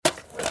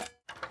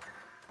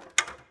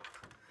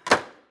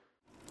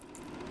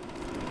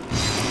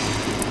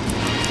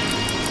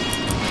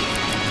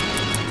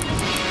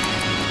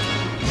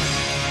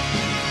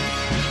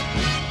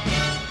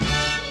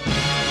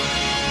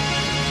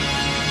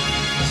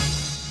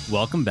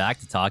Welcome back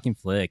to Talking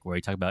Flick, where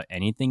we talk about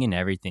anything and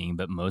everything,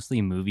 but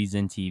mostly movies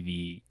and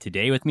TV.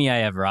 Today with me, I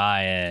have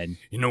Ryan.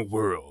 In a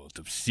world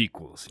of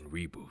sequels and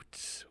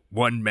reboots,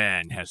 one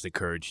man has the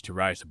courage to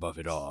rise above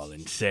it all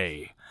and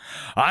say,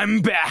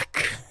 I'm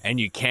back, and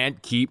you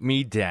can't keep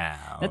me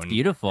down. That's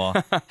beautiful.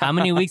 How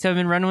many weeks have I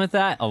been running with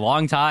that? A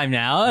long time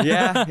now.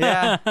 Yeah.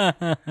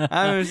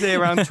 I'm going to say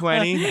around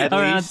 20 at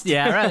least.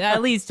 Yeah,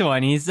 at least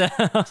 20. So.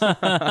 Oh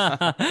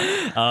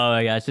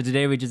my gosh. So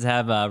today we just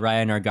have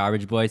Ryan, our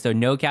garbage boy. So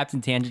no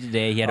Captain Tangent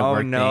today. He had a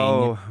work thing.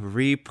 Oh no,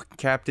 Reap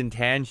Captain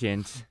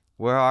Tangent.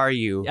 Where are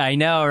you? I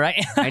know,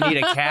 right? I need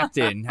a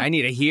captain. I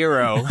need a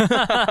hero.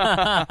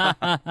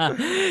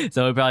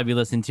 So he'll probably be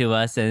listening to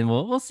us, and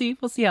we'll see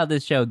how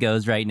this show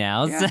goes right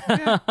now.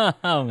 Yeah.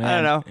 Oh man,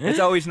 I don't know.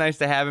 It's always nice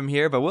to have him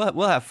here, but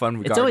we'll have fun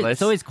regardless.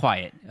 It's always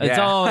quiet.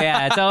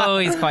 Yeah. It's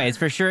always quiet. It's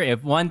for sure.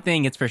 If one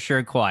thing, it's for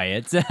sure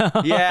quiet. So.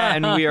 Yeah,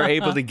 and we are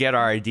able to get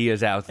our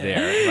ideas out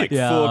there, like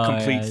full,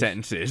 complete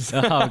sentences.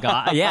 Oh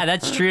god, yeah,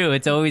 that's true.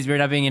 It's always we're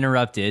not being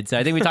interrupted. So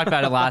I think we talked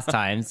about it last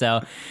time.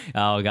 So,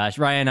 oh gosh,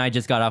 Ryan and I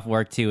just got off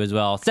work too as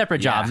well. Separate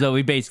jobs, but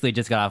we basically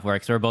just got off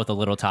work, so we're both a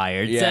little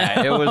tired. Yeah,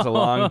 so. It was a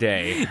long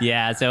day.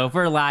 Yeah, so if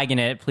we're lagging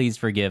it, please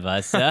forgive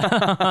us.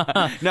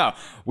 No,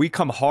 we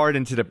come hard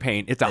into the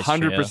paint. It's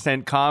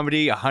 100%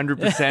 comedy,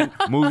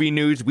 100% movie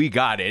news. We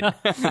got it.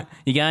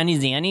 You got any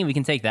Zanny? We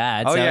can take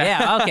that. Oh, so,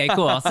 yeah. Okay,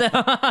 cool. So, No,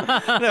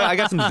 I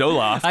got some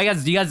Zoloft.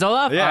 You got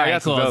Zoloft? Yeah, all right, I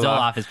got cool. some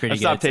Zoloft is pretty I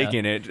good. stopped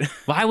taking it.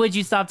 Why would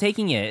you stop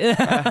taking it?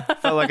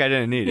 Felt like I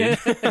didn't need it.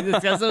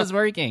 Because it was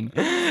working.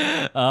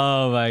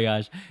 Oh my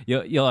gosh,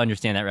 you'll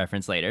understand that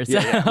reference later. So.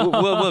 Yeah.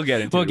 We'll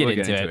get into it. We'll get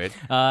into it.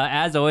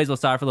 As always, we'll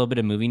start with a little bit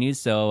of movie news.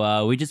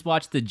 So we just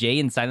watched the Jay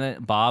and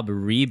Silent Bob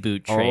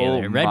reboot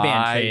trailer, Red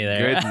Band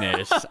trailer.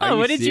 Goodness, are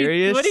you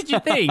serious? What did you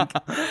think?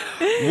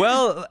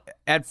 Well,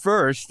 at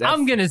first,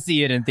 I'm gonna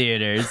see it in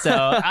theaters, so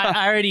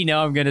I already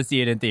know I'm gonna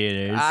see it in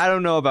theaters. I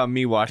don't know about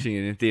me watching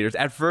it in theaters.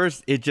 At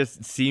first, it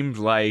just seemed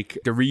like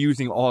they're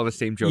reusing all the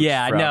same jokes.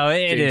 Yeah, from no, it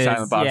Jay and is.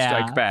 Silent Bob Yeah.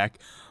 Strike Back.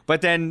 But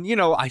then,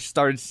 I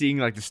started seeing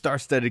like the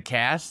star-studded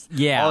cast.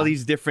 Yeah. All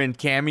these different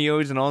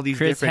cameos and all these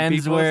Chris different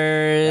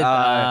Hemsworth,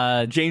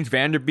 people. James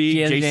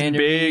Vanderbeek, Jason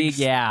Biggs.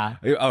 Yeah.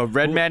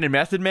 Redman and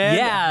Method Man.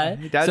 Yeah.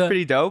 That's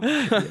pretty dope.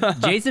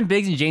 Jason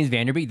Biggs and James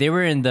Vanderbeek, they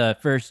were in the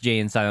first Jay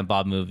and Silent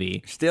Bob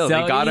movie. Still,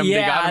 they got him.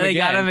 Yeah, they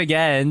got him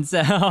again. So,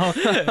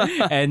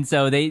 and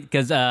so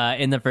because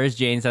in the first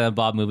Jay and Silent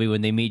Bob movie,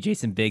 when they meet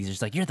Jason Biggs,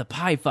 it's like, you're the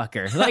pie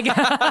fucker. Like,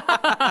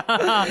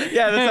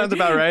 yeah, that sounds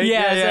about right.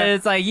 Yeah, yeah. So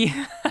it's like,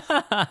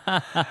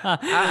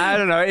 I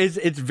don't know. It's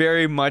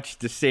very much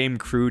the same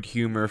crude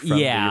humor from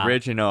the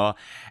original,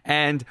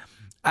 and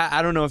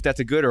I don't know if that's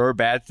a good or a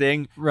bad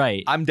thing.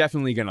 Right. I'm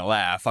definitely going to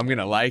laugh. I'm going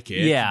to like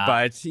it. Yeah.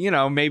 But,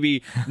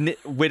 maybe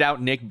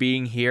without Nick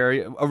being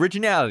here,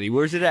 originality,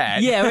 where's it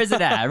at? Yeah, where's it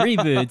at?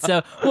 Reboot.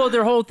 So, well,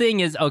 their whole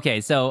thing is,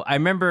 okay, so I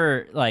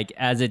remember, like,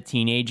 as a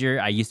teenager,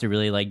 I used to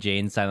really like Jay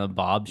and Silent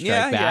Bob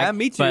Strike Back. Yeah,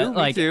 me too, But,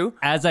 me too.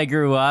 As I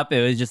grew up,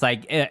 it was just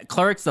like,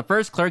 Clerks, the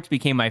first Clerks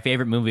became my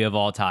favorite movie of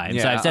all time.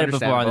 Yeah, so I've said it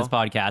before on this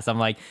understandable. podcast. I'm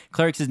like,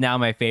 Clerks is now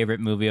my favorite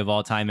movie of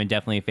all time and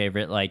definitely a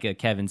favorite, like, a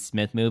Kevin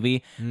Smith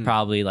movie.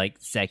 Probably, like,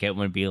 second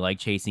would be, like,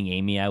 Chasing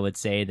Amy, I would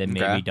say, then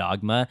maybe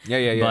Dogma.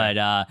 Yeah.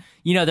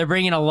 But, they're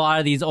bringing a lot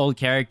of these old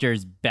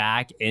characters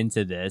back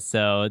into this.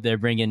 So they're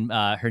bringing,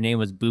 her name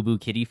was Boo Boo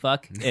Kitty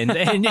Fuck in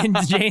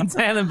Jay and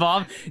Silent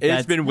Bob.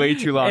 It's been way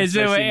too long since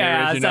I've seen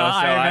the original, so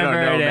I don't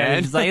know,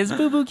 man. It's like, it's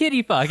Boo Boo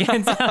Kitty Fuck.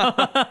 And so,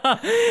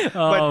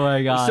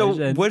 my gosh.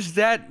 So was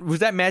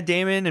that Matt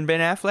Damon and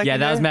Ben Affleck? Yeah, in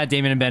that was there? Matt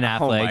Damon and Ben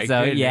Affleck. my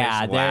So goodness,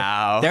 yeah,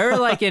 wow. they're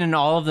like in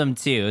all of them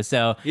too.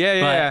 So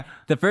Yeah. But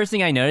the first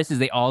thing I noticed is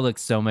they all look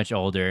so much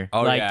older.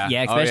 Oh, like,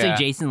 yeah. especially Oh, yeah.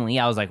 Jason Lee.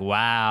 I was like,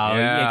 wow,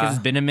 Yeah. because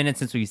it's been a minute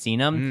since we've seen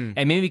him,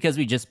 and maybe because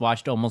we just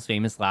watched Almost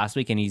Famous last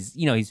week, and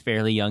he's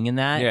fairly young in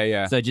that.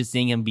 Yeah. So just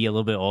seeing him be a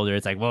little bit older,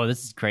 it's like, whoa,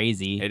 this is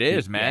crazy. It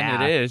is,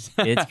 man. Yeah. It is.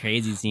 It's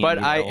crazy seeing. But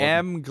him I old.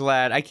 am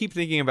glad. I keep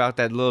thinking about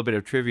that little bit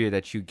of trivia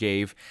that you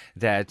gave.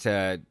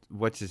 That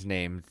what's his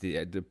name?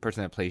 The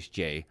person that plays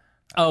Jay.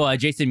 Oh,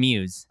 Jason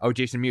Mewes. Oh,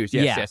 Jason Mewes.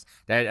 Yes, Yeah. yes.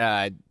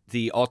 That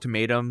the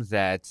ultimatum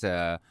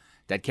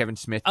that Kevin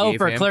Smith Oh, gave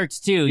for him. Clerks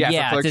too.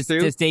 Yeah, for Clerks too.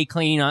 To stay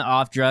clean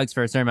off drugs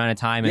for a certain amount of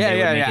time. And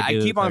Yeah. I I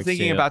keep on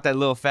thinking about that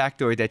little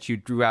factoid that you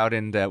drew out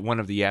in one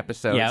of the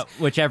episodes. Yeah,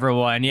 whichever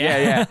one.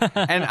 Yeah.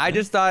 And I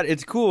just thought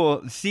it's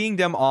cool seeing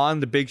them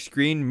on the big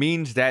screen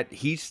means that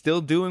he's still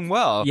doing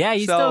well. Yeah,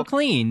 he's So still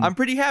clean. I'm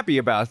pretty happy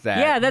about that.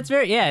 Yeah, that's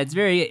very. Yeah, it's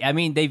very. I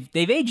mean, they've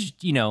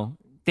aged. And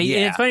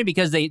it's funny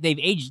because they've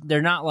aged.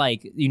 They're not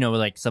like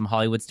like some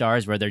Hollywood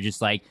stars where they're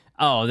just like,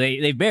 oh,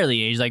 they've barely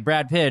aged, like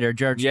Brad Pitt or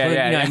George Clooney.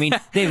 Yeah. I mean,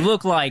 they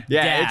look like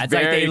Yeah, dads. it's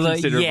very like they look.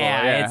 considerable,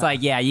 yeah. It's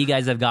like you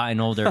guys have gotten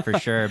older for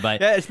sure.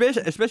 But Yeah,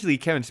 especially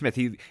Kevin Smith.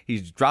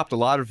 He's dropped a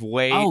lot of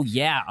weight. oh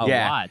yeah, a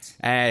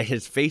lot.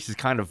 His face is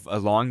kind of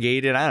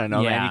elongated. I don't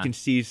know, man. Yeah. You can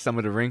see some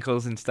of the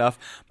wrinkles and stuff.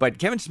 But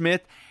Kevin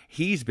Smith,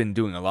 he's been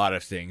doing a lot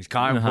of things: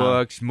 comic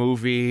books,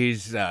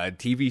 movies,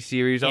 TV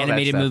series, all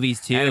Animated that stuff.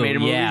 movies, too. Animated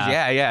movies,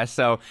 Yeah. yeah.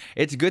 So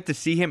it's good to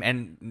see him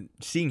and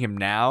seeing him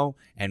now,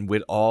 and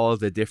with all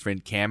the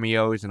different cameos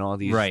cameos and all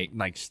these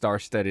like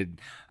star-studded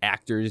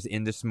actors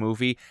in this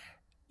movie.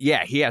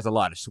 Yeah, he has a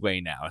lot of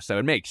sway now, so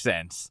it makes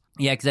sense.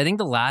 Yeah, because I think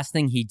the last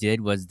thing he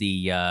did was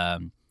the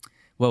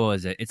what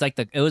was it? It's like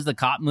it was the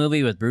cop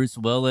movie with Bruce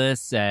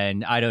Willis,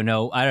 and I don't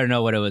know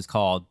what it was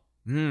called.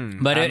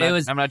 But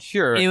I'm not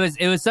sure. It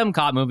was some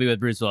cop movie with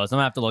Bruce Willis. I'm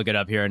gonna have to look it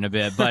up here in a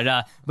bit.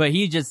 But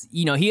he just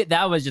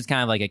that was just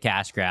kind of like a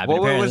cash grab.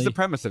 What was the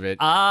premise of it?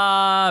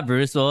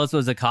 Bruce Willis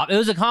was a cop. It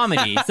was a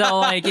comedy, so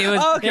like it was.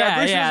 Okay,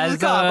 Bruce Willis was a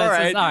cop. All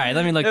right, all right.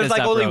 Let me look this up.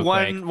 It was like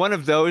only one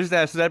of those. So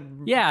that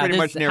pretty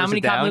much narrows how many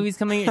it down. cop movies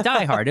coming?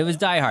 Die Hard. It was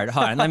Die Hard.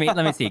 Hold on. Let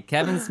me see.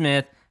 Kevin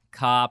Smith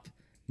cop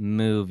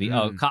movie.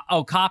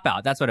 Cop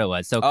Out. That's what it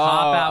was. So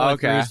Cop Out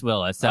with Bruce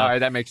Willis. So all right,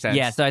 that makes sense.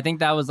 Yeah, so I think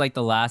that was like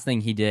the last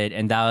thing he did,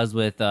 and that was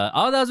with that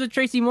was with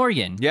Tracy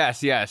Morgan.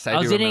 Yes, I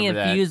was getting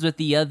confused with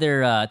the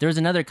other. There was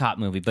another cop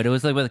movie, but it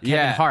was like with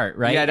Kevin Hart,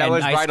 right? Yeah, that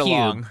was Ride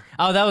Along.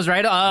 Oh, that was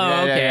Ride Along.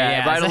 Oh, okay,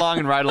 yeah. Ride Along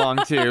and Ride Along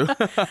too.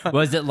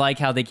 Was it like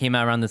how they came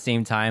out around the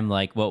same time?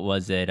 Like what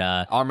was it?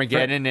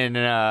 Armageddon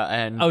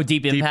and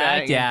Deep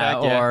Impact,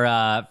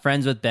 or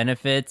Friends with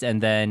Benefits,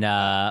 and then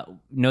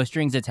No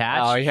Strings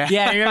Attached. Oh yeah,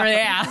 yeah, you remember?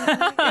 Yeah.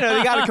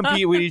 They got to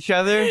compete with each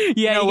other.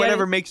 Yeah,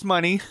 whatever makes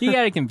money. You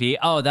got to compete.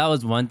 Oh, that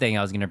was one thing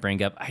I was going to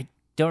bring up. I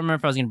don't remember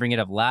if I was going to bring it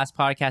up last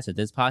podcast or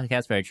this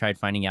podcast, but I tried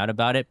finding out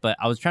about it. But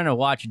I was trying to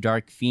watch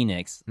Dark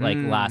Phoenix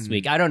last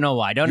week. I don't know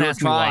why. Don't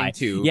ask me why.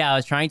 Yeah, I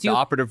was trying to. The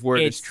operative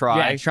word is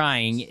try. Yeah,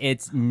 trying.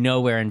 It's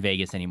nowhere in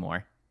Vegas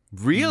anymore.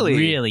 Really?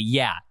 Really?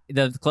 Yeah.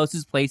 The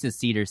closest place is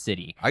Cedar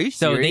City. Are you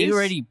serious? So they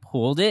already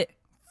pulled it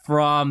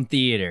from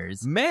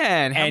theaters.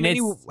 Man,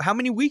 how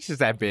many weeks has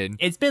that been?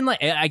 It's been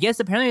like, I guess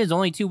apparently it was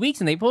only 2 weeks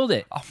and they pulled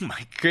it. Oh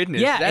my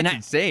goodness. Yeah, that's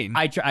insane.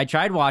 I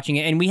tried watching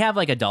it, and we have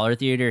like a dollar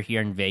theater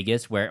here in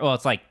Vegas where,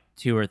 it's like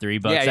 $2 or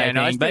 $3, I think.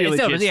 No, but it's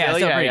still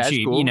pretty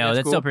cheap. Cool.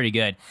 That's still pretty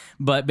good.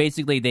 But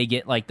basically they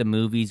get like the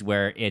movies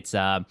where it's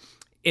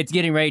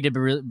getting ready to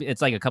be.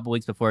 It's like a couple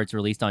weeks before it's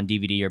released on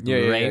DVD or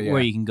Blu-ray,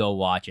 where you can go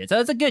watch it. So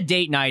it's a good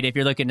date night if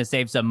you're looking to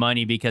save some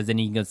money, because then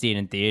you can go see it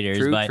in theaters.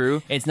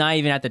 True. It's not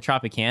even at the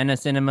Tropicana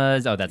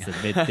cinemas. Oh, that's the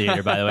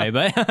theater, by the way.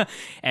 But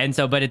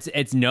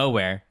it's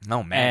nowhere.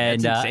 Oh man,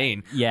 that's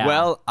insane. Yeah.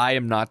 Well, I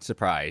am not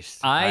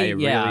surprised. I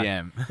really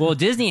am. Well,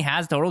 Disney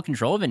has total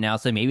control of it now,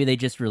 so maybe they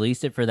just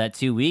released it for that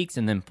 2 weeks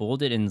and then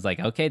pulled it, and it's like,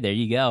 okay, there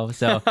you go.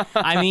 So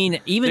I mean,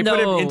 even they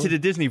though put it into the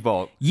Disney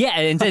Vault. Yeah,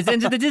 it's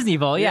into the Disney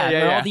Vault.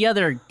 Yeah, all the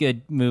other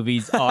good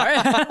movies are.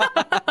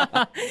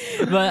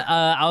 But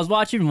I was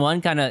watching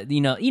one kind of,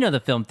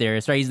 the film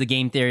theorist, right? He's the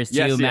game theorist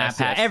too, Matt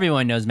Pat.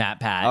 Everyone knows Matt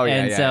Pat. Oh,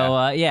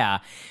 yeah,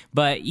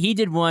 But he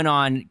did one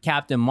on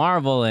Captain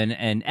Marvel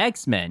and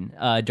X-Men,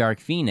 Dark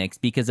Phoenix,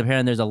 because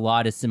apparently there's a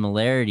lot of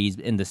similarities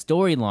in the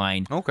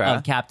storyline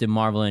of Captain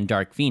Marvel and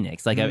Dark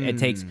Phoenix. Like it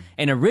takes,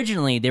 and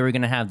originally they were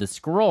going to have the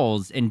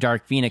Skrulls in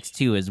Dark Phoenix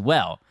 2 as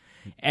well.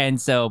 And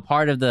so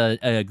part of the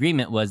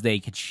agreement was they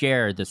could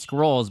share the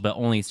Skrulls, but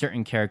only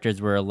certain characters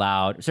were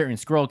allowed. Certain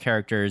Skrull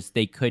characters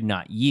they could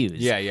not use.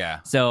 Yeah.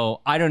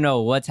 So I don't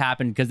know what's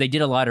happened, because they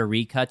did a lot of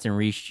recuts and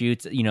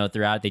reshoots,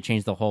 throughout. They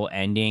changed the whole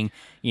ending.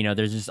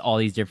 There's just all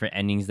these different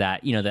endings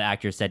that, the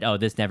actor said, oh,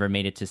 this never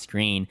made it to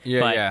screen.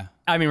 Yeah.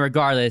 I mean,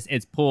 regardless,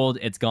 it's pulled,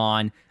 it's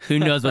gone. Who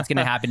knows what's going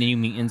to happen to New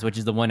Mutants, which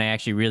is the one I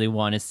actually really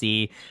want to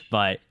see,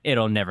 but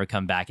it'll never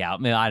come back out.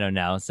 I mean, I don't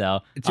know. So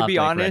to be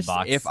honest,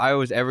 if I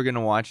was ever going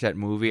to watch that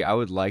movie, I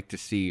would like to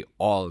see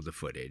all of the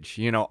footage.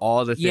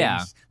 All the things.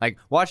 Yeah. Like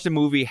watch the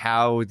movie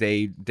how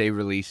they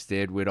released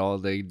it with all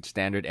the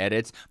standard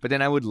edits, but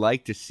then I would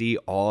like to see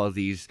all of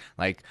these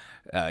like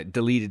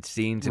deleted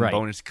scenes and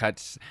bonus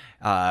cuts,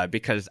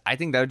 because I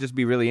think that would just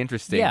be really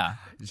interesting. Yeah.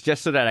 It's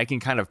just so that I can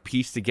kind of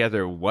piece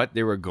together what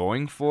they were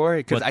going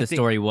for. What the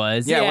story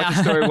was. Yeah, what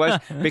the story was.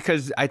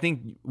 Because I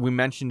think we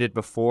mentioned it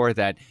before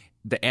that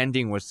the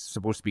ending was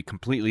supposed to be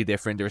completely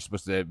different. There was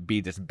supposed to be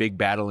this big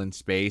battle in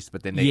space,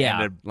 but then they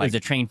ended it was a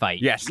train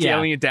fight. Yeah,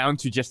 scaling it down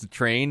to just a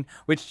train,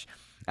 which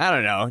I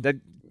don't know. That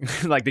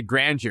like the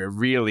grandeur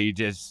really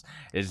just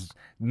is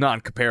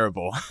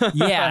non-comparable.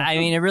 Yeah, I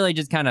mean, it really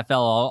just kind of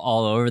fell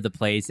all over the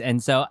place.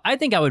 And so I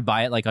think I would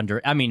buy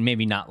it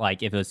maybe not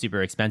like if it was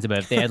super expensive, but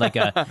if they had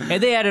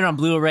if they had it on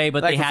Blu-ray,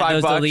 but like they had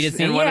those deleted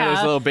scenes. One of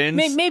those little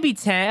bins. Maybe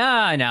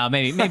 10. No,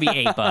 maybe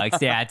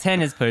 $8. Yeah,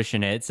 10 is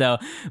pushing it. So,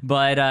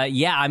 but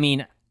I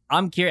mean,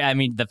 I'm curious. I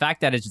mean, the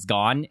fact that it's just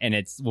gone, and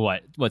it's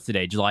what's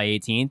today, July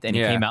 18th, and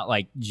it came out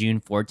like June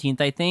 14th,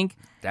 I think.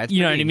 That's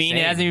you know what I mean? Insane.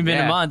 It hasn't even been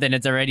a month, and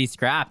it's already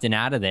scrapped and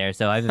out of there.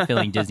 So I have a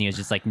feeling Disney was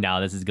just like,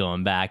 no, this is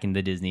going back in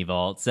the Disney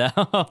vault. So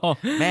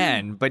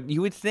man, but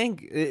you would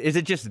think, is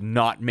it just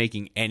not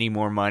making any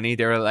more money?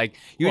 They're like,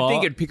 you would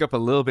think it'd pick up a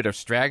little bit of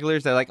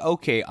stragglers. They're like,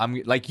 okay,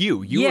 I'm like you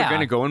were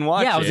going to go and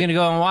watch it. Yeah, I was going to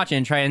go and watch it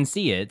and try and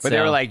see it. But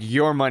they were like,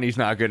 your money's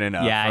not good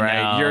enough. Yeah,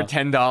 right? Your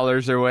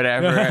 $10 or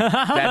whatever.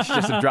 That's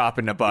just a drop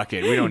in the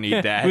bucket. We don't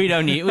need that. we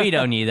don't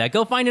need that.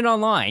 Go find it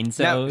online.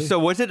 So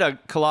was it a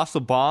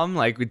colossal bomb?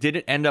 Like, did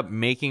it end up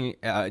making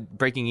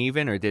breaking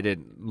even, or did it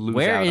lose?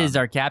 Where is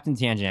our Captain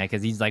Tangent?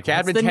 Because he's like,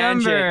 Captain what's the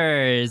Tangent,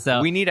 numbers?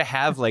 So, we need to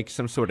have like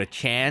some sort of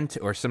chant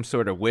or some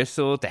sort of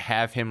whistle to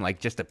have him like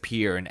just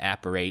appear and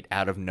apparate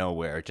out of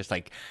nowhere, just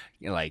like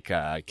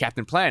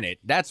Captain Planet.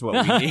 That's what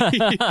we need.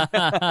 All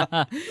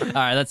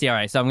right, let's see. All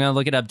right, so I'm gonna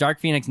look it up. Dark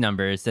Phoenix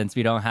numbers, since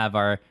we don't have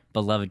our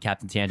beloved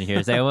Captain Tangent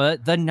here. Say, well,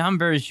 the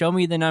numbers. Show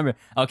me the number.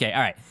 Okay,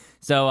 all right.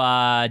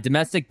 So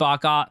domestic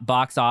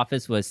box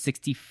office was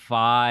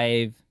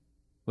 65.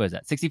 What was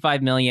that?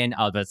 65 million.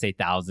 I was about to say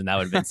 1,000. That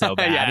would have been so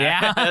bad.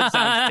 Yeah. That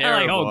sounds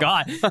terrible. Like, oh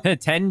God,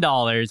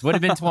 $10 would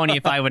have been 20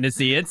 if I went to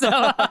see it. So,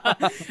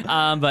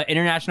 but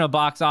international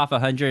box off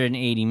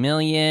 180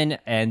 million,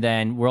 and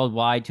then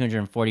worldwide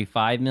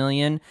 245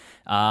 million.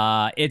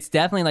 It's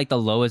definitely like the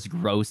lowest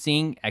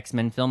grossing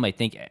X-Men film. I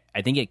think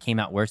it came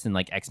out worse than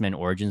like X-Men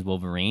Origins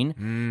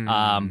Wolverine.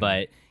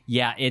 But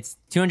yeah, it's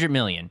 200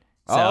 million.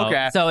 So,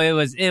 okay. So it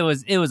was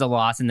a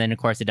loss, and then of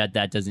course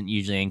that doesn't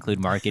usually include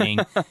marketing.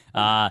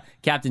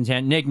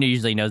 Nick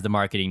usually knows the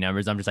marketing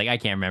numbers. I'm just like, I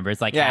can't remember.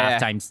 It's like half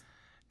times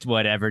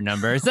whatever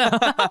numbers. Oh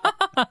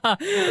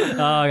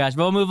gosh,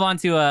 we'll move on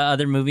to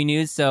other movie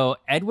news. So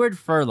Edward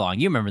Furlong,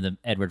 you remember the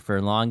Edward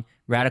Furlong?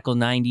 Radical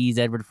 90s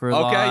Edward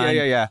Furlong.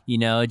 Okay, yeah. You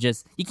know,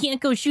 just, you can't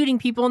go shooting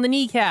people in the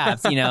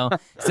kneecaps, you know.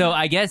 So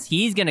I guess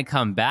he's going to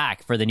come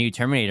back for the new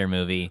Terminator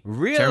movie.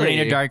 Really?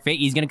 Terminator Dark Fate.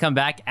 He's going to come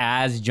back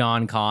as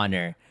John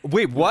Connor.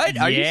 Wait, what?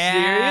 Are you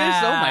serious?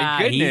 Oh my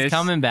goodness. He's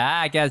coming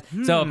back as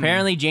So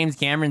apparently James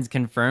Cameron's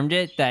confirmed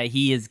it that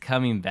he is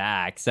coming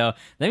back. So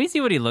let me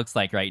see what he looks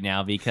like right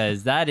now,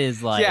 because that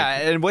is like,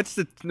 yeah. And what's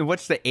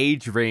the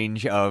age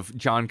range of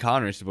John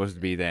Connor supposed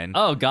to be then?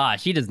 Oh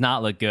gosh, he does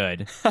not look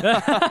good.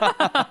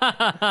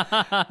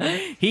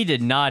 He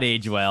did not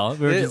age well.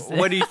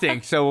 What do you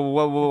think?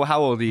 So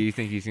how old do you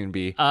think he's going to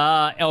be?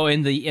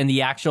 In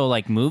the actual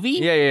like movie?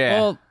 Yeah.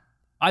 Well,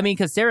 I mean,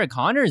 because Sarah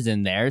Connor's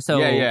in there, so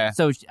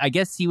So I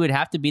guess he would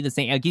have to be the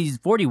same. Like, he's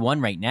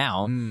 41 right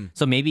now,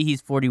 so maybe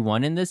he's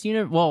 41 in this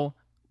unit. Well,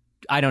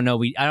 I don't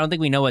know. I don't think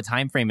we know what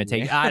time frame it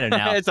takes. I don't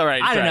know. It's all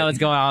right. I don't know what's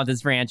going on with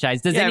this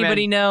franchise. Does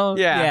anybody know?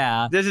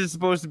 Yeah. This is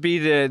supposed to be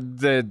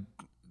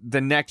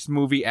the next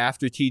movie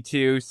after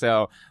T2,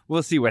 so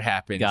we'll see what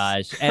happens.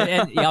 Gosh.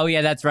 And oh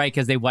yeah, that's right,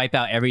 because they wipe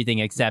out everything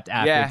except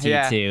after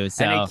T2.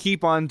 So. And they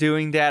keep on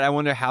doing that. I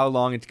wonder how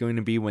long it's going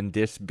to be when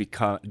this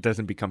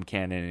doesn't become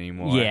canon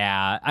anymore.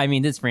 Yeah, I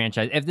mean, this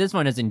franchise, if this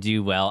one doesn't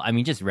do well, I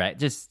mean, just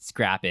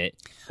scrap it.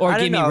 Or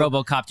give me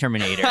RoboCop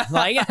Terminator.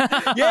 Like, yeah,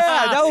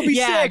 that would be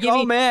sick.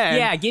 Man.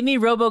 Yeah, give me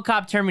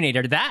RoboCop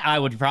Terminator. That I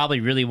would probably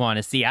really want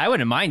to see. I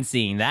wouldn't mind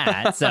seeing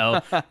that.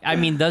 So, I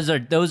mean, those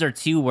are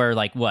two where,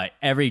 like, what?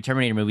 Every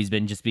Terminator movie's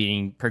been just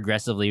being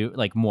progressively,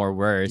 like, more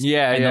worse.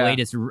 Yeah, and the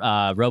latest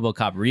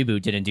RoboCop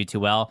reboot didn't do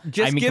too well.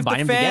 Just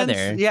combine them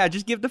together. Yeah,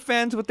 just give the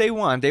fans what they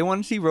want. They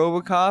want to see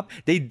RoboCop.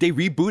 They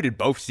rebooted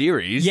both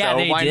series. Yeah, so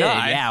they why did.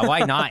 not? Yeah, why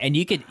not? And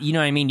you could, you know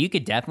what I mean? You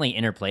could definitely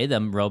interplay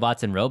them,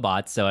 robots and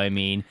robots. So I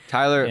mean,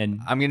 Tyler, I'm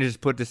gonna just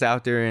put this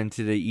out there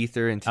into the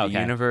ether, into the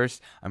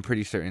universe. I'm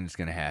pretty certain it's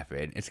gonna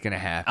happen. It's gonna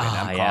happen.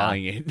 I'm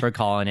calling it. We're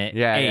calling it.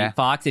 Yeah, hey,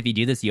 Fox, if you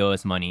do this, you owe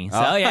us money. So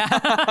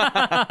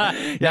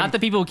not the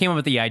people who came up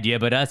with the idea,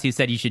 but us who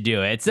said you should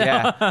do it. So.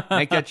 Yeah,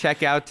 make that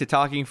check out to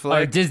Talking Flick.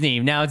 Or Disney.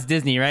 Now it's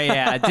Disney, right?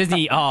 Yeah,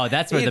 Disney. Oh,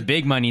 that's where the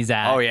big money's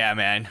at. Oh yeah,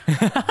 man.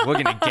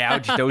 We're gonna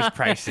gouge those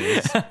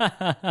prices.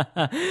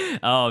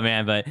 Oh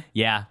man, but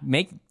yeah,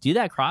 do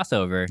that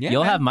crossover. Yeah,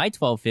 You'll man. have my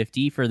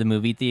 $12.50 for the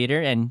movie theater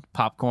and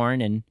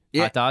popcorn and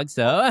hot dogs.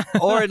 So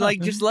or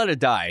like just let it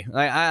die.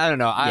 Like I don't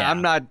know.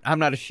 I'm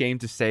not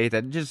ashamed to say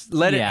that. Just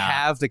let it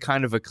have the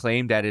kind of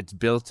acclaim that it's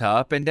built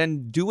up, and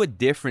then do a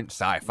different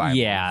sci-fi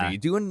movie.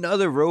 Do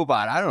another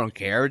robot. I don't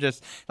care.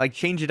 Just like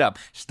change it up.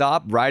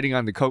 Stop riding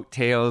on the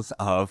coattails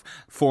of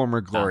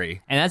former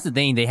glory. And that's the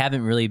thing. They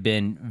haven't really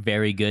been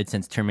very good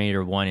since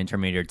Terminator 1 and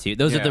Terminator 2.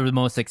 Those are the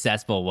most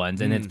successful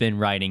ones, and it's been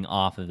riding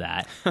off of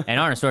that. And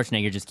Arnold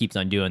Schwarzenegger just keeps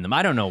on doing them.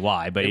 I don't know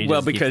why, but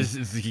because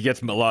he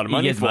gets a lot of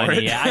money for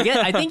it.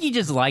 Yeah, I think he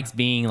just likes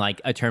being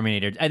like a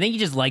Terminator. I think he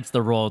just likes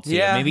the role too.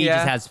 Yeah, maybe he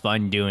just has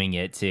fun doing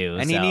it too.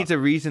 And he needs a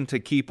reason to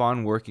keep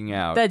on working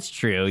out. That's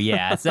true.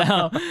 Yeah. So,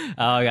 oh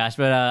gosh.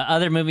 But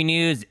other movie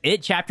news,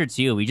 It Chapter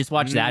 2. We just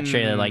watched that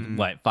trailer like,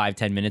 what,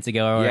 5-10 minutes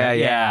ago?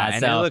 Yeah.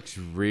 And so, it looks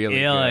really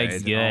good. It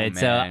looks good. Oh,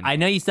 so I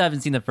know you still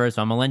haven't seen the first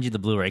one. I'm going to lend you the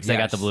Blu-ray because I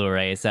got the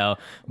Blu-ray. So,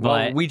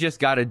 well, we just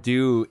got to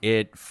do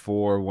it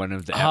for one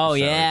of the episodes. Oh,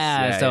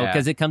 yeah. So,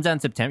 because it comes out in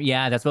September.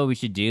 Yeah, that's what we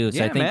should do.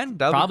 So I think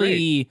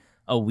probably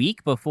a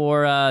week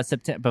before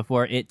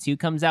before It 2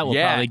 comes out,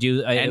 we'll probably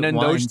do and then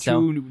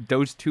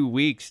those 2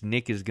 weeks,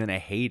 Nick is gonna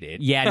hate it.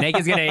 Yeah, Nick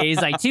is gonna.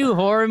 He's like, 2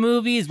 horror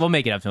movies. We'll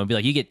make it up to him. We'll be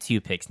like, you get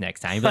 2 picks next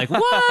time. He'll be like,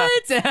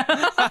 what?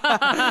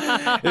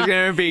 It's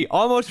gonna be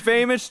Almost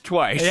Famous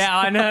twice. Yeah,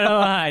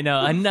 I know.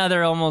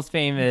 Another Almost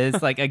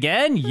Famous. Like,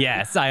 again?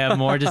 Yes, I have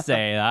more to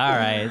say. All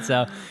right,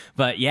 so.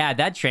 But yeah,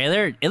 that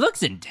trailer, it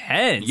looks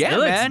intense. Yeah, it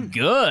looks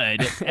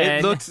good.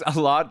 It looks a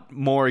lot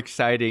more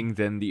exciting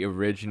than the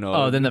original.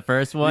 Oh, than the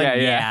first one?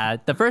 Yeah.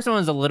 The first one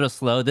was a little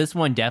slow. This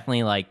one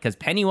definitely, like, because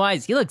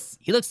Pennywise, he looks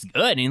good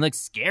and he looks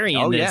scary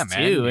in this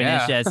too. And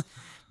it's just,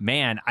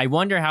 man, I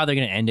wonder how they're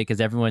gonna end it, because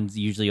everyone's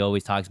usually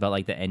always talks about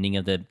like the ending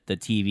of the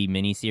TV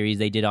miniseries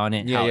they did on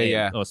it.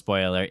 Oh,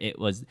 spoiler!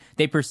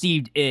 They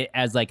perceived it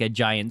as like a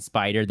giant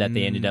spider that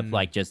they ended up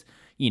like just,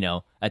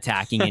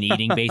 attacking and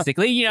eating,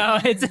 basically.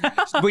 It's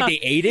wait, they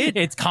ate it?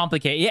 It's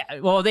complicated. Yeah.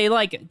 Well, they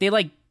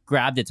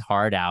grabbed its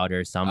heart out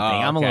or something.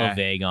 I'm a little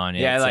vague on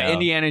it. Yeah, like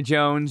Indiana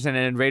Jones and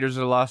then Raiders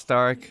of the Lost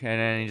Ark,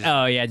 and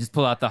then just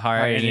pull out the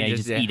heart and you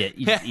just eat it.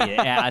 You just eat it.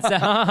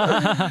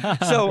 Yeah.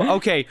 So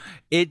okay,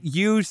 it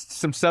used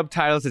some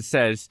subtitles that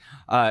says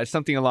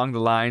something along the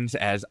lines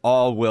as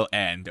 "all will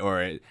end"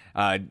 or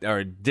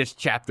 "this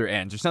chapter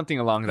ends" or something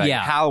along that.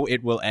 How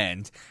it will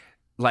end.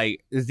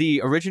 Like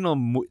the original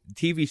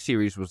TV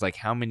series was like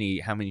how many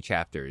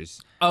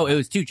chapters? Oh, it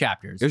was 2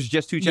 chapters. It was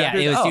just 2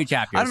 chapters? Yeah, it was 2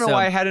 chapters. I don't know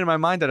why I had it in my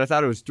mind that I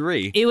thought it was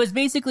 3. It was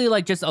basically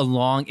like just a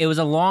long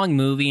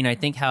movie, and I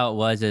think how it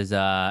was is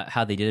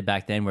how they did it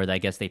back then, where I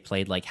guess they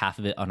played like half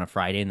of it on a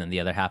Friday and then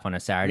the other half on a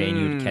Saturday, and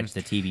you would catch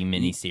the TV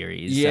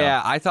miniseries.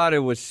 Yeah, I thought it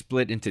was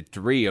split into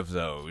 3 of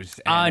those.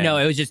 No,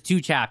 it was just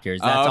 2 chapters.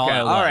 That's all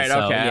it was.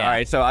 All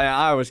right. So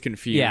I was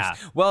confused. Yeah.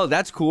 Well,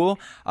 that's cool.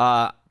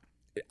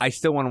 I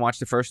still want to watch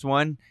the first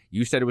one.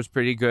 You said it was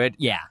pretty good.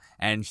 Yeah.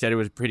 And said it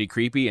was pretty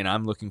creepy, and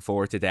I'm looking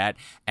forward to that.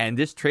 And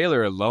this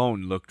trailer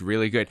alone looked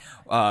really good.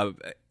 I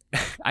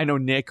know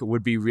Nick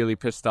would be really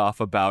pissed off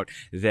about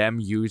them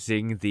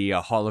using the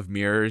Hall of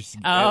Mirrors.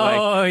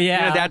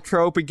 That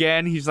trope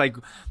again. He's like,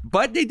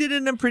 but they did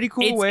it in a pretty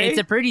cool way. It's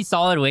a pretty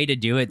solid way to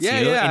do it, too.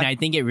 Yeah. And I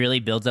think it really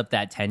builds up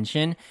that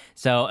tension.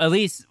 So at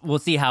least we'll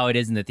see how it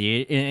is in the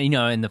theater,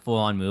 in the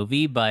full-on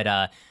movie.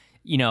 But,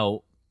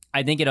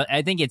 I think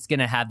it's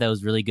gonna have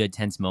those really good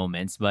tense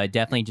moments, but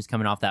definitely just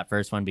coming off that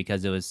first one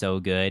because it was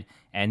so good.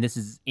 And this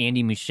is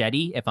Andy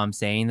Muschietti, if I'm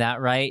saying that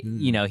right.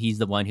 He's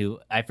the one who,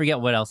 I forget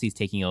what else he's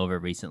taking over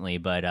recently,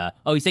 but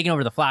he's taking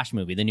over the Flash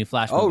movie, the new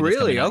Flash movie. Oh,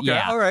 really? Okay.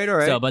 Yeah. All right.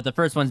 So, but the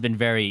first one's been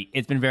very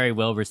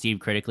well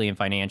received critically and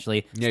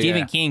financially.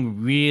 Stephen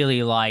King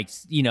really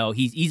likes,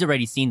 he's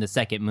already seen the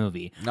second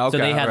movie, so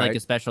they had like a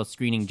special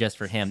screening just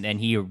for him,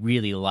 and he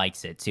really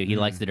likes it too. He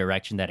likes the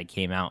direction that it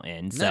came out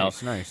in. So,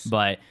 nice.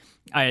 But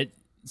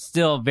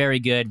still very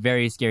good,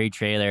 very scary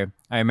trailer.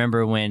 I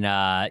remember when,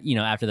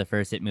 after the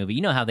first hit movie,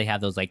 how they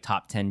have those like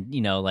top 10,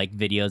 like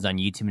videos on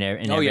YouTube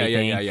and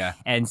everything. Yeah.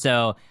 And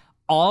so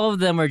all of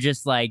them are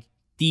just like,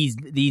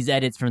 these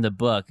edits from the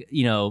book,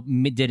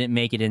 didn't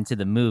make it into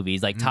the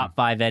movies. Like top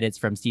 5 edits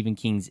from Stephen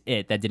King's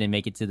It that didn't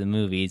make it to the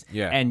movies.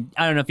 Yeah. And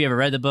I don't know if you ever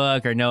read the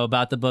book or know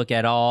about the book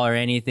at all or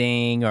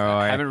anything. Or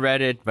I haven't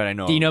read it, but I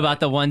know. Do you know about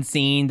the one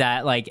scene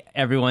that like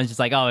everyone's just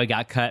like, oh, it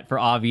got cut for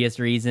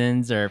obvious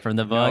reasons, or from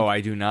the book? No,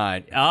 I do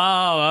not.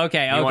 Oh,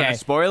 okay. You want to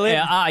spoil it?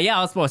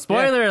 I'll spoil.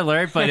 Spoiler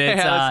alert, but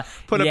it's let's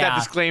put up that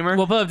disclaimer.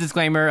 We'll put up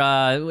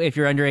disclaimer. If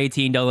you're under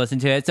 18, don't listen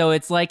to it. So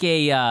it's like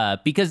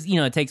because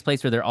it takes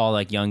place where they're all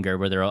like younger,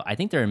 where I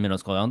think they're in middle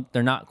school.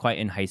 They're not quite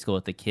in high school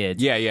with the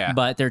kids. Yeah.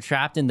 But they're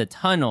trapped in the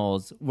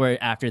tunnels where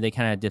after they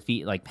kind of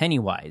defeat like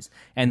Pennywise.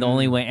 And the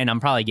only way, and I'm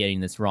probably getting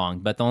this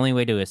wrong, but the only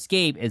way to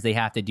escape is they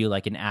have to do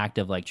like an act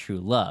of like true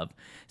love.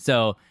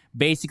 So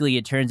basically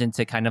it turns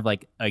into kind of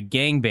like a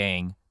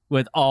gangbang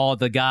with all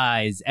the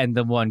guys and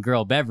the one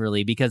girl,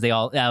 Beverly, because that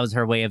was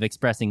her way of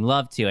expressing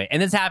love to it.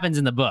 And this happens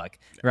in the book,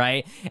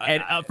 right?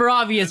 And for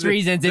obvious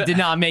reasons, it did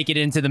not make it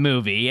into the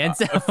movie. And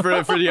so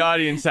for the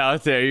audience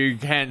out there, you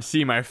can't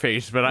see my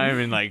face, but I'm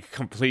in like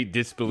complete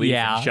disbelief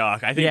and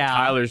shock. I think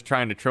Tyler's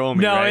trying to troll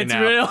me right now.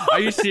 No, it's real. Are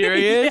you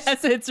serious?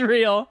 Yes, it's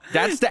real.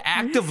 That's the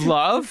act of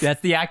love?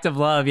 That's the act of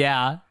love,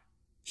 yeah.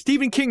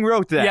 Stephen King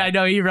wrote that. Yeah,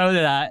 no, he wrote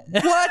that.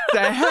 What the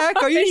heck?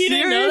 Are you serious?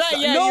 Didn't know that?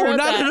 Yeah, no,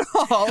 not at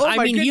all. Oh,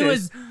 I mean,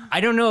 goodness. I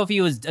don't know if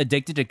he was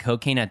addicted to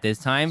cocaine at this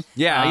time.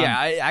 Yeah.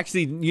 I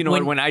actually,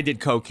 when I did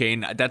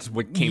cocaine, that's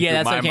what came to my mind. Yeah,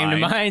 that's what came to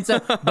mind.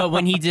 So, but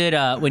when he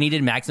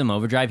did Maximum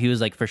Overdrive, he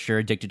was like for sure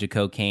addicted to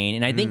cocaine,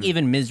 and I think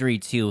even Misery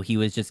too. He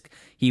was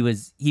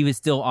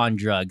still on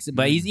drugs,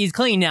 but he's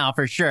clean now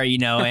for sure,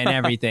 and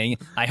everything.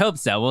 I hope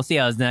so. We'll see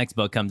how his next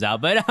book comes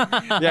out. But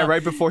yeah,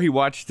 right before he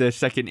watched the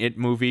second It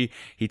movie,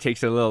 he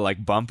takes a little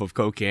like bump of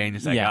cocaine.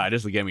 It's like,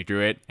 this will get me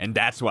through it, and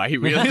that's why he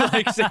really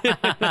likes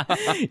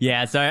it.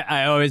 Yeah, so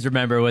I always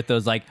remember with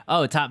those like,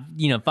 top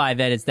 5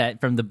 edits that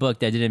from the book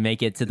that didn't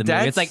make it to the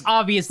movie. It's like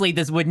obviously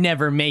this would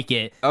never make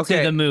it to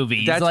the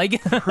movies. That's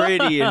like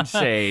pretty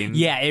insane.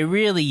 Yeah, it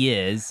really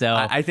is. So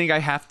I think I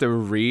have to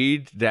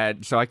read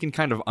that so I can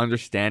kind of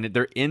understand it.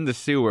 They're in the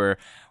sewer.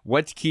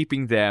 What's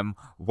keeping them?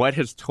 What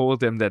has told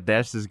them that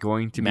this is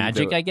going to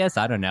magic? be I guess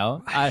I don't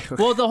know.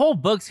 Well, the whole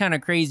book's kind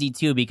of crazy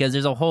too because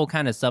there's a whole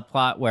kind of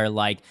subplot where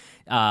like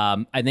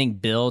I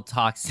think Bill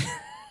talks.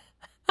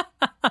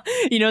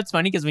 You know, it's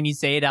funny because when you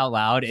say it out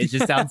loud, it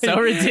just sounds so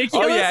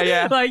ridiculous. Oh,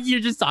 yeah. Like you're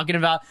just talking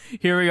about,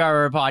 here we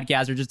are, our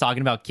podcast, we're just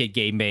talking about kid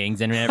game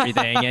bangs and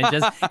everything. And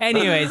just,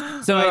 anyways,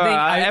 so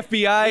I think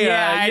FBI.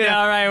 Yeah, I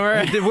know,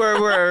 right?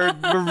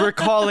 We're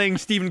recalling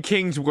Stephen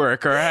King's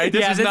work, all right?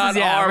 This is not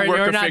our work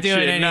we're of not fiction.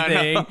 doing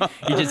anything. No.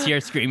 You just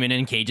hear screaming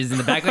in cages in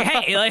the back, like,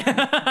 hey, like,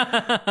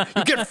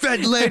 you get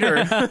fed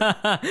later.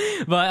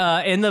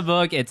 But in the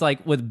book, it's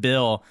like with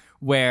Bill,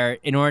 where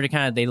in order to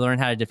kind of, they learn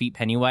how to defeat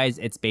Pennywise,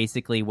 it's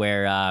basically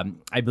where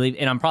I believe,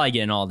 and I'm probably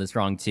getting all this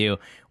wrong too,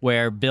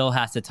 where Bill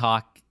has to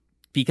talk,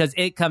 because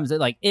it comes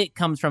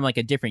from like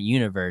a different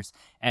universe.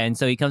 And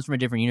so he comes from a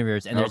different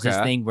universe, and there's this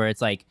thing where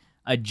it's like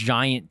a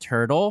giant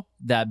turtle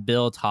that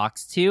Bill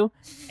talks to,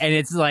 and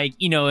it's like,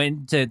 you know,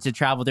 and to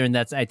travel there, and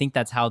I think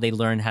that's how they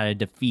learn how to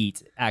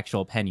defeat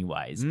actual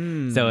Pennywise.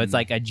 So it's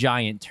like a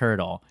giant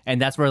turtle, and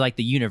that's where like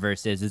the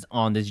universe is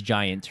on this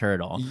giant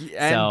turtle.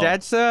 And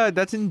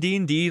that's in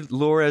D&D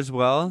lore as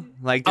well.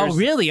 Like, oh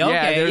really?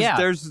 Okay,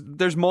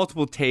 there's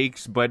multiple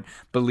takes, but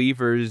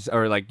believers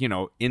are like, you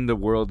know, in the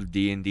world of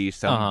D&D,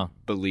 some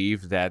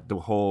believe that the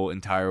whole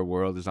entire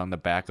world is on the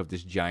back of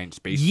this giant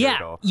space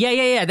turtle.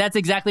 Yeah. That's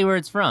exactly where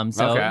it's from.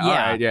 So yeah, all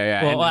right,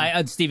 yeah.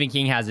 Well, Stephen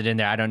King has it in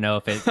there. I don't know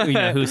if it, you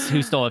know, who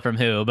stole it from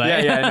who,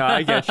 but no,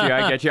 I get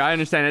you. I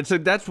understand it. So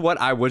that's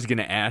what I was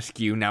gonna ask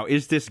you. Now,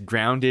 is this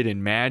grounded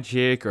in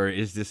magic, or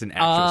is this an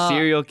actual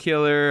serial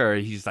killer, or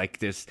he's like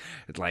this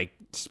like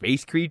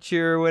space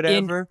creature or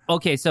whatever?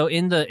 So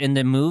in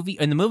the movie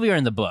or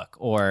in the book,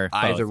 or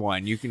either both?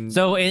 One, you can.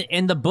 So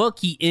in the book,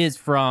 he is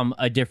from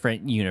a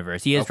different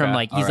universe. He is from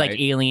like, he's like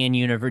alien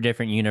universe,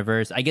 different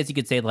universe. I guess you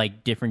could say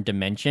like different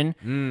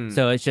dimension.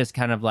 So it's just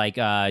kind of like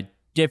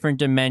different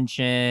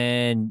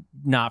dimension,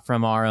 not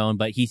from our own,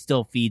 but he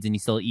still feeds and he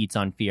still eats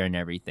on fear and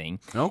everything.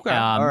 All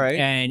right.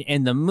 And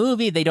in the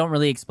movie, they don't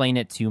really explain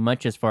it too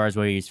much as far as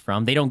where he's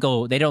from. They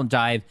don't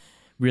dive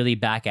really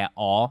back at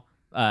all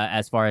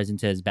as far as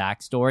into his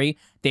backstory.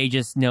 They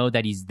just know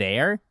that he's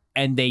there,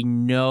 and they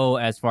know,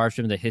 as far as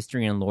from the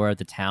history and lore of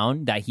the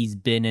town, that he's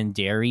been in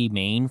Derry,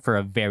 Maine for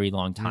a very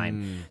long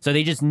time. So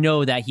they just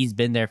know that he's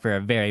been there for a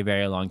very,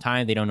 very long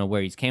time. They don't know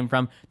where he's came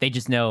from. They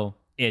just know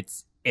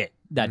it's it.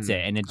 That's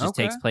it. And it just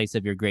takes place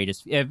of your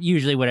greatest,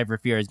 usually whatever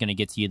fear is going to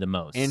get to you the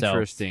most.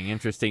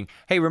 Interesting.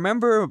 Hey,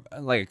 remember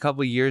like a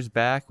couple of years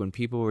back when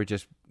people were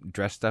just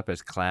dressed up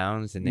as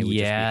clowns and they would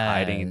just be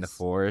hiding in the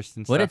forest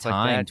and what stuff a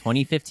time. like that?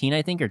 2015,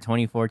 I think, or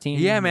 2014?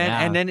 Yeah, man.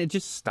 And then it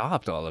just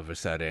stopped all of a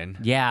sudden.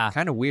 Yeah.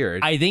 Kind of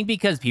weird. I think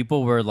because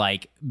people were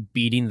like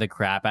beating the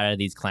crap out of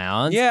these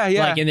clowns. Yeah.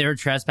 Like, and they were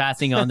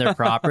trespassing on their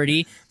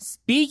property.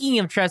 Speaking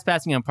of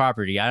trespassing on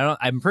property,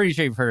 I'm pretty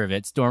sure you've heard of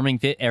it. Storming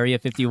Area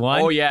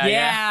 51. Oh, yeah.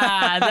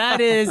 Yeah, that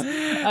is.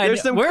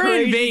 There's some we're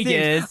crazy in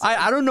Vegas. Things.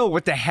 I don't know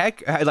what the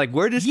heck, like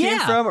where this came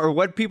from or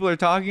what people are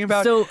talking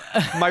about. So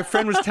my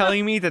friend was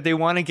telling me that they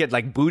want to get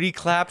like booty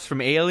claps from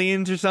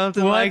aliens or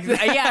something like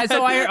that. Yeah,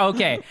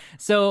 so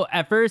So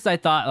at first I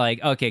thought like,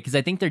 because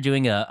I think they're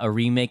doing a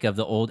remake of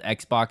the old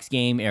Xbox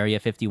game Area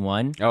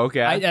 51.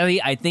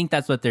 Okay. I think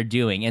that's what they're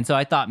doing. And so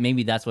I thought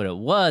maybe that's what it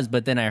was,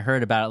 but then I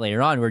heard about it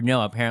later on where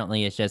no,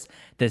 apparently it's just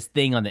this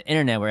thing on the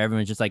internet where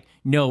everyone's just like,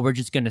 no, we're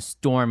just going to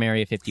storm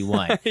Area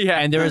 51. Yeah.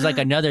 And there was like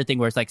another thing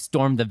where it's like,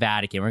 storm the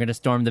Vatican. We're going to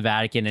storm the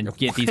Vatican and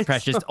get these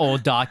precious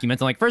old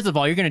documents. I'm like, first of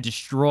all, you're going to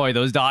destroy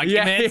those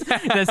documents.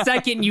 The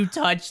second you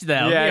touch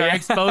them or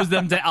expose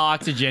them to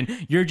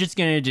oxygen, you're just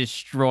going to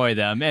destroy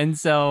them. And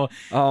so,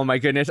 oh my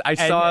goodness, I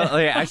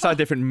saw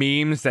different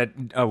memes that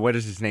what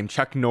is his name,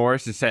 Chuck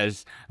Norris, it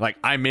says like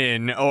I'm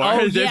in,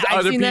 or there's I've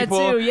other seen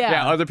people that too,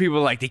 other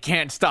people like they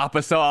can't stop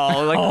us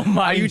all, like, oh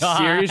my are you God.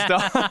 serious,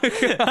 dog?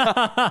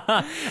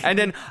 And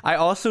then I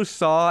also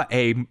saw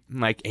a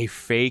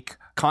fake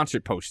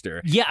concert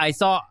poster. Yeah, I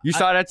saw. You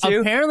saw that too?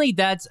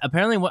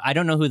 Apparently what, I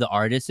don't know who the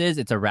artist is.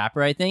 It's a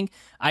rapper, I think.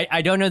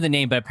 I don't know the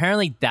name, but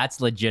apparently that's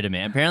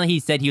legitimate. Apparently he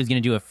said he was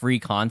going to do a free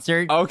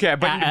concert. Okay,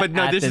 but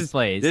no, this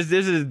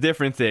is a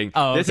different thing.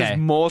 Oh, okay. This is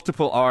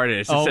multiple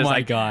artists. It says, my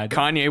like, God.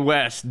 Kanye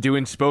West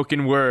doing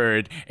spoken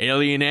word,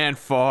 Alien Ant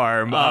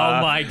Farm.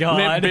 Oh my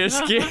God. Limp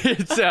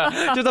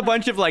Bizkit. Just a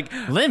bunch of like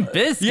Limp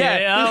Bizkit.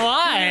 Yeah.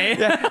 Why?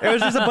 Yeah, it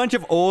was just a bunch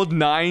of old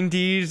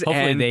 90s.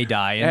 Hopefully they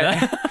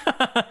die.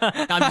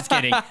 I'm just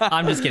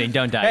kidding.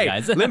 Don't die,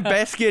 guys. Limp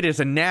Bizkit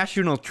is a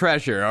national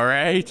treasure, all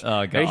right?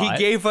 Oh, God. He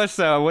gave us,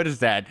 what is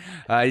that?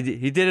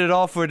 He did it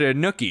all for the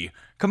Nookie.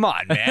 Come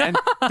on, man.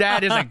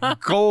 That is a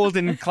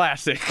golden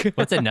classic.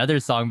 What's another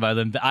song by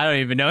Limp? I don't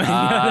even know any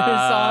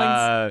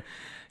other songs.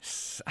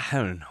 I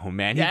don't know,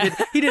 man.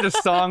 He did a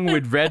song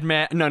with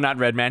Redman. No, not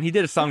Redman. He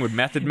did a song with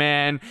Method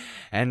Man,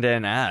 and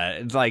then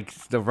it's like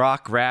the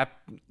rock rap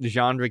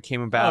genre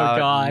came about. Oh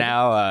God!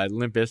 Now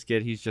Limp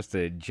Bizkit, he's just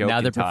a joke.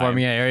 Now they're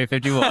performing at Area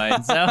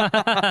 51. So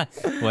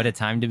what a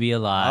time to be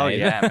alive! Oh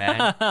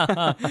yeah,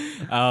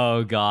 man.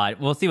 Oh God,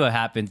 we'll see what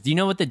happens. Do you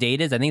know what the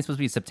date is? I think it's supposed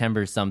to be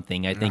September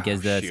something. I think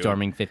is the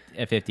storming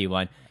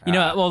 51. You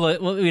know,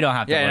 well, we don't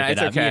have to look it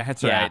up. Okay.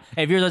 That's right.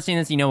 If you're listening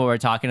to this, you know what we're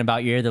talking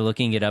about. You're either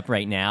looking it up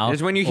right now.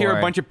 It's when you hear a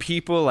bunch of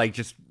people like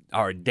just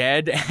are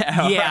dead.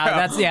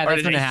 That's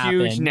gonna happen.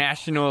 Huge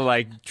national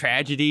like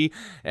tragedy.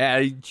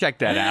 Check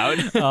that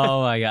out.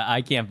 Oh my god,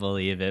 I can't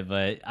believe it,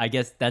 but I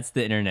guess that's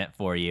the internet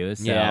for you.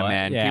 So, yeah,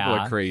 man, people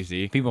are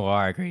crazy. People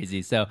are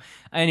crazy. So,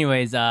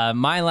 anyways,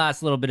 my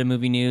last little bit of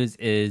movie news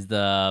is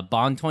the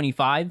Bond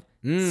 25.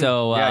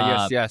 So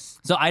yes.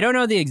 So I don't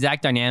know the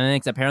exact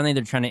dynamics. Apparently,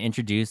 they're trying to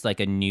introduce like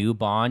a new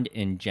Bond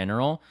in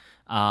general.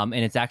 And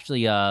it's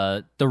actually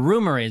the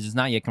rumor is, it's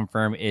not yet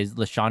confirmed, is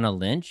Lashana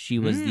Lynch. She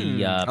was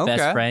the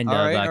best friend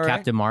of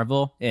Captain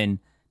Marvel in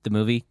the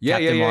movie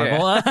Captain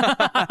Marvel.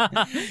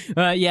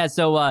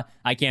 So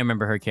I can't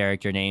remember her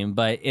character name,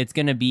 but it's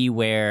gonna be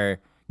where,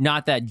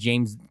 not that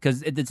James,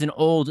 because it's an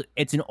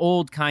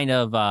old kind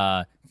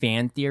of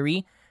fan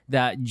theory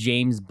that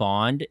James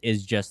Bond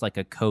is just like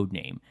a code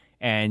name.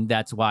 And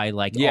that's why,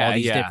 like, all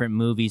these different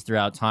movies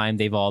throughout time,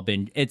 they've all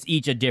been, it's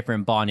each a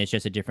different Bond. It's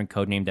just a different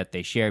code name that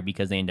they share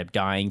because they end up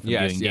dying from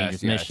doing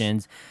dangerous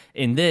missions.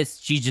 In this,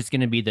 she's just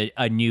going to be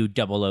a new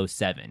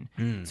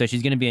 007. So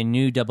she's going to be a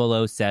new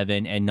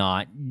 007 and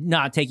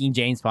not taking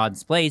James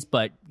Bond's place,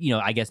 but,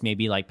 I guess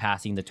maybe, like,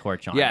 passing the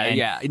torch on.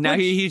 Now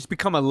he's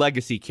become a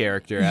legacy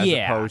character as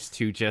opposed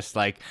to just,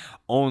 like,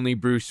 only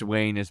Bruce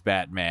Wayne is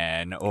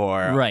Batman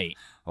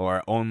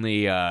or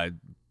only...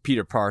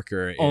 Peter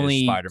Parker only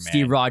is Spider-Man.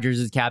 Steve Rogers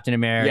is Captain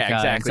America. Yeah,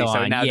 exactly.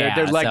 So now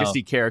they're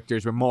legacy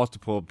characters where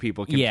multiple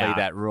people can play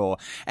that role.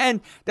 And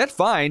that's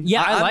fine.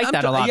 Yeah, I like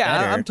that a lot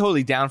better. I'm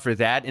totally down for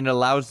that. And it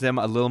allows them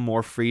a little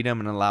more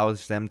freedom and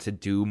allows them to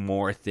do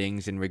more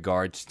things in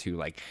regards to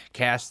like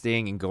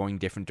casting and going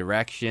different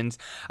directions.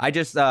 I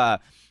just...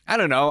 I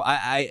don't know.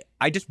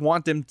 I just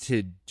want them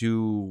to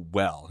do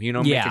well, make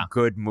a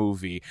good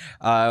movie.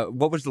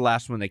 What was the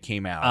last one that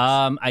came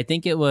out? I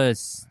think it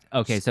was...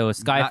 Okay, so it was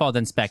Skyfall,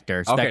 then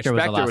Spectre. Spectre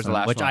was the last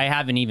one, which I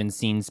haven't even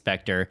seen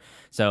Spectre.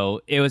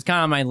 So it was kind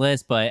of on my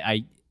list, but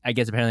I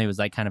guess apparently it was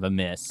like kind of a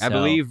miss. I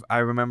believe I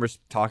remember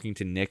talking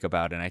to Nick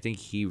about it, and I think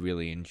he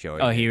really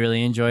enjoyed it. Oh, he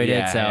really enjoyed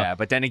it? So. Yeah,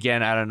 but then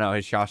again, I don't know.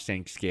 His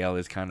Shawshank scale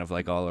is kind of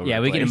like all over the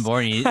place.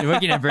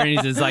 Weekend at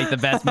Bernie's is like the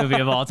best movie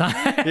of all time.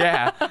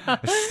 A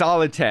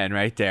solid 10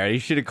 right there. He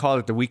should have called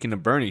it the Weekend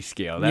at Bernie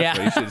scale. That's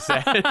what he should have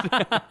said.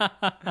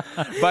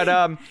 But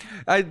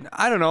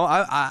I don't know.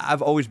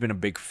 I've always been a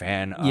big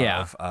fan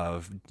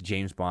of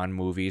James Bond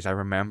movies. I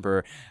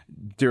remember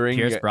during...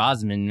 Pierce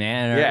Brosnan,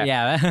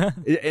 man.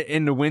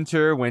 In the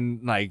winter,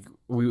 when like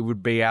we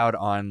would be out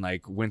on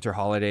like winter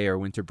holiday or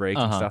winter break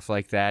and stuff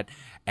like that,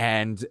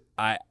 and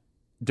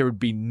there would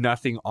be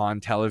nothing on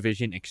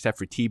television except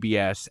for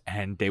TBS,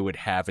 and they would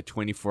have a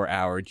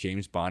 24-hour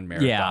James Bond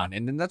marathon,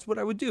 and then that's what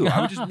I would do.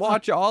 I would just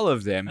watch all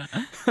of them,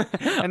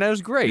 and that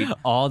was great.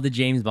 All the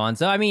James Bond.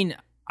 So I mean,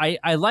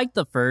 I like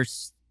the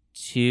first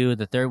two.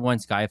 The third one,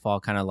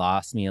 Skyfall, kind of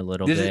lost me a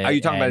little bit. Are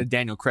you talking about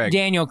Daniel Craig?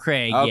 Daniel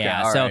Craig,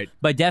 yeah. So,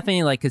 but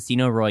definitely like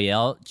Casino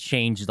Royale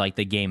changed like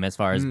the game as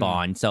far as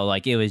Bond. So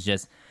like it was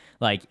just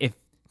like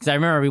because I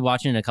remember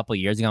rewatching it a couple of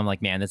years ago. I'm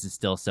like, man, this is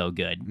still so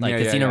good. Like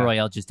Casino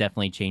Royale just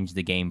definitely changed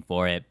the game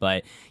for it.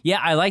 But yeah,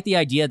 I like the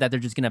idea that they're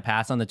just gonna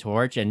pass on the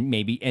torch and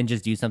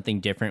just do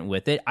something different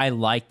with it. I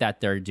like that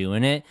they're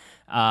doing it.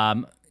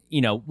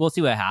 We'll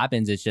see what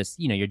happens. It's just,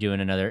 you're doing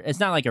another, it's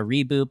not like a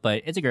reboot,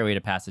 but it's a great way to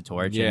pass the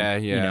torch. I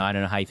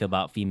don't know how you feel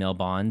about female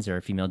Bonds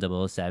or female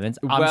 007s.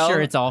 I'm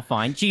sure it's all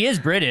fine. She is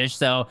British,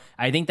 so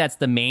I think that's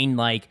the main,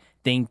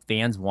 thing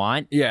fans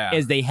want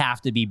is they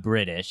have to be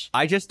British.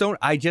 I just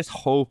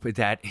hope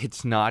that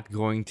it's not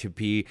going to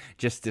be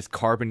just this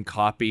carbon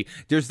copy.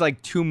 There's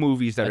like two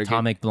movies that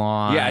Atomic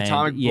Blonde. Yeah,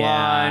 Atomic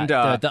Blonde.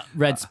 The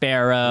Red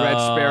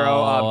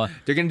Sparrow.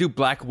 They're going to do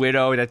Black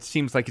Widow. That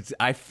seems like it's,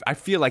 I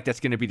feel like that's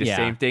going to be the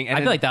same thing. And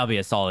I feel like that'll be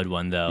a solid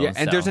one though. Yeah,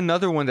 and there's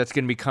another one that's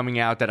going to be coming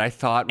out that I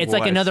thought it's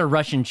like another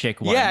Russian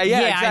chick one. Yeah,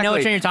 exactly. I know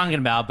which one you're talking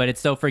about, but it's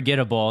so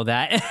forgettable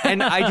that.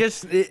 And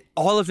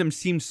all of them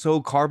seem so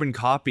carbon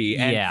copy.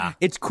 And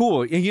it's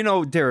cool.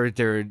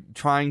 They're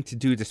trying to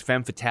do this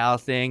femme fatale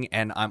thing,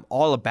 and I'm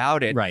all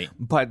about it. Right.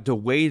 But the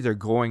way they're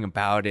going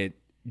about it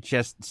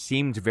just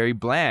seemed very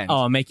bland.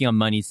 Oh, I'm making a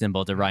money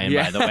symbol to Ryan,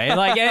 by the way.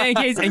 Like,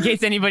 in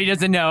case anybody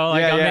doesn't know,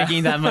 I'm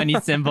making that money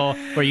symbol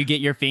where you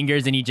get your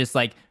fingers and you just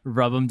like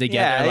rub them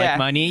together like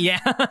money. Yeah.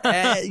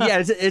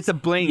 It's a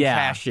blatant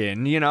cash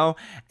in,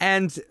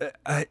 And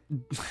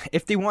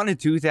if they want to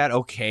do that,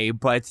 okay.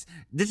 But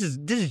this is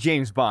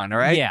James Bond, all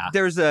right? Yeah.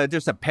 There's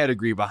a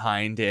pedigree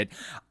behind it.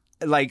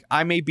 Like,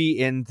 I may be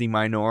in the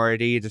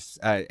minority,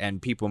 and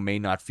people may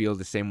not feel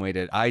the same way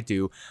that I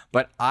do,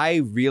 but I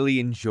really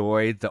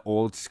enjoy the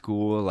old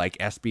school, like,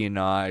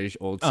 espionage,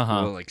 old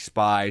school, like,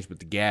 spies with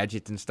the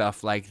gadgets and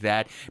stuff like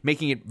that,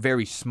 making it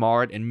very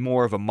smart and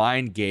more of a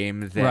mind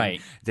game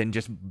than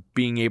just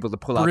being able to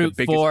pull out the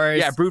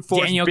biggest... brute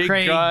force, Daniel big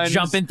Craig guns.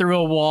 jumping through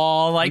a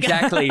wall. Like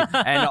Exactly.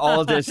 And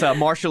all this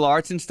martial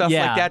arts and stuff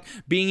like that.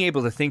 Being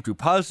able to think through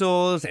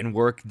puzzles and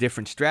work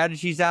different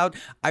strategies out,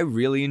 I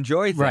really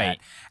enjoyed that. Right.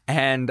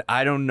 And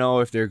I don't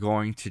know if they're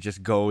going to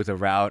just go the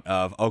route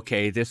of,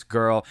 okay, this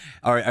girl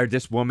or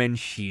this woman,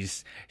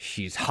 she's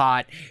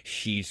hot,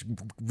 she's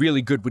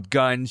really good with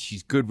guns,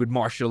 she's good with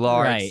martial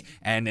arts,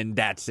 and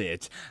that's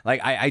it.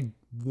 Like,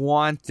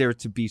 want there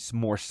to be some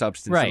more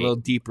substance, a little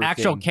deeper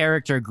actual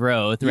character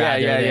growth.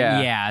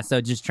 Yeah.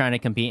 So just trying to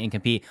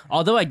compete.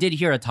 Although I did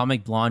hear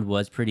Atomic Blonde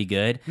was pretty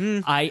good.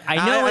 I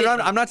know.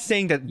 I'm not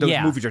saying that those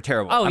movies are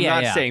terrible. I'm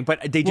not saying,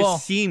 but they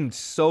just seemed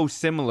so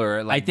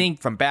similar. Like, I think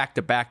from back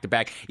to back to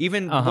back.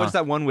 Even what's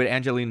that one with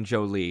Angelina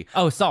Jolie?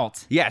 Oh,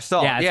 Salt. Yeah,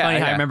 Salt. Yeah, it's funny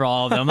how I remember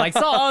all of them. Like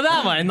Salt. Oh,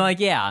 that one. Like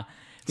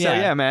So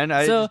yeah, man.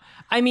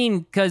 I mean,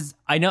 because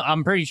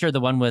I'm pretty sure the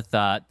one with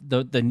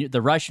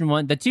the Russian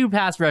one, the two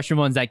past Russian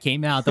ones that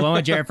came out, the one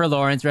with Jennifer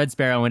Lawrence, Red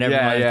Sparrow, whenever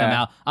one come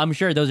out, I'm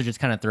sure those are just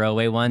kind of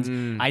throwaway ones.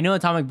 I know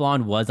Atomic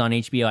Blonde was on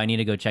HBO. I need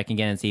to go check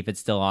again and see if it's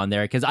still on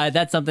there, because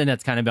that's something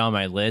that's kind of been on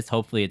my list.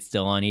 Hopefully, it's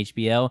still on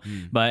HBO.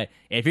 But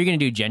if you're gonna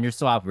do gender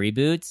swap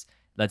reboots,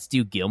 let's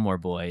do Gilmore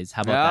Boys.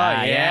 How about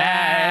that?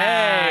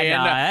 Yeah.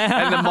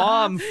 And the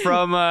mom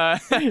from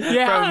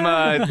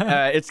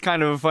It's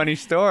Kind of a Funny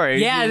Story.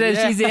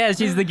 She's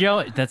the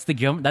girl. That's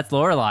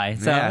Lorelai.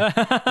 So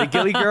the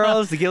Gilly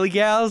Girls, the Gilly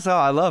Gals. Oh,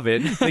 I love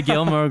it. The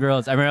Gilmore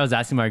Girls. I remember I was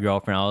asking my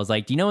girlfriend. I was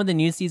like, "Do you know when the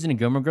new season of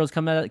Gilmore Girls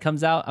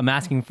comes out?" I'm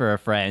asking for a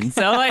friend.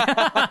 So like,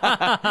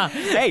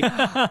 hey,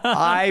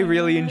 I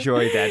really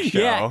enjoyed that show.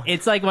 Yeah,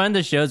 it's like one of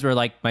the shows where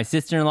like my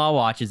sister-in-law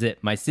watches it,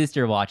 my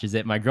sister watches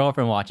it, my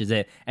girlfriend watches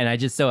it, and I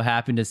just so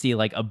happen to see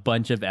like a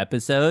bunch of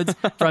episodes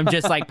from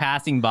just like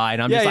passing by,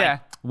 and I'm just like,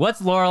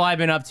 what's Lorelai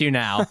been up to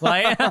now?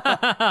 Like,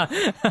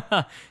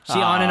 she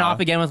on and off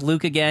again with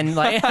Luke again.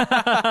 Like,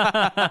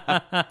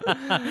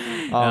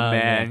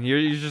 man,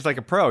 you're just like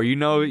a pro. You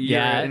know, you're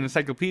an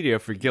encyclopedia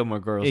for Gilmore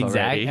Girls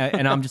already.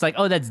 And I'm just like,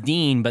 oh, that's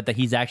Dean, but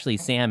he's actually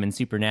Sam in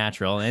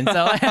Supernatural. And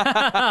so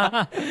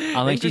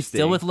I'm like, she's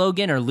still with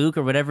Logan or Luke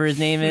or whatever his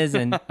name is,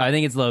 and I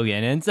think it's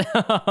Logan. And so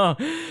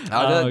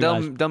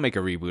they'll make a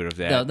reboot of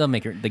that. They'll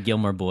make the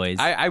Gilmore Boys.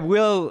 I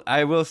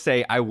will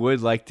say I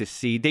would like to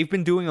see. They've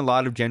been doing a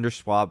lot of gender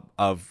swap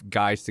of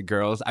guys to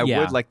girls. I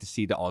would like to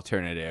see the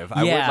alternative.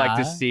 I would like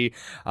to see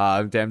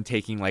them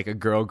taking like a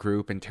girl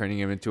group and turning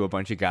them into a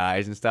bunch of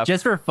guys and stuff,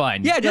 just for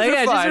fun. Yeah, just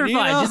for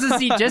fun. Just to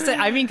see.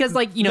 I mean, because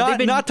like they've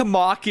been not to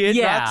mock it,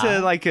 not to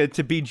like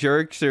to be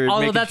jerks or.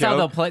 Although make that's a joke. how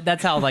they'll play.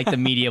 That's how like the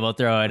media will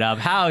throw it up.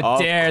 How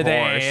dare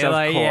they? Of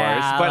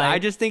course. But I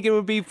just think it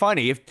would be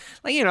funny if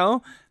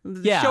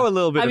show a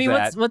little bit. I mean,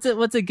 of that.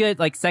 what's a good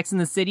like Sex in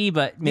the City,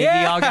 but maybe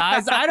all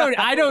guys? I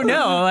don't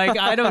know. Like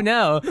I don't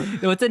know.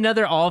 What's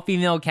another all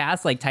female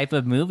cast like type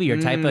of movie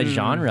or type of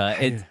genre?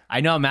 I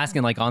know I'm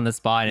asking like on the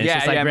spot. And it's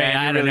just like man,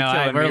 I don't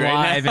know. We're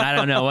live, and I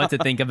don't know what to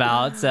think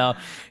about. So,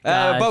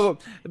 but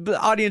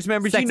audience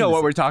members, you know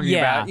what we're talking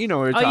about. You know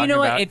what we're talking about. You know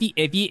what?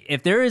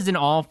 If there is an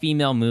all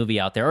female movie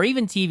out there, or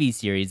even TV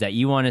series that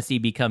you want to see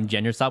become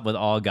gender swap with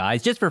all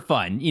guys, just for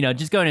fun,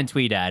 just go ahead and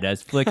tweet at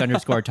us,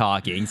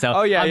 flick_talking. So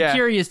I'm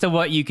curious to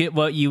what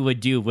you would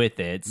do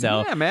with it.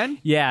 So yeah, man.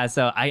 Yeah,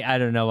 so I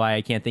don't know why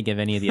I can't think of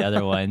any of the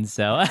other ones.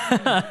 So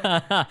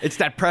it's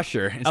that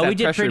pressure. We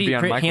did Pretty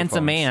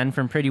Handsome Man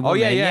from Pretty Woman.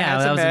 Yeah,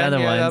 that was another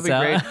one. That'd be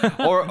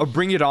great. Or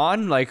Bring It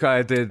On, like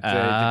the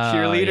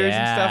cheerleaders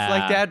and stuff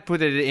like that.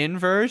 Put it in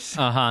inverse.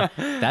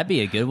 That'd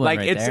be a good one. Like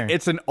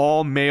it's an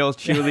all male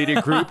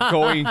cheerleader group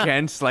going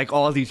against like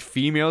all these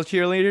female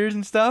cheerleaders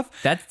and stuff.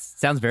 That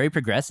sounds very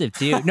progressive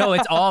too. No,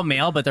 it's all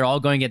male, but they're all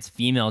going against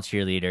female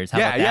cheerleaders. How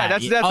about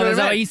that? That's what is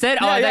that what you said?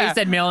 I thought you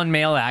said male and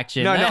male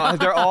action. No,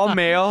 they're all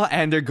male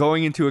and they're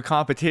going into a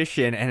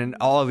competition, and in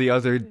all the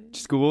other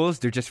schools,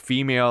 they're just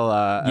female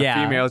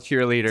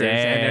cheerleaders.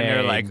 Dang. And then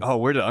they're like, oh,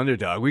 we're the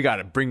underdog. We got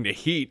to bring the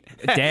heat.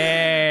 Dang.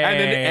 And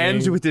then it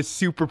ends with this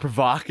super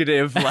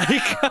provocative,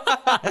 like,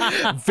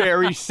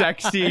 very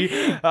sexy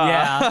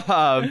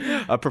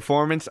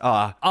performance.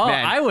 Man.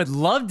 I would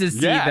love to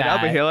see that. Yeah,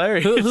 that'd be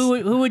hilarious.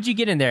 Who would you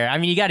get in there? I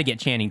mean, you got to get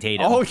Channing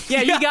Tatum. Oh,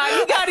 yeah. You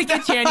got to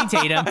get Channing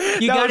Tatum.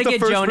 You got to get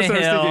Jonah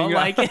Hill.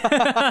 Like,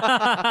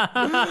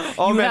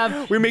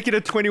 we make it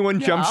a 21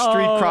 Jump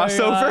Street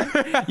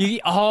crossover.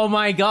 Oh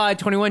my God,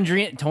 21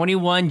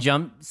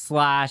 Jump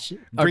slash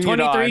or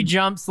 23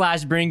 Jump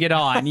slash Bring It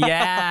On.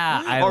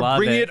 Yeah, I love it. Or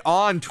Bring It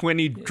On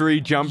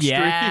 23 Jump Street.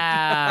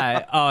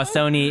 Yeah. Oh,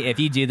 Sony, if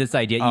you do this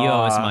idea, you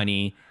owe us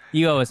money.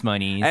 You owe us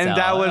money. And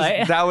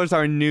so. that was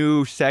our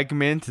new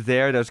segment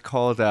there that's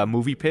called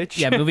Movie Pitch.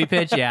 Yeah, Movie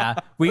Pitch, yeah.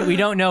 We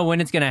don't know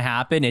when it's going to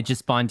happen. It just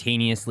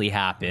spontaneously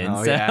happens.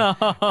 Oh, yeah.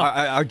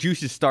 Our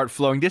juices start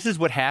flowing. This is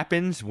what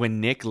happens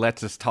when Nick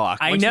lets us talk.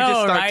 I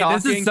know, right? Talking,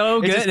 this is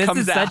so good. This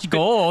is such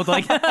gold.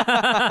 Like, oh,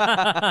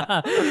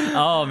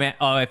 man.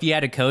 Oh, if you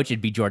had a coach,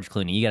 it'd be George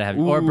Clooney. You got to have,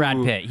 or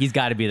Brad Pitt. He's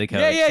got to be the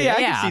coach. Yeah.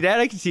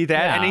 I can see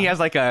that. Yeah. And he has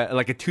like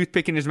a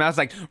toothpick in his mouth. It's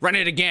like, run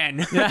it again.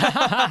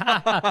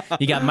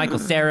 You got Michael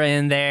Cera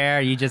in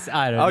there. You just,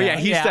 I don't know. Oh yeah,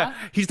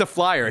 he's the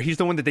flyer. He's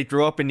the one that they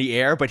throw up in the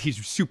air, but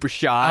he's super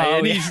shy,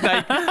 and he's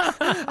like,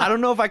 I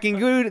don't know if I can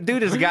do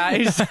this,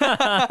 guys.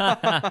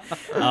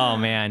 Oh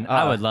man,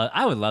 I would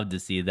love to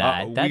see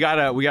that. We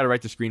gotta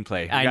write the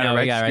screenplay. I know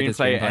we gotta write the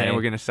screenplay, and then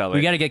we're gonna sell it.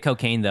 We gotta get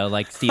cocaine though,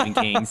 like Stephen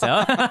King.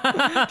 So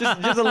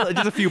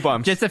just a few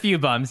bumps, just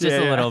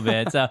a little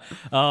bit. So,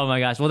 oh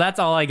my gosh. Well, that's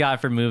all I got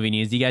for movie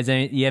news. Do you guys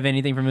you have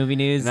anything for movie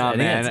news? No,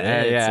 man.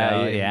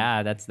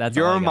 That's it. That's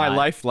you're my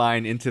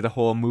lifeline into the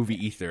whole movie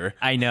ether.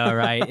 I know,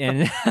 right?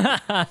 And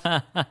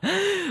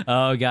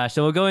oh gosh,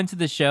 so we'll go into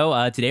the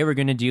show today. We're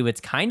going to do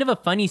It's Kind of a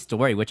Funny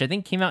Story, which I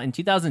think came out in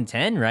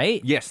 2010,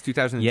 right? Yes,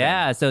 2010.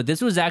 Yeah, so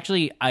this was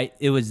actually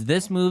it was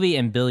this movie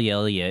and Billy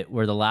Elliot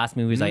were the last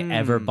movies I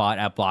ever bought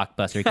at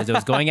Blockbuster because it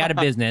was going out of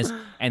business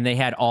and they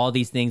had all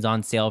these things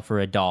on sale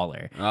for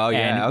 $1. Oh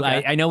yeah, and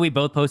okay. I know we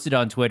both posted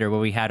on Twitter where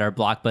we had our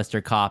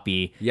Blockbuster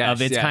copy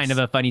of It's Kind of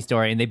a Funny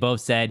Story, and they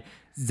both said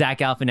Zach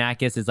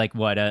Galifianakis is like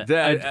what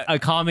a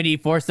comedy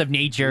force of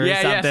nature or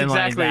something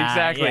like that.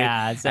 Exactly.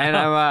 Yeah, so. And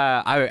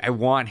I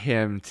want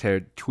him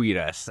to tweet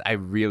us. I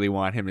really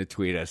want him to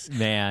tweet us.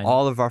 Man,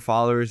 all of our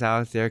followers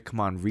out there, come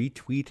on,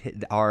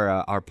 retweet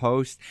our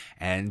post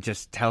and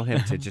just tell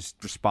him to just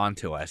respond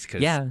to us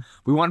because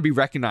we want to be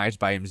recognized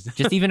by him.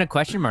 Just even a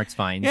question mark's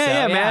fine.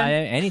 Yeah,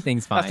 man.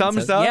 Anything's fine. A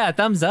thumbs up. Yeah,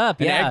 thumbs up.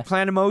 An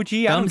eggplant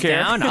emoji. Thumbs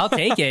down. I'll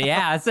take it.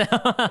 Yeah. So,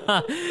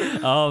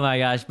 oh my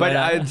gosh.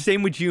 But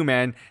same with you,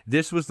 man.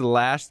 This was the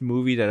last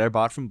movie that I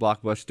bought from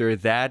Blockbuster.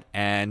 That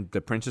and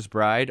The Princess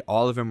Bride,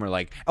 all of them were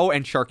like,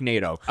 and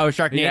Sharknado. Oh,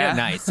 Sharknado,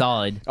 nice,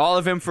 solid. All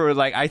of them for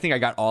like, I think I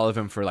got all of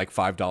them for like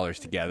 $5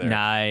 together.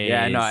 Nice.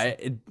 Yeah, no,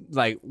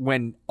 like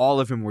when all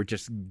of them were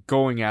just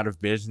going out of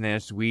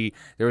business,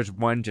 there was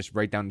one just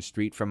right down the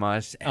street from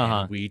us,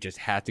 and we just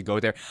had to go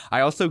there.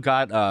 I also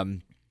got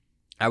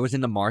I was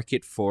in the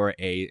market for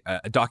a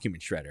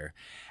document shredder,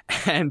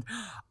 and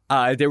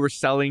they were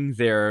selling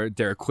their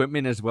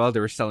equipment as well. They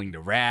were selling the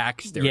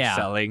racks. They were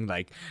selling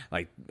like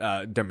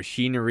their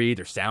machinery,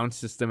 their sound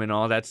system, and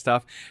all that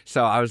stuff.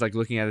 So I was like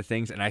looking at the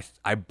things, and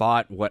I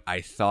bought what I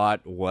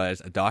thought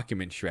was a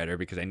document shredder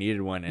because I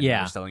needed one, and they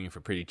were selling it for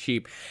pretty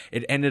cheap.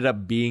 It ended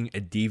up being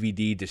a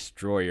DVD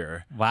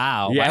destroyer.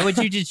 Wow. Yeah. Why would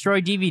you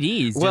destroy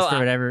DVDs? Just for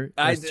whatever?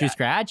 Too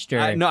scratched?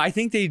 Or? No, I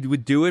think they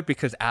would do it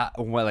because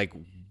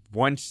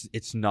once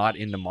it's not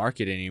in the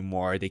market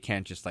anymore, they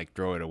can't just like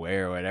throw it away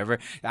or whatever.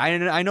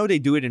 I know they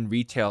do it in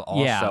retail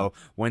also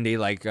when they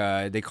like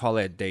they call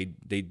it they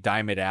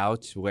dime it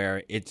out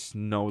where it's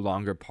no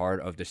longer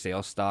part of the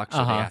sales stock,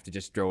 so they have to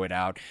just throw it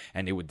out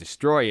and they would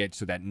destroy it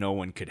so that no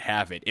one could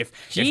have it. If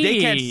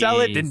they can't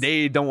sell it, then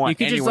they don't want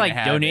anyone to have it. You could just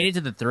like donate it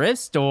to the thrift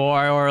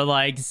store or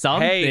like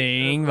something.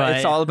 Hey, but...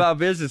 it's all about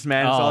business,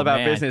 man. It's all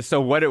about business.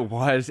 So what it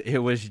was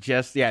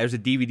just it was a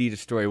DVD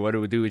destroyer. What it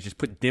would do is just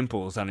put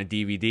dimples on a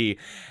DVD.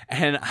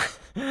 And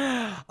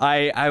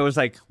I was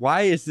like,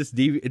 why is this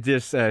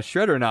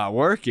shredder not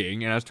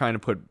working? And I was trying to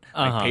put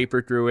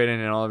paper through it,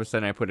 and then all of a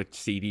sudden I put a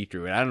CD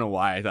through it. I don't know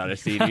why I thought a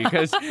CD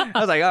because I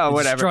was like, oh,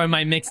 whatever. Destroy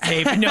my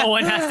mixtape. No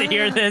one has to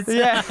hear this.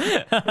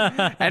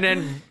 Yeah. And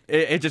then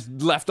it just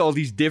left all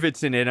these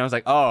divots in it, and I was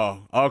like,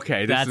 oh,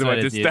 okay, that's is what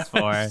this it's used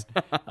for.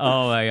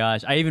 Oh my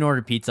gosh. I even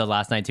ordered pizza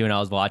last night too when I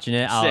was watching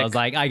it. I was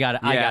like, I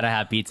gotta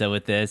have pizza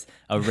with this.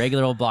 A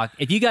regular old block.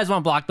 If you guys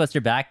want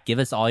Blockbuster back, give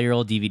us all your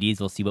old DVDs.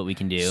 We'll see what we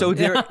can do. So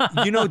there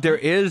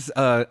is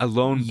a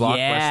lone Blockbuster.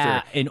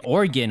 Yeah, in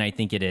Oregon, I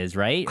think it is,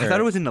 right? I thought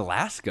it was in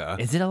Alaska.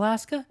 Is it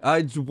Alaska?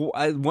 It's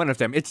one of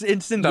them. It's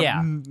in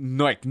the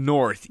like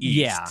northeast.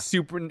 Yeah,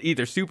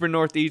 either super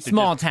northeast.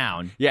 Small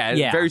town.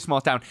 Yeah, very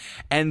small town,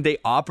 and they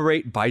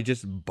operate by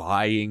just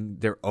buying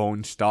their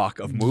own stock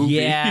of movies.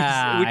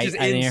 Yeah, which is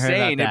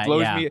insane.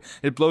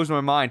 It blows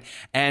my mind.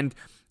 And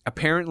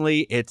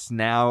apparently, it's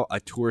now a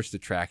tourist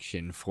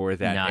attraction for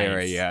that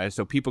area.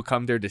 So people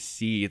come there to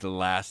see the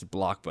last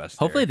Blockbuster.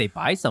 Hopefully they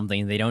buy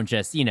something. They don't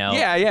just, man.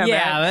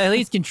 At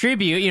least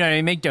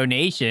contribute, make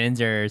donations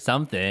or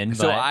something.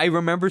 So I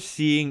remember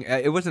seeing,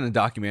 it wasn't a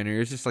documentary. It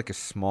was just like a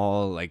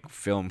small like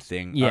film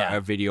thing, a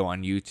video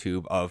on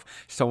YouTube of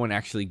someone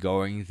actually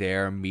going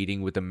there,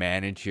 meeting with the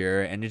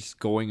manager, and just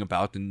going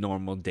about the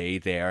normal day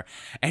there.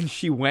 And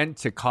she went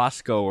to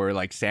Costco or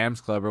like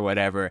Sam's Club or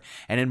whatever,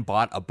 and then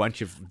bought a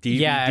bunch of DVDs.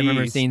 Yeah, I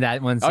remember seeing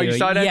that one too. Oh, you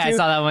saw that too? Yeah, I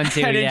saw that one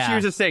too. And then she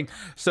was just saying,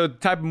 so the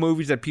type of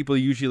movies that people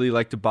usually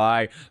like to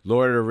buy,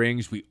 Lord of the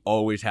Rings, we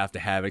always have to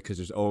have it because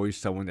there's always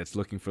someone that's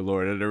looking for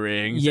Lord of the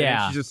Rings.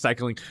 Yeah. And she's just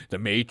cycling The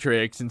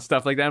Matrix and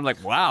stuff like that. I'm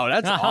like, wow,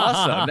 that's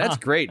awesome. That's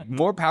great.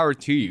 More power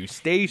to you.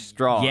 Stay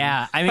strong.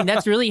 Yeah, I mean,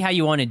 that's really how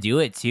you want to do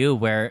it too,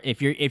 where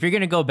if you're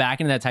going to go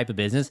back into that type of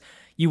business,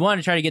 you want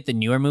to try to get the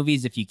newer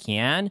movies if you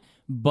can.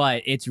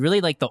 But it's really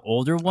like the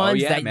older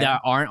ones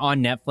that aren't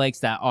on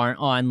Netflix, that aren't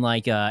on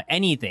like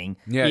anything,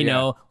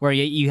 where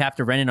you have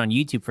to rent it on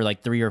YouTube for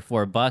like $3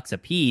 or $4 a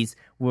piece.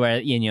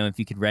 Where, if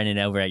you could rent it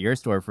over at your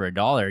store for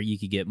 $1, you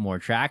could get more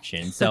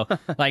traction. So,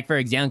 like, for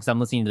example, because I'm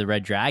listening to the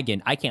Red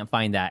Dragon, I can't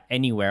find that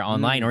anywhere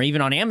online or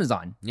even on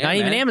Amazon. Not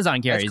even Amazon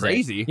carries That's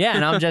crazy. it. Yeah,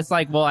 and I'm just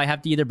like, well, I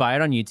have to either buy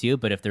it on YouTube,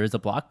 but if there is a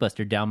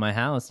Blockbuster down my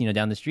house,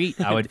 down the street,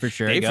 I would for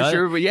sure go. For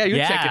sure, but check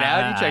it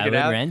out. I would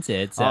rent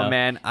it. So. Oh,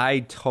 man, I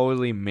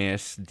totally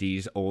miss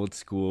these old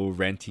school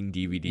renting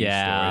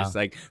DVD stores.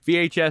 Like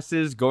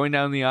VHSs, going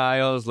down the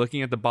aisles,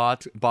 looking at the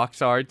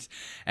box arts.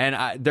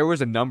 And there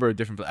was a number of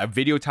different...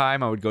 Video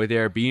Time, I would go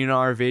there.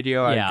 B&R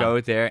Video, I'd go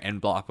there,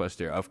 and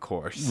Blockbuster, of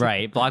course.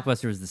 Right,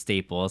 Blockbuster was the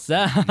staple.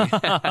 So.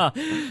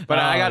 But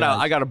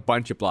I got a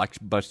bunch of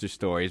Blockbuster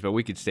stories, but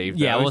we could save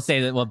those. Yeah, we'll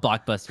save that. Well,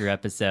 Blockbuster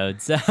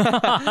episodes. Do you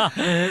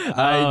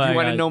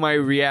want to know my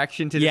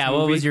reaction to this movie? Yeah,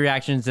 what was your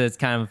reaction to this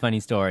kind of a funny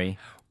story?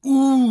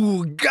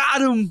 Ooh,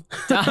 got him.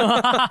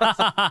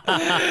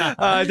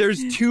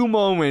 There's two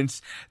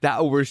moments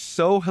that were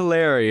so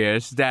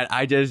hilarious that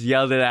I just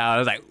yelled it out. I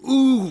was like,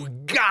 ooh,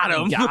 got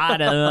him.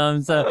 Got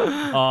him.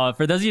 So,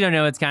 for those of you who don't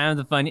know, it's kind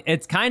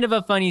of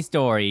a funny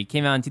story. It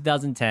came out in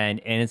 2010,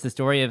 and it's the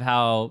story of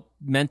how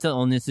mental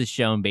illness is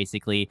shown,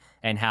 basically,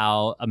 and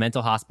how a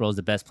mental hospital is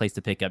the best place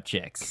to pick up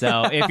chicks.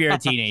 So if you're a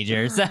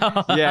teenager. So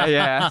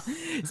yeah.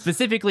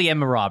 Specifically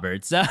Emma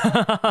Roberts.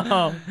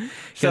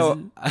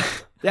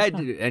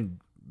 And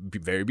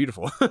very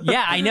beautiful.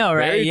 Yeah, I know,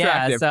 right? Very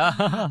attractive.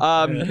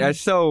 Yeah.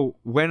 So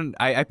when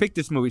I picked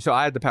this movie, so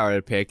I had the power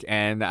to pick,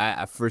 and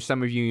for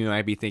some of you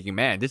might be thinking,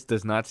 man, this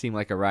does not seem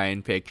like a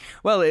Ryan pick.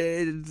 Well,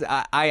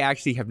 I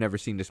actually have never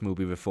seen this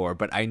movie before,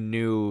 but I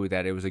knew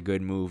that it was a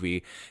good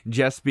movie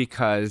just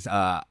because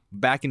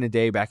back in the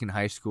day, back in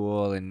high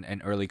school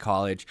and early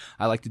college,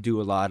 I like to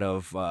do a lot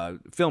of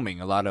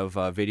filming, a lot of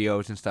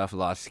videos and stuff, a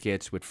lot of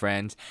skits with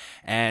friends.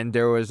 And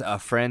there was a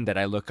friend that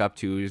I look up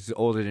to who's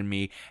older than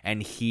me,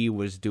 and he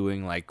was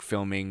doing like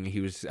filming. He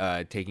was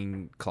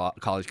taking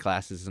college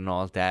classes and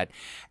all of that.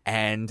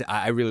 And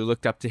I really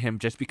looked up to him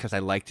just because I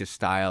liked his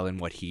style and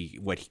what he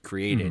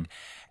created.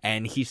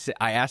 And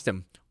I asked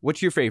him,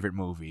 what's your favorite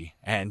movie?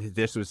 And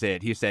this was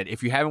it. He said,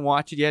 if you haven't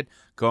watched it yet,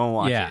 go and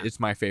watch it. It's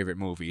my favorite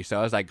movie. So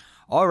I was like,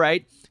 all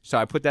right. So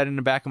I put that in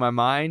the back of my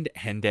mind.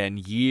 And then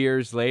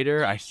years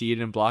later, I see it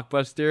in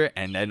Blockbuster.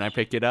 And then I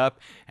pick it up.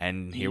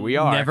 And here we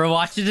are. Never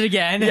watched it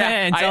again.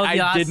 Yeah,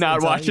 I did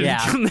not watch it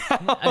until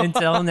now.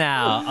 Until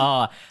now.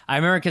 Oh, I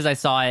remember because I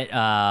saw it.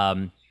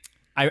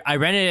 I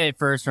rented it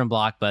first from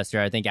Blockbuster,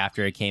 I think,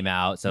 after it came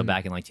out. So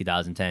back in like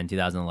 2010,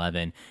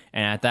 2011.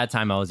 And at that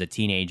time, I was a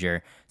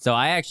teenager. So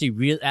I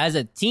actually, as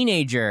a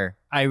teenager,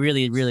 I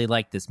really, really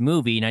liked this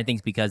movie. And I think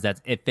it's because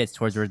it fits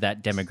towards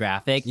that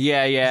demographic.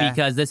 Yeah.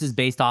 Because this is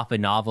based off a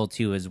novel,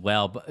 too, as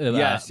well.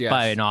 Yes.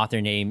 By an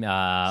author named,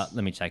 let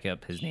me check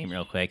up his name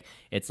real quick.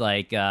 It's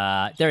like,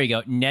 there you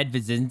go, Ned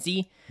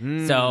Vizinski.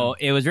 So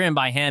it was written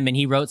by him, and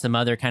he wrote some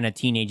other kind of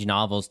teenage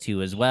novels,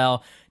 too, as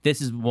well.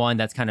 This is one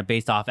that's kind of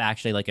based off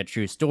actually like a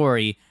true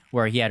story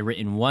where he had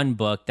written one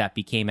book that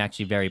became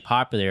actually very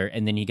popular,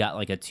 and then he got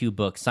like a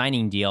 2-book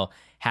signing deal,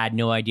 had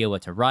no idea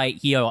what to write.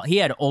 He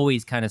had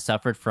always kind of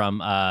suffered from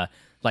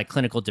like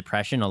clinical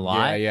depression a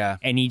lot. Yeah.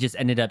 And he just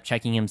ended up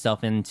checking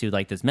himself into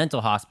like this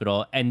mental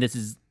hospital, and this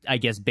is, I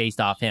guess,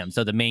 based off him.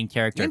 So the main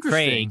character,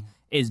 Craig,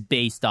 is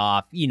based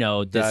off, this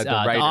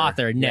the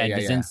author, Ned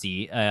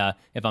Vizinski,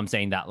 if I'm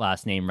saying that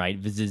last name right.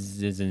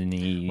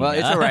 Well,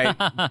 it's all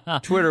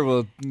right. Twitter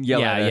will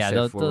yell at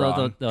us if we're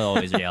wrong. They'll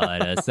always yell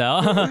at us.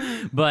 So,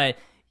 but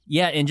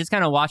yeah, and just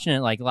kind of watching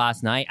it like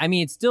last night, I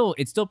mean, it's still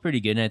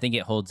pretty good, and I think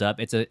it holds up.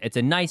 It's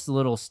a nice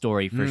little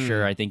story for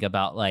sure. I think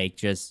about like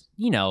just,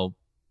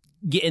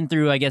 getting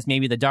through, I guess,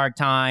 maybe the dark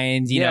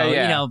times, you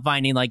know,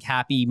 finding like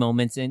happy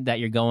moments that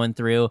you're going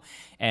through.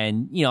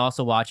 And,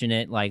 also watching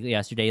it like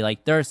yesterday,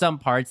 like there are some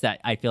parts that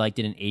I feel like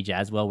didn't age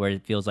as well, where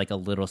it feels like a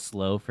little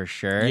slow for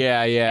sure.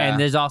 Yeah. And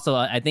there's also,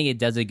 I think it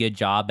does a good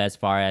job as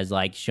far as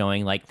like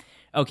showing like,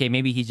 okay,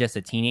 maybe he's just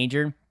a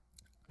teenager,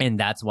 and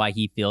that's why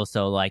he feels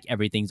so like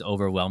everything's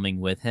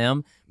overwhelming with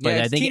him. But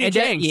I think teenage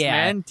angst,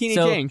 man. Teenage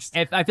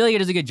angst. I feel like it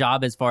does a good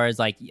job as far as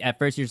like at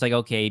first you're just like,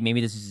 okay,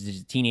 maybe this is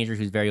just a teenager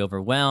who's very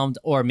overwhelmed,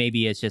 or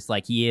maybe it's just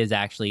like he is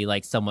actually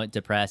like somewhat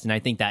depressed. And I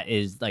think that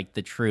is like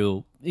the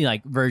true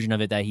like version of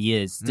it, that he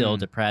is still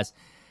depressed.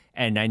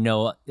 And I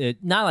know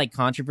not like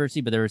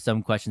controversy, but there were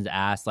some questions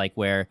asked like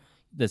where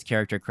this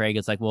character Craig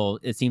is like, well,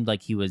 it seemed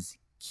like he was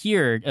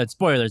cured.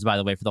 Spoilers, by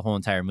the way, for the whole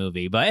entire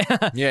movie, but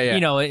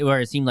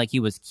where it seemed like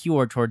he was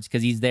cured towards,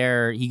 because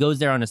he goes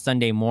there on a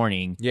Sunday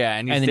morning,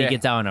 and then he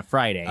gets out on a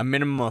Friday, a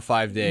minimum of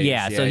 5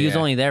 days. So he was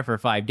only there for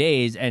 5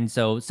 days, and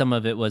so some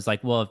of it was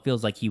like, well, it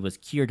feels like he was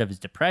cured of his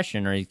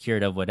depression, or he's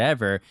cured of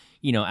whatever,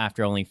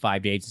 after only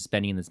 5 days of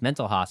spending in this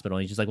mental hospital.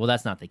 And he's just like, well,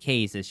 that's not the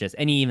case. It's just,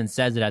 and he even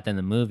says it at the end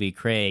of the movie,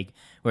 Craig,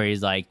 where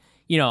he's like,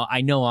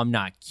 I know I'm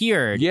not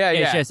cured.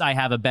 It's just I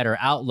have a better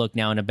outlook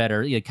now and a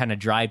better kind of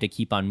drive to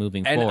keep on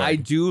moving forward. And I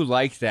do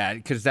like that,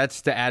 because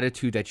that's the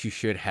attitude that you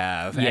should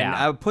have. Yeah. And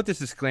I'll put this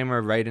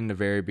disclaimer right in the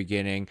very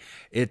beginning.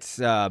 It's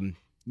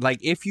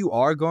like, if you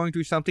are going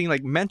through something,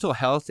 like, mental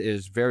health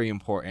is very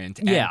important.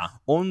 And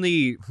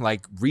only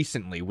like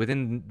recently,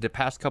 within the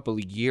past couple of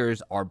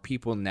years, are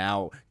people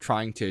now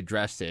trying to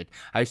address it.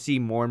 I see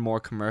more and more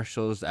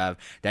commercials of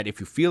that if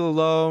you feel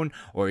alone,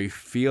 or you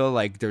feel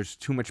like there's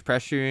too much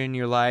pressure in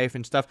your life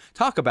and stuff,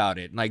 talk about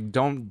it. Like,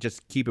 don't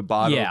just keep it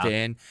bottled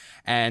in.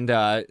 And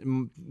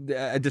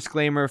a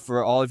disclaimer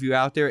for all of you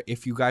out there: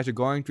 if you guys are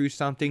going through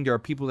something, there are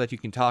people that you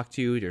can talk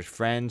to. There's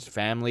friends,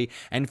 family.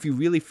 And if you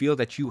really feel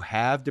that you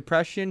have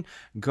depression,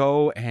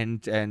 go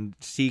and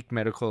seek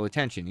medical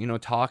attention.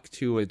 Talk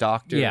to a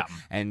doctor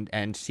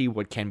and see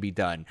what can be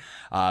done.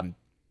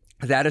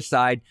 that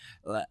aside,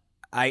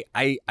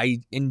 I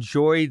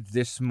enjoyed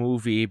this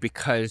movie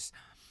because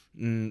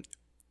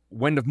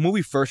when the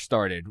movie first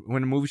started,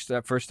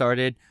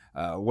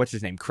 what's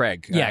his name?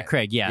 Craig.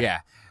 Craig. Yeah. Yeah.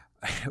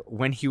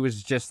 When he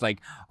was just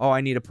like, oh,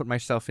 I need to put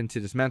myself into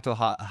this mental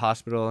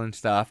hospital and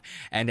stuff.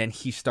 And then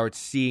he starts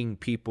seeing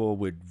people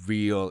with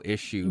real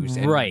issues.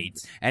 Right.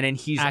 And then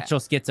he's actual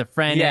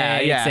schizophrenics.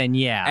 Yeah. And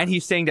and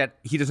he's saying that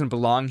he doesn't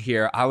belong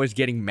here. I was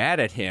getting mad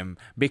at him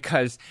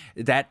because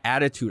that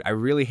attitude, I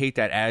really hate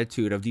that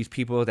attitude of these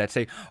people that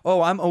say,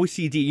 oh, I'm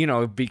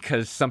OCD,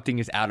 because something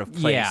is out of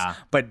place. Yeah.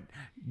 But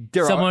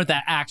someone with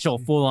that actual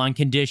full-on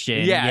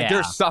condition. Yeah,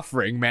 they're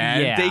suffering,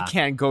 man. Yeah. They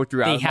can't go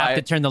through. They have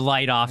to turn the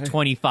light off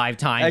 25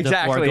 times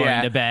before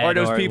going to bed. Or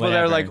those people whatever.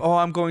 that are like, oh,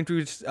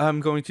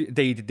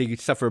 they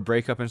suffer a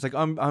breakup and it's like,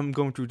 I'm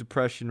going through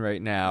depression right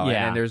now.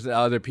 Yeah. And there's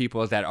other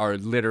people that are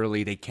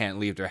literally, they can't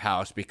leave their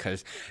house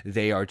because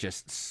they are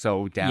just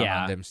so down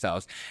on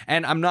themselves.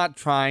 And I'm not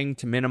trying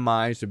to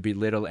minimize or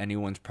belittle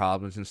anyone's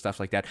problems and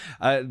stuff like that.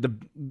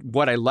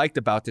 What I liked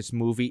about this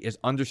movie is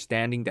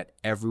understanding that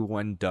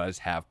everyone does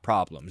have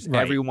problems.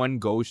 Right. Everyone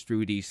goes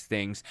through these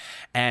things,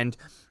 and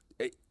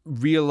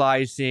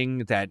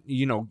realizing that,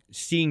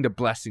 seeing the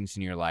blessings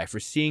in your life or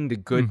seeing the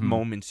good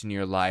moments in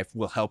your life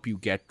will help you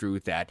get through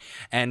that.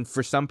 And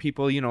for some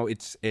people,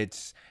 it's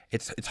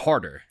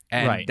harder,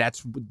 and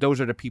those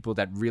are the people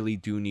that really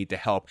do need the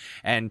help.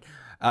 And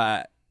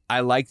I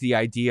like the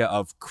idea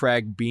of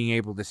Craig being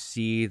able to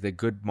see the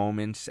good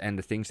moments and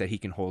the things that he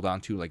can hold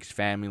on to, like his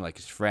family, like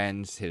his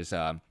friends, his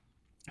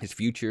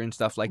future and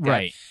stuff like that,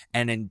 right?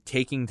 And then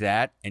taking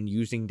that and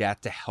using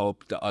that to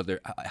help the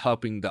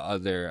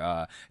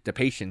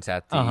patients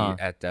at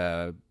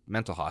the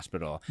mental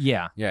hospital.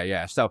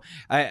 Yeah. So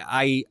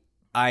I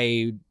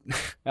you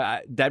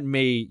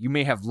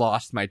may have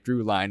lost my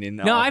through line in.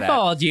 No, I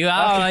followed you.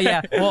 Oh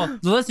yeah. Well,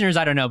 the listeners,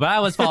 I don't know, but I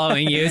was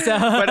following you. So,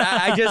 but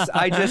I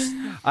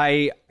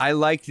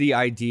like the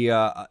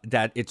idea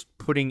that it's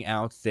putting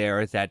out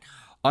there that.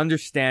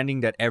 Understanding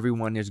that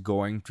everyone is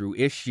going through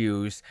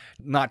issues,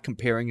 not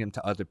comparing them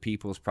to other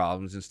people's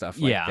problems and stuff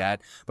like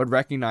that, but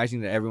recognizing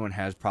that everyone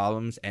has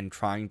problems and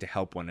trying to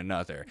help one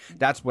another.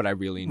 That's what I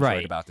really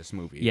enjoyed about this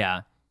movie.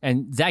 Yeah.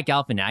 And Zach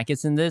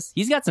Galifianakis in this,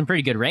 he's got some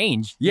pretty good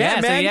range.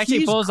 Yeah, man, so he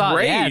actually pulls great.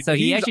 off. Yeah, so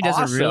he actually does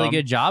awesome. a really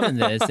good job in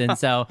this.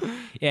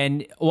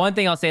 And one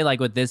thing I'll say, like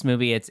with this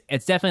movie, it's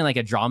definitely like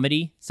a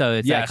dramedy. So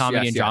it's a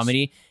comedy and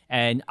dramedy.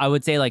 And I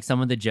would say like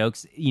some of the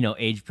jokes,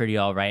 age pretty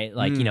all right.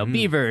 Like,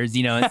 beavers,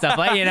 and stuff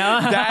like,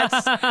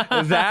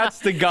 That's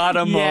the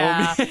Gotta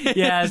moment.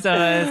 Yeah. So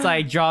it's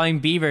like drawing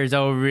beavers.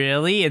 Oh,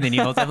 really? And then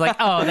you also like,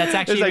 oh, that's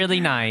actually really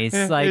nice.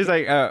 Like,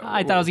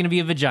 I thought it was going to be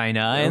a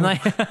vagina. And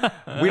like,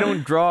 we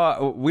don't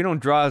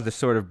draw the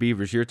sort of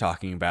beavers you're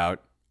talking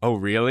about. Oh,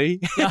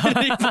 really? And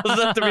he pulls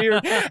up the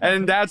beaver,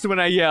 and that's when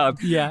I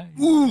yelled, yeah.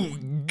 Ooh,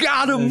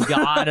 got him.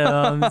 Got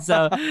him.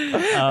 So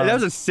that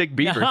was a sick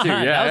beaver, too.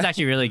 Yeah. That was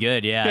actually really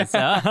good. Yeah.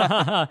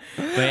 So,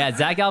 but yeah,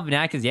 Zach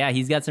Galifianakis,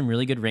 he's got some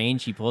really good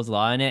range. He pulls a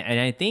lot in it.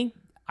 And I think,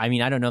 I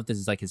don't know if this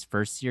is like his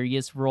first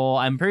serious role.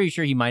 I'm pretty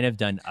sure he might have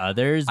done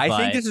others. I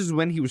think this is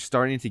when he was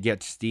starting to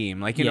get steam.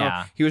 Like,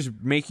 he was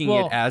making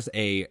it as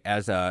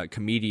a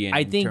comedian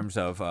in terms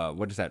of,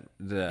 what is that?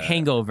 The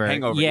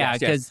Hangover. Yeah,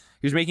 because...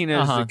 He was making it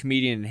as a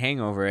comedian in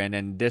Hangover, and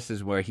then this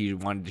is where he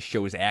wanted to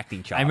show his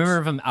acting chops. I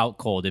remember from Out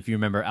Cold, if you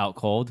remember Out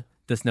Cold,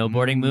 the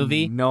snowboarding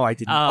movie. No, I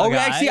didn't.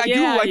 Actually, I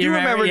do. I do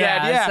remember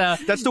that. Yeah.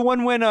 So, that's the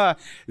one when the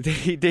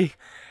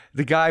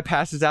guy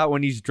passes out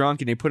when he's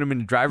drunk and they put him in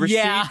the driver's seat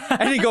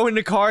and they go in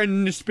the car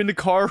and spin the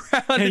car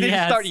around and they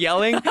start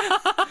yelling.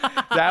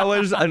 That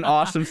was an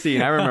awesome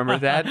scene. I remember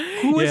that.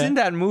 Who was in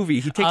that movie?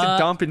 He takes a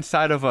dump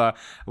inside of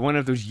one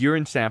of those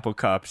urine sample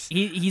cups.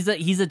 He's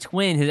a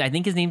twin. I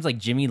think his name's like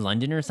Jimmy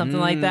London or something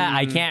like that.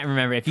 I can't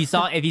remember. If you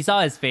saw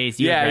his face,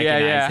 you would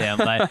recognize him.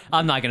 But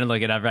I'm not gonna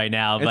look it up right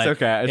now. But it's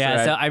okay.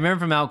 Right. So I remember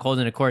from Out Cold,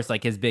 and of course,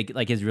 like his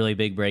really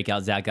big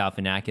breakout, Zach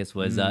Galifianakis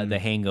was The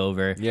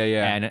Hangover.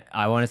 Yeah. And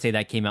I want to say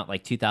that came out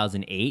like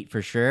 2008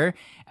 for sure.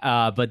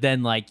 But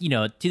then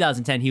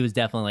 2010, he was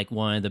definitely like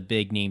one of the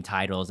big name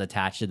titles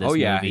attached to this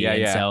movie.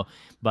 And so,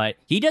 but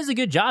he does a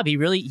good job. He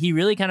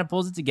really kind of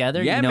pulls it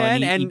together. Yeah,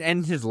 man.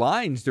 And his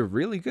lines, they're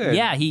really good.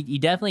 Yeah, he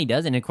definitely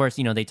does. And of course,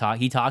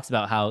 he talks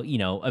about how,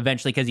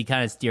 eventually, because he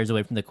kind of steers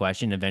away from the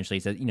question, eventually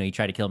he says, he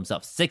tried to kill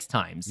himself 6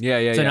 times.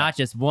 So not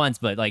just once,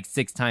 but like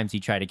 6 times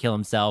he tried to kill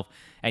himself.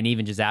 And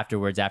even just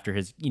afterwards, after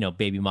his,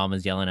 baby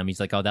mama's yelling at him, he's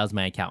like, oh, that was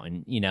my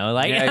accountant, she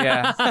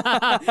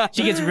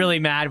gets really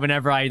mad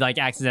whenever I like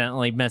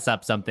accidentally mess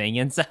up something.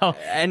 And so,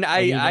 and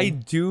I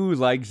do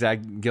like Zach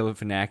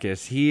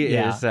Galifianakis. He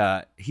is,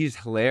 he's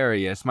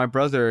hilarious. My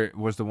brother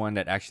was the one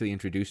that actually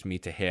introduced me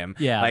to him.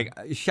 Yeah. Like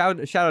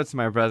shout out to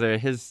my brother.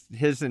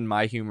 His and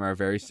my humor are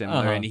very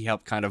similar, and he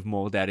helped kind of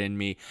mold that in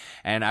me.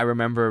 And I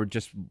remember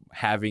just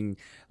having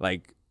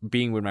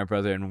being with my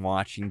brother and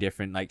watching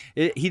different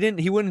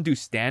he wouldn't do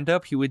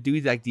stand-up. He would do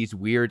like these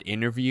weird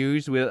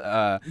interviews with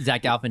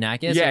Zach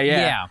Galifianakis.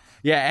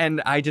 Yeah,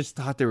 and I just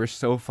thought they were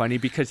so funny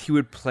because he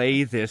would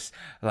play this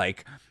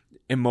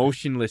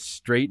emotionless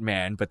straight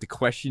man, but the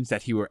questions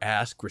that he were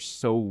asked were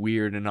so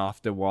weird and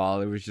off the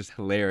wall. It was just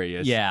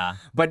hilarious. Yeah.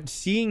 But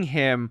seeing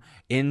him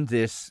in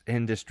this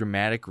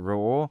dramatic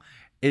role,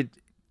 it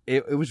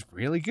was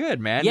really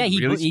good, man. Yeah,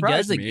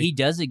 he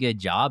does a good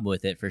job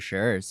with it for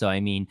sure. So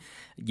I mean,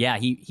 yeah,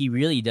 he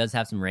really does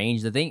have some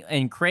range. The thing,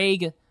 and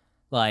Craig,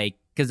 like,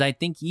 because I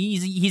think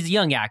he's a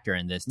young actor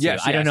in this too.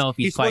 Yes, I don't know if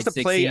he's quite supposed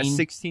to play a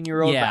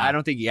 16-year-old. Yeah, but I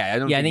don't think. Yeah, I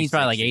think he's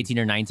probably like 18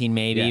 or 19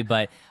 maybe. Yeah.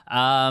 But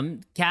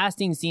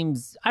casting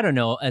seems, I don't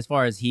know, as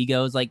far as he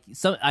goes. Like,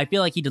 I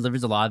feel like he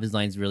delivers a lot of his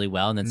lines really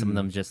well, and then some of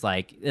them just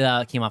like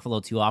came off a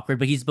little too awkward.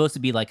 But he's supposed to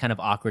be like kind of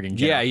awkward in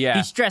general. Yeah.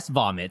 He stress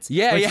vomits. Which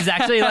is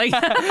actually like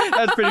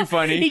that's pretty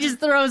funny. He just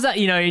throws up.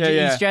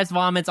 He stress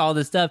vomits all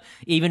this stuff,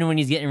 even when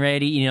he's getting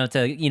ready,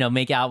 to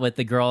make out with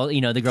the girl.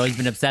 The girl he's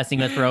been obsessing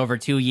with for over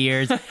 2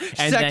 years.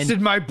 And sex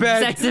in my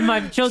bed. Sex in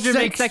my children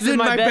make sex in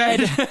my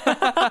bed.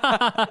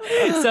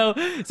 so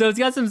it's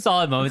got some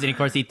solid moments, and of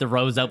course he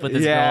throws up with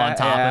this girl on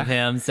top of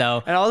him.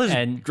 So and all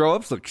his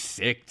grow-ups look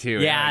sick too.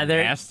 Yeah,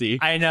 they're nasty.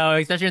 I know,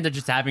 especially when they're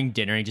just having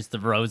dinner. He just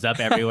throws up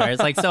everywhere.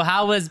 It's like, so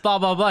how was blah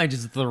blah blah? He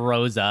just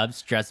throws up,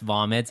 stress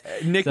vomits.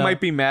 Nick might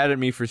be mad at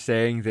me for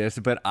saying this,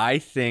 but I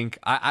think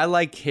I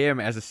like him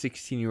as a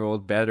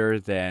 16-year-old better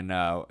than the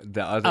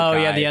other. Oh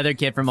guy. Yeah, the other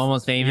kid from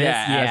Almost Famous.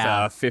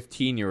 Yeah, as a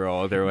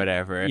 15-year-old or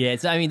whatever. Yeah,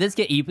 so I mean, this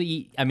kid.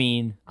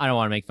 I don't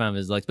want to make fun of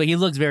his looks, but he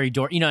looks very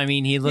dorky.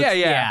 He looks.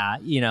 Yeah.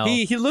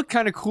 He looked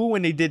kind of cool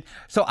when they did.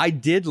 So I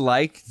did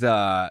like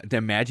the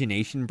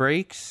imagination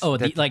breaks. Oh,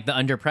 like the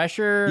Under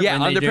Pressure.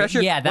 Yeah, Under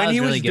Pressure. Yeah, that when was he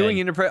really was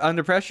doing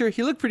Under Pressure,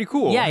 he looked pretty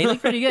cool. Yeah, he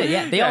looked pretty good.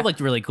 Yeah, they all looked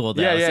really cool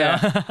though.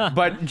 Yeah. So.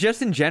 But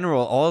just in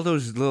general, all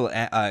those little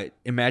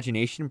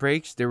imagination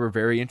breaks, they were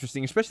very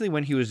interesting, especially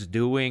when he was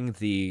doing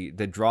the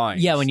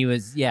drawings. Yeah, when he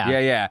was.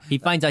 Yeah. He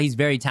finds out he's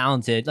very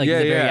talented. Like he's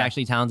a very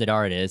actually talented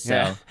artist.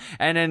 So.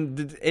 And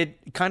then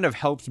it kind of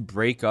helps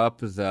break up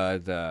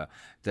the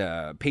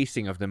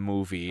pacing of the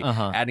movie,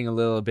 adding a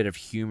little bit of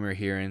humor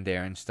here and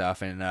there and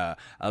stuff, and a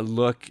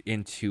look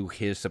into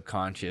his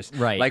subconscious.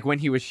 Right. Like when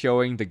he was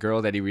showing the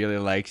girl that he really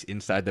likes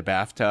inside the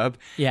bathtub.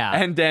 Yeah.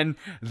 And then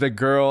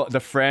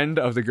the friend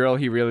of the girl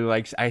he really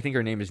likes, I think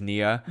her name is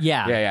Nia.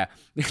 Yeah.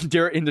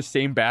 They're in the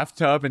same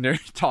bathtub and they're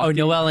talking.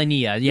 Oh, Noelle and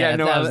Nia. Yeah,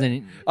 Noelle.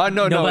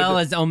 Noelle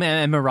is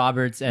Emma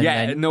Roberts, and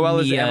then Noelle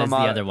is Nia Emma is the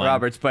other one.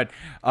 Roberts. But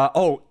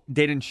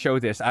they didn't show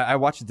this. I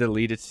watched the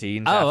deleted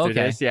scenes after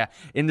this. Yeah,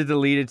 in the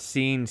deleted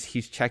scenes,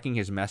 he's checking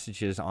his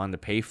messages on the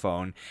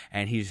payphone,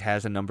 and he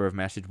has a number of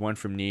messages. One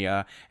from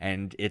Nia,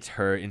 and it's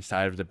her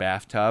inside of the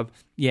bathtub.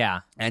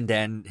 Yeah. And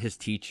then his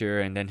teacher,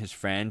 and then his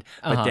friend.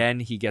 But then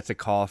he gets a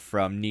call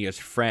from Nia's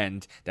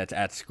friend that's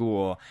at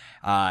school,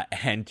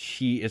 and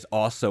she is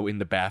also in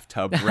the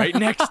bathtub right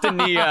next to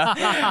Nia.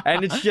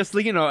 And it's just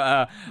like, it's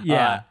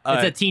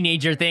a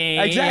teenager thing.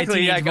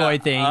 Exactly. A teenage boy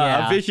thing.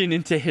 A vision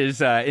into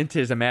his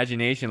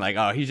imagination.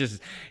 Like, he's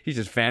just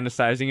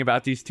fantasizing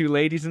about these two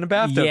ladies in the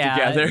bathtub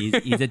together.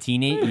 he's a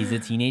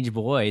teenage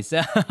boy.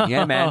 So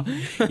yeah,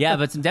 man. Yeah,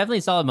 but some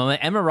definitely solid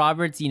moment. Emma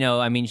Roberts,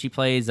 she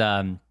plays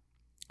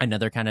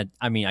another kind of,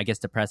 I guess,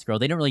 depressed girl.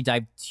 They don't really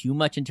dive too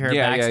much into her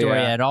backstory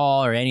at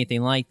all or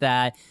anything like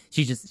that.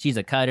 She's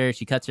a cutter.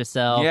 She cuts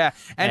herself. Yeah,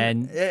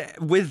 and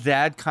with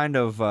that kind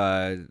of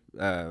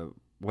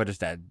what is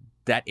that?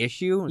 That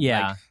issue,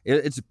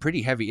 it's a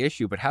pretty heavy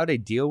issue, but how they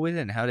deal with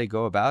it and how they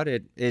go about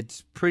it,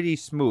 it's pretty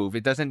smooth.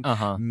 It doesn't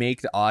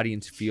make the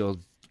audience feel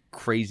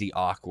crazy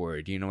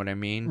awkward, you know what I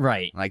mean?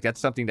 Right. Like that's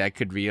something that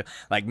could be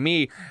like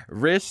me,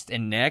 wrist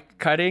and neck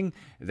cutting.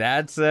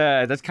 That's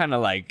kind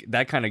of like,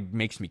 that kind of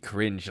makes me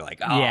cringe. Like,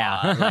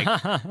 like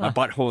my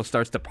butthole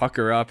starts to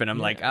pucker up, and I'm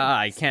like,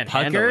 I can't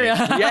handle it.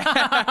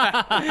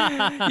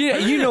 Yeah,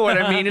 you know what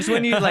I mean? It's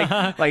when you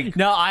like.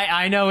 No,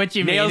 I know what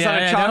you mean. Nails on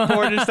a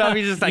chalkboard and stuff.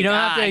 He's just like, you don't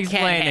have to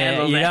explain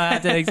it. You don't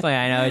have to explain.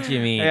 I know what you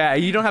mean. Yeah,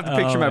 you don't have to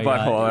picture my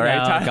butthole. All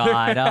right, Tyler?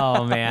 God,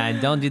 oh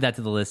man, don't do that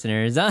to the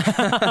listeners.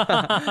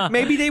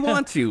 Maybe they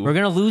want to. We're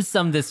gonna lose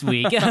some this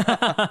week.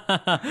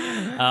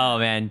 Oh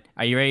man,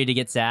 are you ready to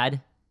get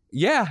sad?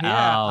 Yeah.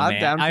 Oh, I'm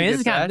man. down to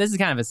this is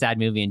kind of a sad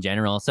movie in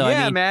general. So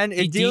man,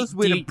 it deals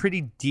with a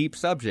pretty deep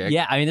subject.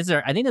 Yeah, I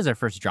think this is our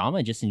first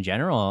drama just in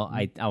general.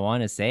 I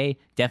want to say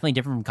definitely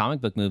different from comic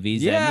book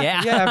movies.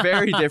 Yeah,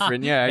 very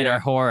different. Yeah, in our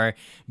horror.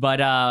 But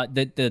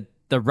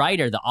the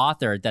writer, the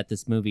author that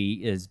this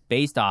movie is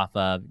based off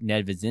of,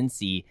 Ned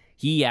Vizinski,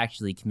 he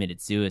actually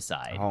committed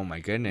suicide. Oh my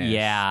goodness.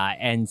 Yeah,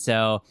 and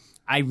so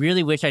I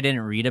really wish I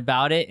didn't read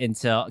about it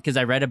because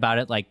I read about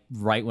it like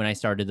right when I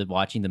started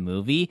watching the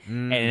movie,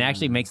 and it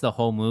actually makes the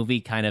whole movie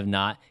kind of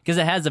not, because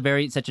it has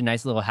such a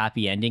nice little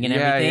happy ending and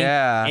everything.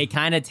 Yeah. It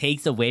kind of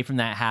takes away from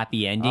that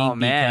happy ending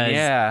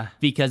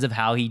because of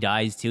how he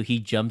dies too. He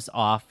jumps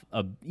off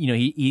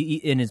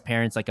he in his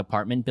parents' like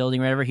apartment building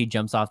or whatever. He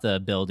jumps off the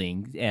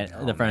building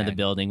at the front of the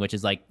building, which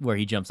is like where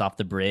he jumps off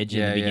the bridge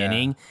in the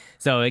beginning.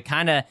 So it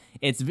kind of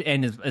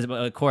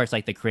of course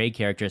like the Craig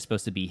character is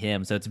supposed to be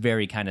him, so it's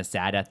very kind of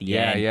sad at the end.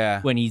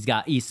 when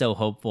he's so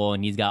hopeful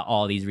and he's got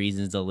all these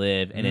reasons to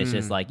live, and it's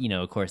just like,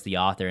 of course the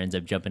author ends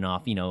up jumping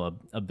off,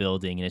 a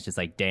building, and it's just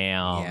like,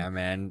 damn, yeah,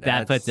 man,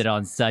 that puts it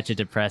on such a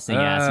depressing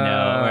ass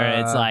note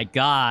where it's like,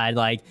 God,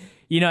 like,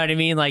 you know what I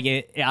mean? Like,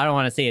 I don't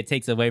want to say it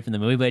takes away from the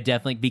movie, but it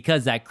definitely,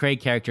 because that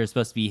Craig character is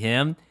supposed to be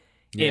him,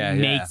 it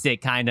makes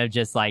it kind of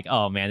just like,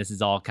 oh man, this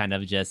is all kind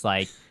of just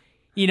like,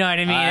 you know what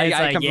I mean?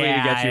 I completely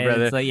get you,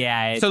 brother.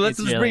 Like, so let's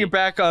really, bring it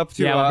back up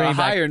to a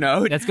higher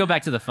note. Let's go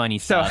back to the funny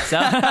stuff. So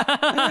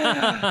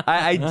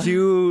I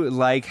do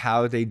like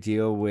how they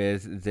deal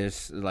with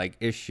this like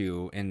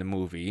issue in the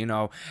movie.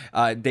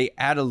 They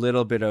add a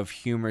little bit of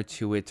humor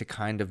to it to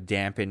kind of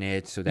dampen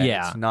it so that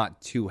it's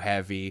not too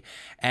heavy,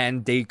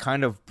 and they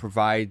kind of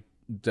provide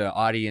the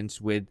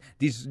audience with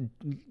these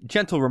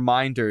gentle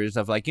reminders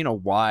of like,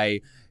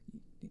 why.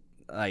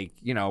 Like,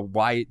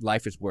 why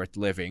life is worth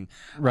living.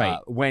 Right.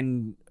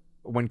 When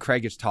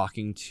Craig is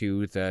talking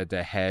to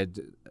the head...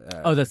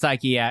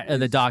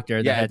 the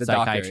doctor, the head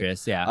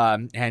psychiatrist,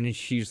 doctor. And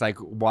she's like,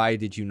 why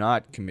did you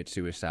not commit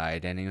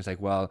suicide? And he was like,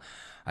 well,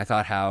 I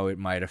thought how it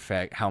might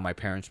affect, how my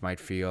parents might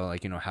feel,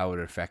 like, how it would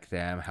affect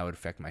them, how it would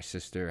affect my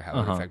sister, how it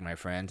would affect my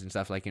friends and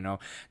stuff, like,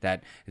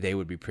 that they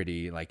would be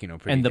pretty, like, pretty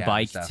and the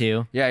bike,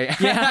 too. Yeah.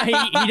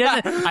 He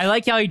doesn't, I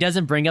like how he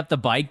doesn't bring up the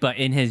bike, but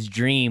in his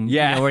dream,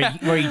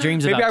 where he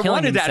dreams about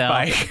killing himself.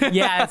 That bike.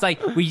 Yeah, it's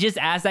like, we just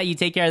asked that you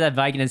take care of that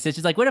bike, and it's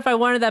just like, what if I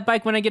wanted that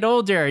bike when I get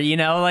older,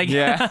 like...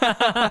 Yeah.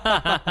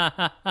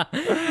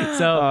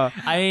 So,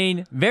 I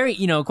mean, very,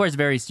 of course,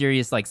 very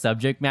serious, like,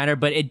 subject matter,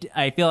 but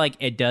I feel like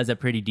it does a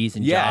pretty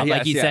decent job,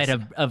 like you said,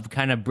 of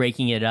kind of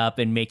breaking it up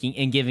and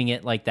giving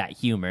it like that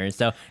humor.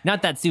 So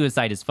not that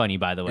suicide is funny,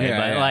 by the way,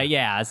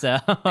 so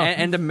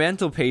and the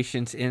mental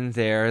patients in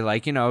there,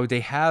 like, they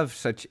have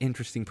such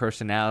interesting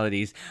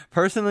personalities.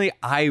 Personally,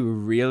 I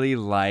really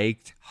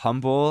liked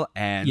Humble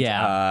and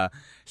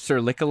Sir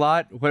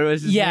Lick-a-Lot. What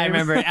was his name? I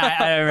remember.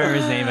 I remember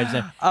his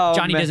name.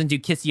 Johnny doesn't do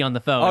kissy on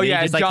the phone. Oh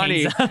yeah, just,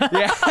 Johnny.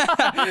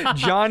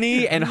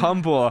 Johnny and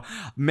Humble.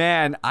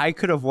 Man, I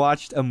could have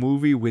watched a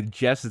movie with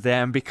just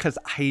them because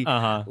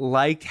I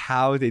liked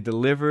how they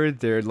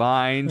delivered their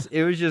lines.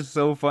 It was just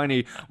so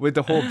funny with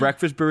the whole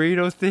breakfast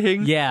burrito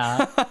thing.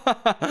 Yeah.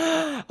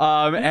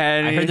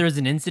 And I heard there was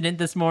an incident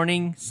this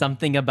morning.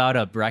 Something about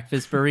a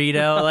breakfast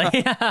burrito.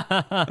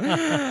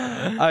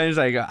 I was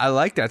like, I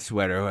like that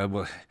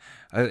sweater.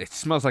 It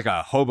smells like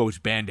a hobo's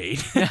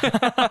Band-Aid.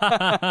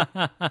 I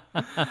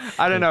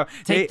don't know.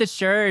 Take the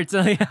shirt.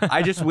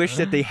 I just wish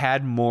that they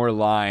had more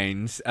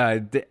lines.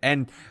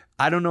 And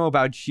I don't know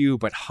about you,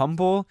 but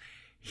Humble,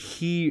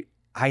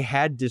 I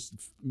had this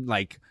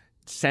like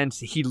sense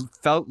he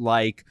felt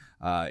like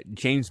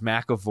James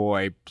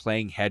McAvoy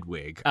playing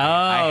Hedwig.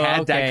 I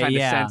had that kind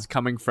of sense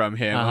coming from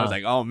him. I was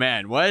like, oh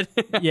man, what?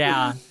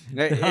 Yeah.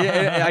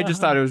 I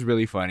just thought it was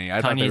really funny.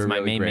 I thought they were my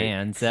really main great.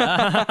 man. So.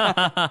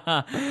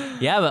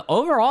 Yeah, but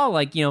overall,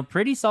 like,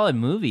 pretty solid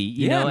movie.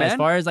 You know, man. As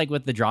far as like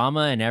with the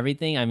drama and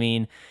everything, I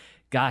mean,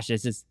 gosh,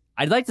 it's just,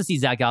 I'd like to see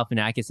Zach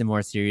Galifianakis in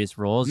more serious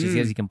roles just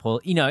because he can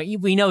pull,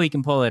 we know he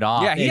can pull it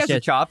off. Yeah, he has the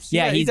chops.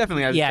 Yeah, he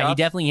definitely has the chops. Yeah, he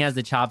definitely has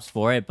the chops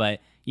for it, but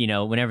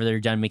whenever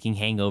they're done making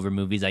hangover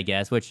movies, I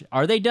guess, which,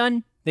 are they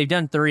done? They've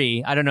done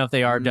 3. I don't know if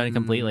they are done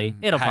completely.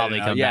 It'll probably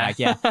come back.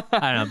 Yeah.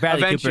 I don't know.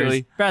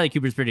 Bradley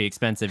Cooper's pretty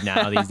expensive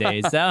now these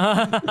days. So,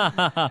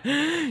 yeah.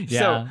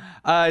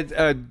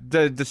 So,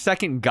 the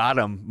second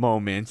Gotham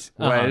moment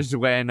was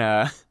when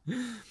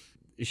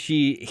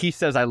he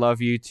says I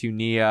love you to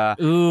Nia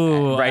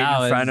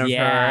right in front of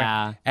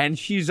her, and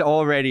she's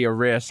already a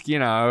risk,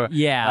 like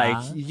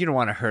you don't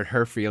want to hurt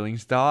her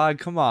feelings, dog.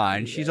 Come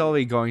on, she's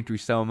already going through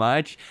so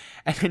much.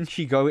 And then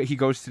he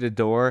goes to the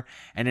door,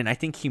 and then I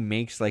think he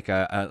makes like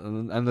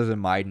another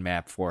mind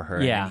map for her,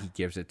 and then he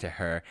gives it to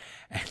her,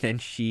 and then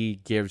she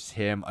gives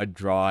him a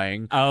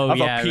drawing of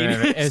a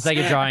penis. It's like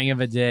a drawing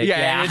of a dick.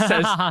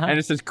 And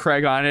it says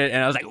Craig on it,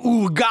 and I was like,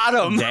 ooh, got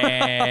him.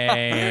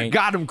 Dang.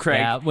 Got him, Craig.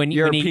 Yeah,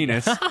 you're a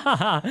penis.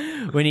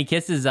 When he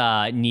kisses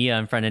Nia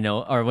in front of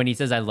Noel, or when he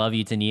says I love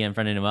you to Nia in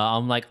front of Noel,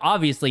 I'm like,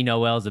 obviously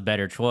Noel's a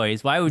better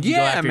choice. Why would you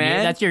go after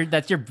Nia? That's your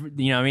that's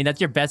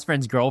your best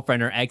friend's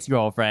girlfriend or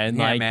ex-girlfriend.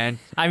 Yeah, man.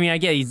 I mean, I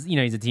get he's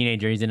a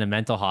teenager. He's in a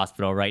mental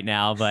hospital right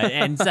now, but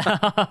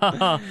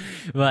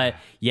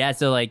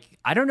so like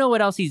I don't know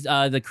what else he's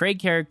the Craig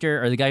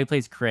character, or the guy who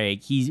plays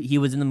Craig. He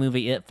was in the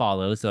movie It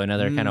Follows, so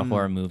another kind of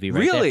horror movie.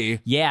 Right really?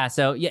 There. Yeah.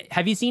 So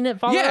have you seen It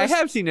Follows? Yeah, I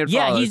have seen It Follows.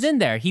 Yeah, he's in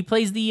there. He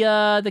plays the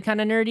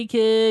kind of nerdy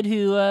kid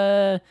who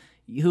has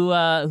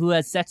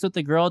sex with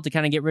the girl to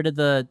kind of get rid of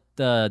the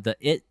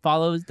It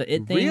Follows, the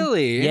It thing.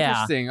 Really?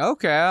 Interesting.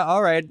 Okay.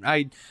 All right.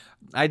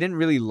 I didn't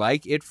really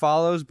like It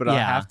Follows, but I'll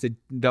have to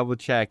double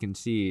check and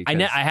see. I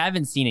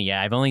haven't seen it yet.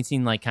 I've only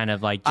seen like kind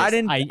of like. Just, I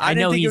didn't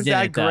know think he's it was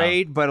that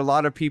great, though. But a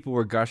lot of people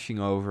were gushing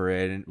over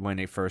it when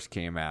it first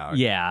came out.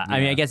 Yeah,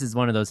 I mean, I guess it's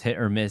one of those hit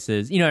or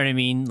misses. You know what I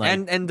mean?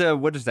 Like,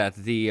 and what is that?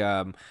 The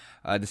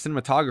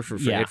cinematographer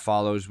for It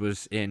Follows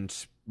was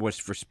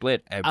for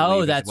Split, I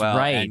believe, that's as well,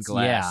 right. and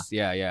Glass.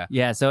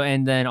 Yeah. So,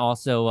 and then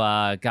also,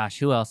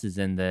 who else is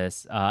in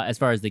this? As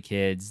far as the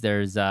kids,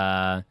 there's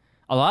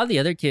a lot of the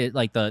other kids,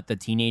 like the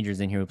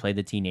teenagers in here who play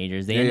the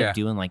teenagers, they end up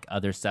doing like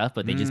other stuff,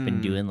 but they just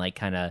been doing like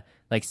kind of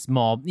like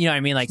small, you know what I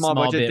mean? Like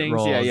small bit things.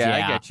 roles. Yeah,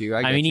 I get you.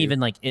 I mean, even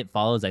like It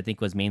Follows, I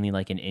think was mainly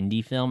like an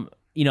indie film,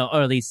 you know,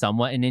 or at least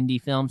somewhat an indie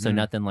film. So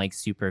nothing like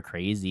super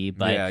crazy,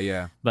 but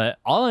but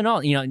all in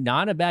all, you know,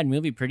 not a bad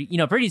movie.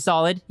 Pretty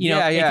solid. You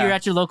know, if you're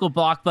at your local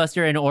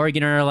Blockbuster in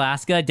Oregon or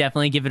Alaska,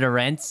 definitely give it a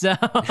rent. So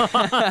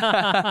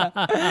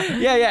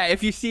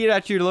if you see it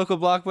at your local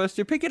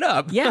Blockbuster, pick it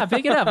up.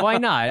 Pick it up. Why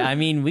not? I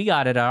mean, we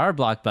got it at our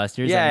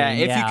Blockbusters.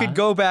 If you could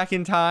go back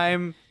in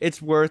time, it's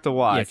worth a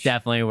watch. It's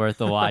definitely worth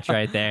a watch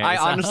right there. I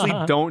honestly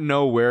don't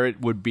know where it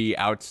would be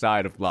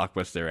outside of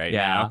Blockbuster right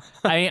now.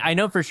 I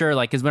know for sure,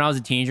 like, because when I was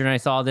a teenager and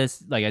I saw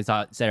this, like I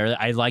said earlier,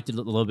 I liked it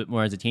a little bit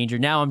more as a teenager.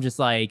 Now I'm just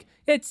like,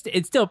 it's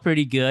still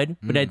pretty good,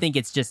 but I think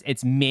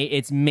it's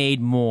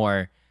made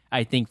more,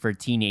 I think, for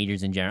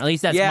teenagers in general. At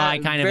least that's my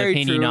kind of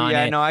opinion on it.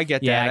 Yeah, no, I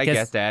get that. I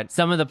get that.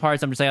 Some of the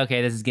parts I'm just like,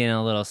 okay, this is getting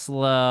a little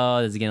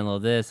slow. This is getting a little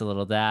this, a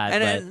little that.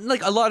 And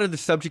like a lot of the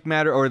subject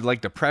matter or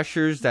like the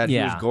pressures that he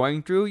was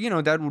going through, you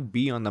know, that would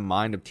be on the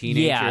mind of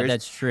teenagers. Yeah,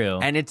 that's true.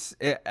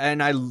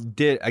 And I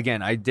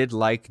did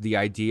like the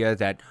idea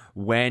that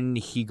when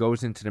he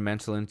goes into the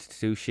mental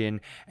institution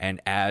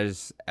and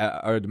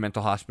or the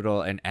mental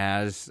hospital, and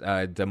as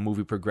the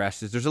movie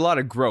progresses, there's a lot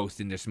of growth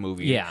in this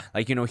movie. Yeah.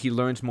 Like, you know, he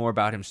learns more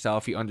about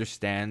himself. He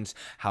understands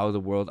how the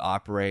world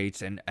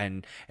operates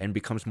and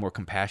becomes more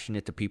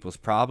compassionate to people's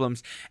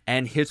problems.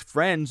 And his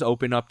friends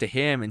open up to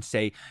him and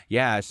say,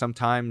 yeah,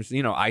 sometimes,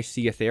 you know, I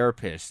see a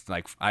therapist.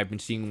 Like, I've been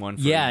seeing one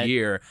for a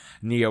year.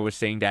 Neo was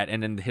saying that.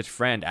 And then his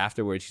friend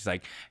afterwards, he's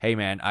like, hey,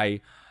 man,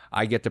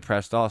 I get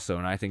depressed also,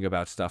 and I think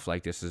about stuff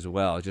like this as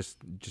well. Just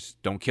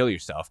don't kill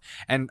yourself.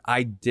 And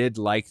I did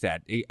like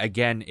that.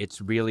 Again,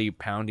 it's really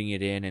pounding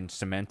it in and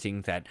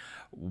cementing that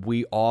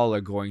we all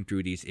are going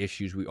through these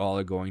issues. We all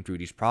are going through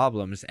these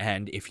problems.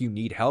 And if you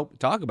need help,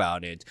 talk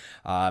about it.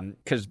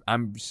 Because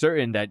I'm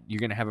certain that you're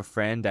going to have a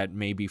friend that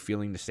may be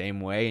feeling the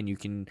same way, and you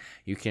can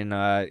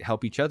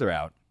help each other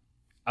out.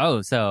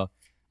 Oh, so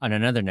on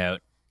another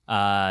note,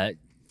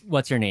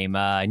 what's her name?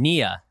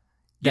 Nia.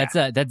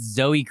 That's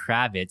Zoe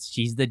Kravitz.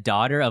 She's the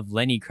daughter of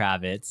Lenny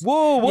Kravitz.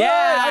 Whoa, what?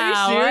 Yeah, are you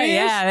serious?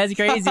 Yeah, that's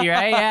crazy,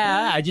 right?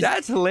 Yeah,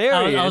 that's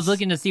hilarious. I was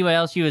looking to see what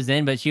else she was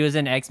in, but she was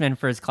in X-Men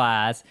First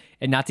Class.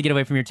 And not to get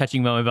away from your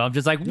touching moment, but I'm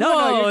just like,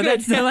 whoa,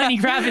 that's Lenny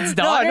Kravitz's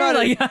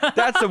daughter?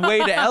 That's a way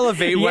to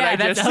elevate what I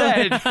just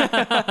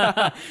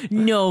said.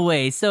 No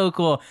way. So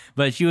cool.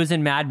 But she was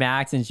in Mad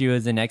Max, and she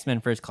was in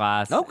X-Men First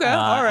Class. Okay,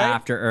 all right.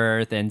 After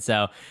Earth. And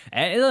so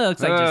it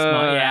looks like just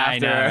small. Yeah, I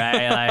know,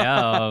 right? Like,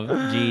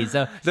 oh, geez.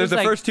 So the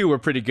first two were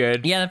pretty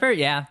good.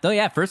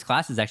 Yeah, First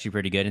Class is actually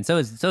pretty good. And so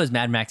is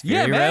Mad Max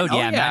Fury Road.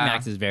 Mad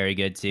Max is very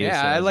good, too.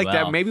 Yeah, I like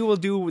that. Maybe we'll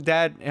do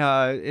that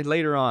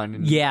later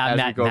on. Yeah,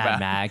 Mad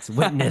Max.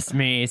 Witness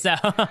me. So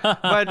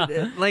but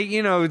like,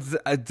 you know,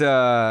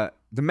 the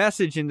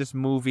message in this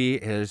movie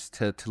is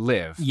to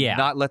live,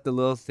 not let the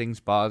little things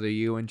bother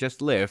you, and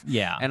just live.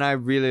 And I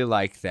really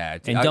like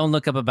that. And don't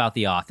look up about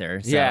the author.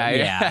 So,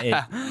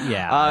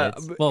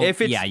 if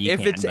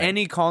it's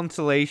any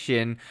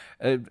consolation,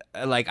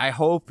 like, I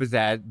hope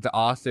that the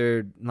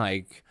author,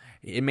 like,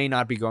 it may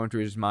not be going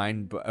through his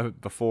mind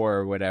before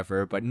or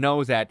whatever, but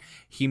know that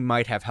he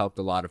might have helped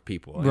a lot of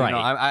people. Right. You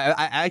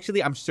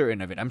know, I'm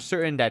certain of it. I'm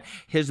certain that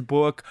his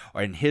book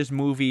or in his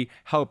movie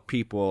helped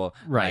people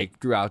like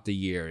throughout the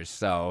years.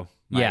 So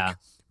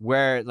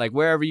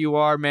wherever you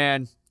are,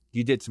 man,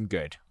 you did some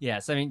good.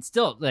 Yes, I mean,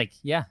 still, like,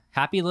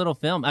 happy little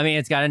film. I mean,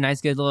 it's got a nice,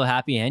 good little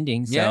happy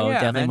ending. So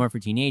definitely more for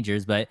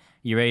teenagers. But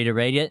you ready to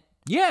rate it?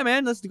 Yeah,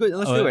 man, let's do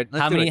it.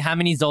 How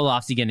many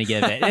Zolofts you gonna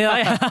give it?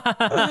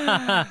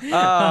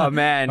 Oh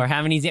man! Or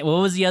how many?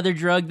 What was the other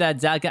drug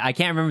that Zach? I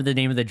can't remember the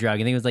name of the drug.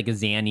 I think it was like a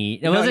Xanny.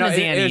 It wasn't a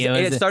Xanny.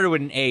 It started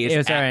with an A. It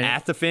was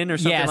Atafin or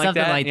something like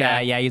that. Like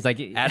that. Yeah, he's like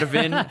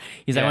Atavin.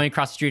 He's like, I went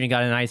across the street and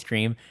got an ice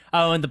cream.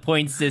 Oh, and the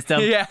point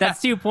system.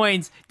 That's 2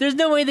 points. There's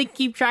no way they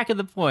keep track of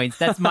the points.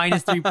 That's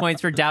 -3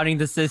 points for doubting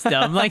the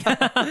system. Like,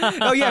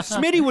 oh yeah,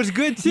 Smitty was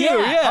good too.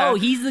 Yeah. Oh,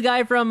 he's the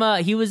guy from.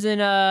 He was in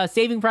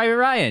Saving Private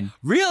Ryan.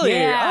 Really?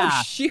 Yeah.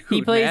 Oh shoot.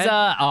 He plays. Man.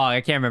 I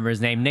can't remember his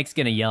name. Nick's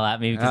gonna yell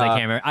at me because I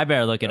can't remember. I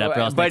better look it up, or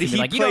else Nick's gonna be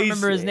like, you don't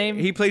remember his name?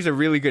 He plays a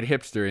really good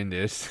hipster in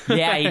this.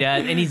 Yeah, he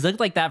does, and he's looked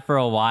like that for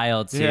a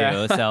while too.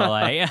 Yeah. So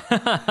like.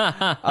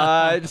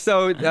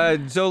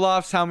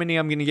 Zolofts, how many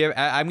I'm gonna give?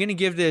 I'm gonna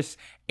give this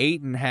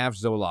 8.5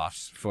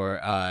 Zolofts for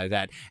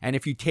that. And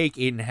if you take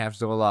 8.5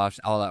 Zolofts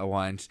all at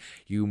once,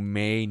 you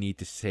may need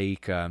to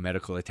seek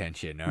medical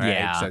attention. All right.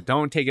 Yeah. So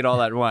don't take it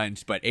all at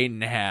once, but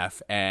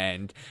 8.5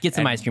 and get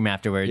some ice cream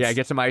afterwards. Yeah,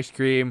 get some ice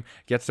cream,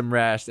 get some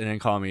rest, and then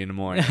call me in the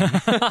morning.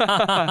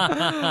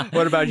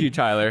 What about you,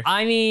 Tyler?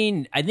 I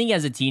mean, I think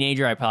as a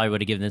teenager, I probably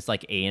would have given this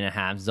like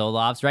 8.5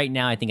 Zolofts. Right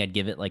now, I think I'd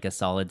give it like a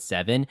solid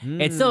 7.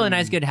 It's still a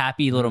nice, good,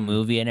 happy little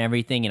movie and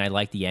everything, and I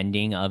like the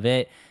ending of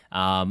it.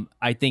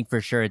 I think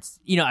for sure it's,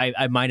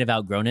 I might have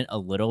outgrown it a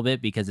little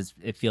bit because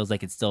it feels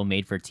like it's still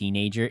made for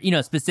teenager,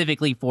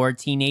 specifically for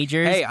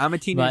teenagers. Hey, I'm a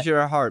teenager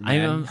at heart,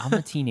 man. I'm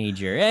a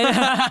teenager.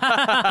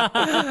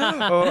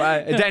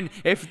 Then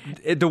if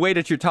the way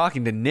that you're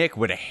talking to Nick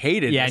would have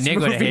hated this Nick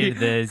would have movie. hated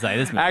this. Like,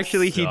 this movie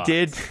Actually, sucks.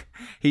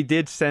 he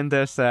did send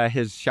us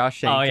his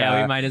Shawshank. Oh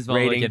yeah, we might as well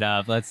rating. look it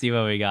up. Let's see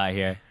what we got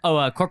here.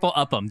 Oh, Corporal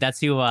Upham. That's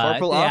who.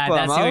 Corporal Upham.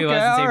 That's who he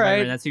was. All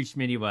right. That's who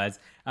Schmitty was.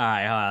 All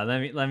right, hold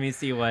on. Let me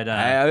see what.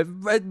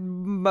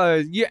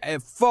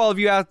 For all of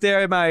you out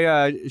there, my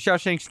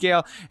Shawshank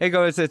scale,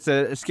 it's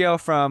a scale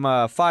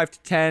from 5 to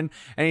 10.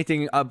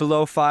 Anything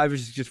below 5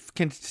 is just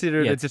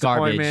considered a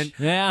disappointment.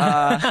 Garbage.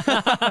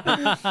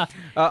 Yeah.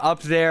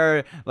 Up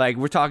there, like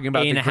we're talking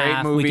about the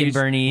great movies,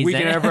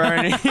 Weekend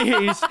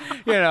Bernie's,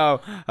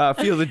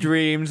 Field of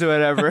Dreams, or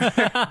whatever.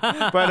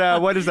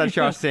 But what is that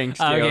Shawshank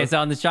scale? Okay, so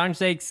on the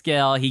Shawshank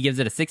scale, he gives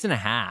it a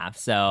 6.5.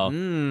 So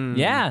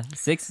yeah,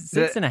 six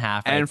and a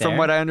half. And from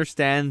what I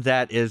understand,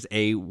 that is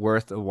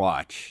worth a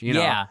watch.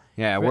 Yeah,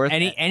 worth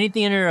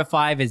anything under a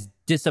 5 is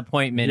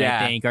disappointment.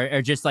 I think,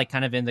 or just like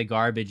kind of in the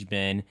garbage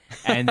bin.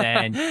 And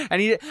then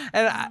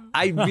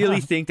I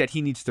really think that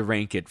he needs to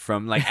rank it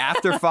from like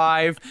after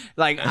 5.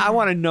 Like I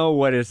want to know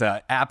what is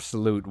an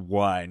absolute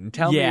 1.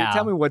 Tell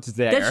me what's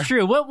there. That's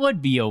true. What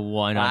would be a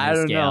 1 on I the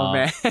don't scale? know,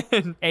 man.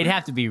 It'd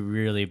have to be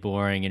really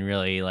boring and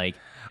really like.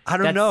 I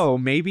don't know.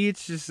 Maybe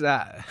it's just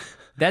that.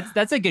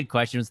 That's a good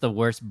question. What's the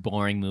worst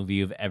boring movie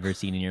you've ever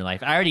seen in your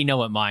life? I already know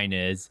what mine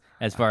is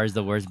as far as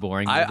the worst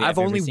boring movie I've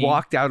only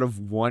walked out of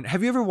one.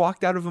 Have you ever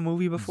walked out of a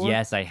movie before?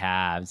 Yes, I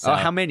have. So,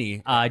 how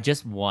many?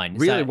 Just one.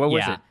 Really? So, what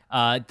was it?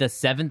 The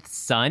Seventh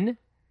Son.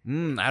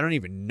 I don't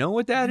even know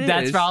what that is.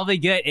 That's probably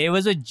good. It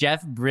was with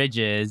Jeff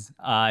Bridges.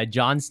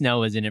 Jon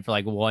Snow was in it for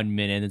like 1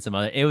 minute and some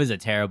other. It was a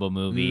terrible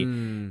movie,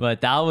 but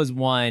that was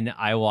one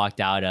I walked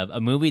out of. A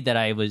movie that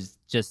I was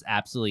just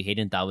absolutely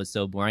hated and thought was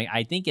so boring.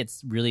 I think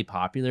it's really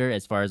popular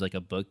as far as like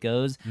a book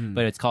goes,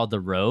 but it's called The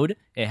Road.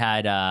 It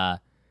had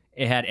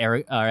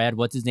Eric,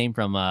 what's his name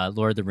from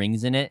Lord of the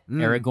Rings in it,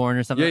 Aragorn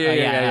or something.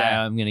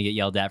 Yeah. I'm gonna get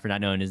yelled at for not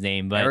knowing his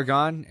name, but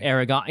Aragon.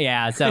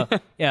 Yeah. So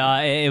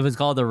it was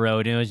called The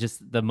Road, and it was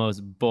just the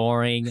most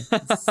boring,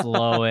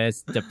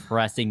 slowest,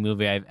 depressing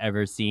movie I've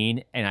ever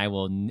seen, and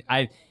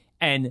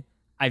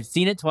I've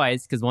seen it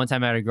twice because one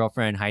time I had a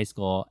girlfriend in high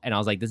school and I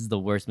was like, this is the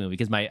worst movie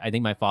because I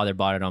think my father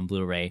bought it on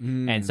Blu-ray.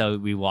 And so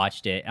we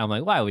watched it. And I'm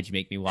like, why would you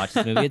make me watch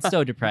this movie? It's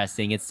so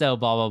depressing. It's so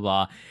blah, blah,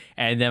 blah.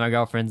 And then my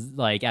girlfriend's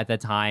like, at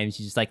that time,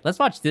 she's just like, let's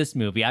watch this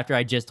movie after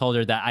I just told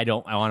her that I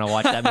want to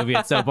watch that movie.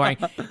 It's so boring.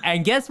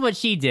 And guess what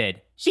she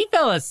did? She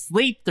fell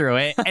asleep through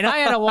it, and I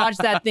had to watch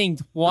that thing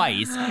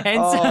twice.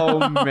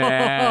 And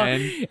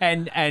man!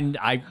 And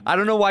I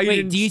don't know why you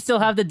didn't. Do you still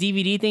have the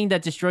DVD thing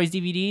that destroys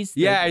DVDs?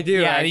 Yeah, I do.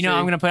 Yeah, actually.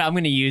 I'm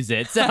gonna use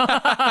it. So.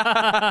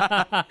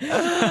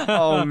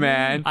 Oh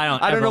man!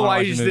 I don't know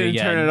why you just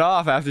didn't turn it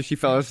off after she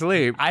fell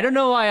asleep. I don't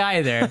know why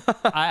either.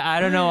 I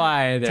don't know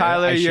why either.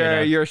 Tyler,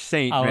 you're a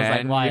saint, man. I was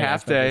like, why you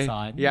have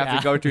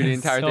to go through the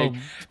entire thing.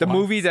 The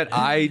movie that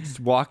I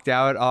walked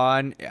out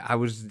on, I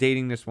was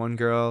dating this one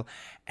girl.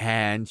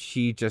 And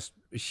she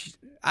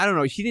I don't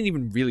know, she didn't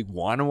even really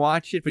want to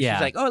watch it, but she's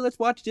like, oh, let's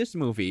watch this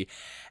movie.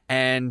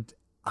 And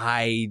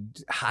I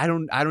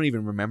don't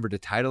even remember the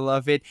title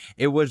of it.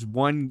 It was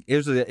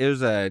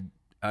a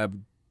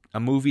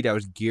movie that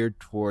was geared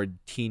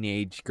toward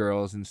teenage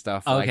girls and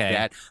stuff like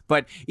that.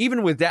 But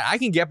even with that, I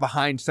can get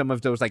behind some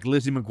of those like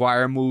Lizzie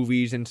McGuire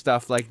movies and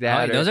stuff like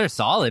that. Those are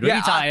solid. What are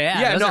you talking?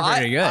 Those are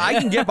pretty good. I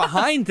can get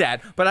behind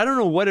that, but I don't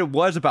know what it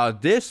was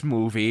about this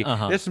movie.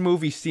 This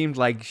movie seemed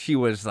like she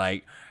was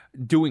like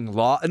doing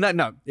law.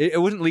 No,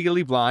 it wasn't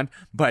Legally Blonde,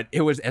 but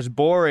it was as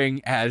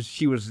boring as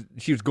she was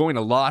going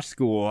to law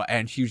school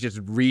and she was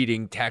just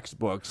reading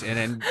textbooks and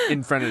then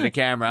in front of the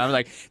camera. I was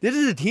like, this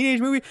is a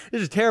teenage movie?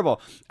 This is terrible.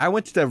 I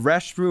went to the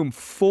restroom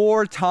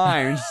 4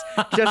 times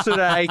just so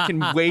that I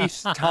can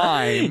waste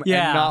time and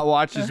not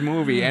watch this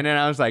movie. And then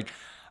I was like,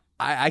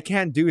 I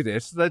can't do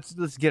this. Let's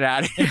get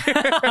out of here.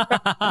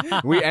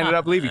 We ended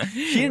up leaving.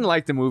 She didn't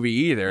like the movie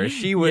either.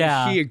 She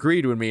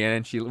agreed with me,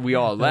 and then we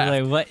all left.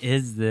 Like, what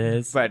is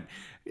this? But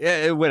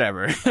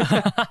whatever.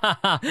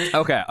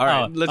 Okay, all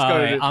right. Let's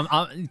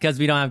go. Because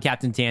we don't have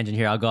Captain Tangent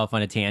here, I'll go off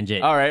on a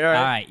tangent. All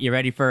right. You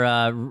ready for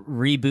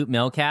reboot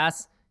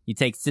Millcast? You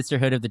take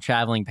Sisterhood of the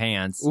Traveling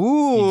Pants. Ooh,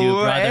 you do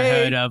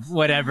Brotherhood of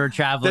whatever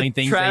traveling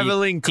things.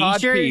 Traveling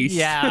codpiece.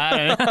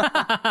 Yeah.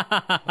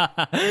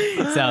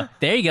 So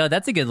there you go.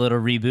 That's a good little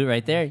reboot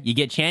right there. You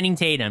get Channing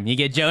Tatum. You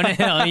get Jonah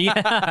Hill. You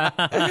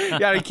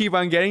gotta keep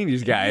on getting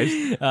these guys.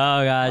 Oh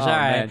gosh. All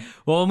right. Man.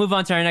 Well, we'll move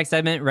on to our next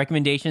segment.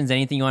 Recommendations.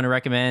 Anything you want to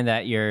recommend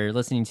that you're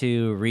listening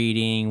to,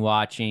 reading,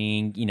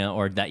 watching,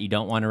 or that you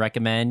don't want to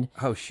recommend?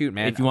 Oh shoot,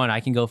 man. If you want, I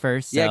can go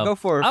first. Yeah, go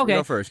for it. Okay.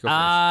 Go first.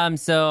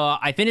 So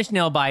I finished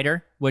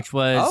Nailbiter, which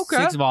was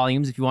 6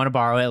 volumes. If you want to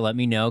borrow it, let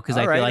me know because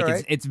I feel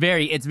like it's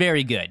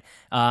very good.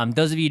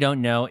 Those of you who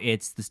don't know,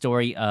 it's the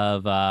story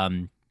of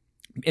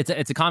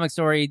it's a comic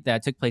story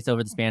that took place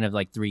over the span of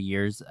like 3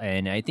 years,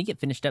 and I think it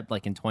finished up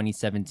like in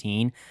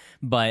 2017.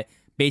 But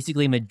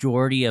basically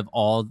majority of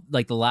all,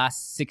 like the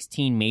last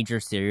 16 major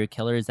serial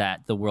killers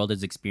that the world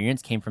has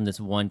experienced came from this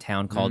one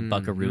town called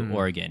Buckaroo,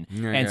 Oregon.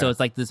 And so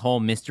it's like this whole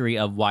mystery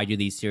of why do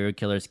these serial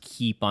killers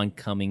keep on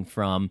coming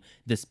from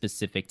this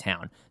specific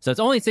town. So it's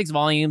only 6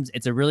 volumes.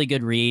 It's a really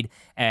good read.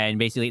 And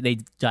basically they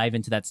dive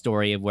into that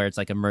story of where it's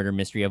like a murder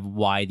mystery of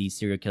why these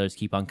serial killers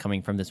keep on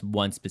coming from this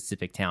one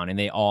specific town. And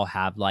they all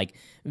have like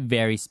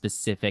very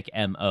specific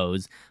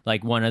MOs.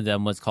 Like one of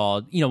them was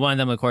called, one of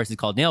them, of course, is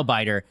called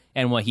Nailbiter.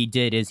 And what he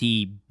did is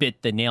he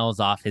bit the nails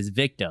off his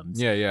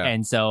victims. Yeah.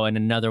 And so, and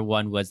another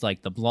one was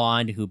like the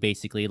blonde who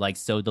basically like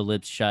sewed the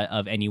lips shut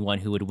of anyone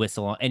who would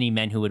whistle, any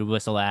men who would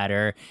whistle at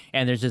her.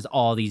 And there's just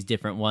all these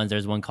different ones.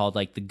 There's one called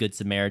like the Good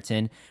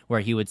Samaritan where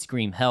he would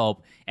scream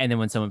help. And then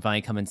when someone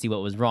finally come and see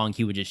what was wrong,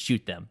 he would just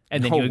shoot them.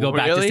 And then he would go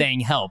back to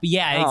saying help.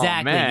 Yeah,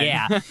 exactly.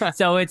 Yeah.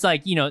 So it's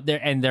like,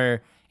 and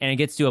it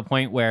gets to a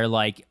point where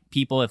like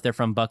people, if they're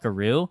from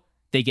Buckaroo,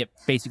 they get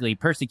basically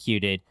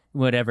persecuted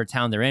whatever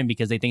town they're in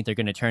because they think they're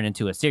going to turn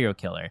into a serial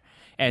killer.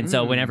 And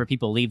so whenever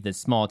people leave this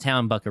small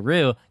town,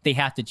 Buckaroo, they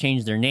have to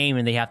change their name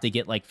and they have to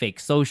get like fake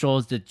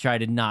socials to try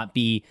to not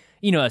be,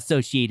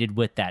 associated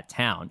with that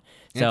town.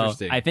 So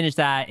I finished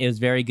that. It was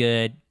very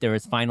good. There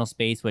was Final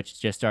Space, which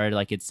just started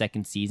like its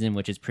 2nd season,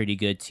 which is pretty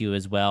good too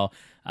as well.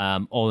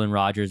 Olin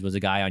Rogers was a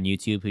guy on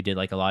YouTube who did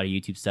like a lot of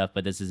YouTube stuff,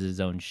 but this is his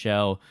own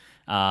show.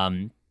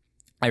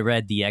 I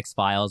read the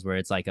X-Files where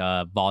it's like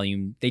a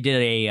volume. They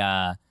did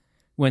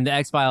when the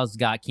X-Files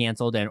got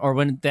canceled or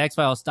when the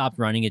X-Files stopped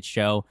running its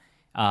show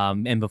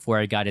and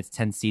before it got its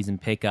 10th season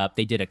pickup,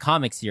 they did a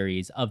comic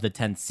series of the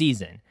 10th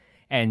season.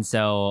 And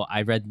so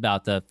I read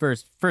about the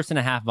first and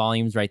a half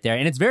volumes right there.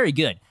 And it's very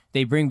good.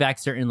 They bring back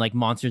certain like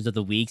monsters of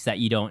the weeks that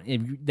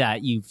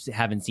you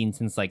haven't seen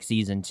since like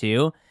season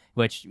 2.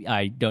 Which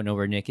I don't know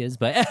where Nick is,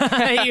 but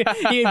he'd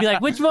be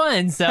like, which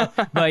one? So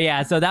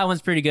that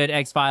one's pretty good.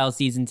 X-Files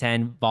season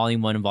 10,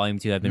 volume 1 and volume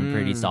 2 have been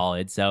pretty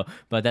solid. So,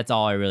 but that's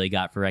all I really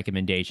got for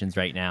recommendations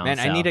right now. Man,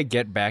 I need to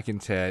get back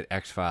into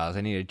X-Files.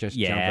 I need to just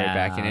jump right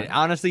back in it.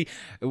 Honestly,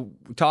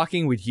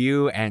 talking with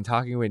you and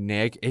talking with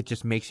Nick, it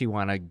just makes you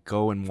want to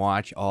go and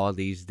watch all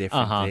these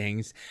different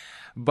things.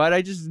 But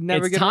I just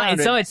never get around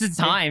it. So it's just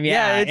time,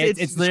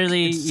 it's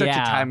literally such a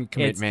time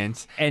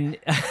commitment. And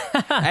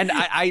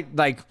I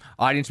like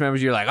audience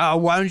members. You're like, oh,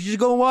 why don't you just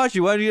go and watch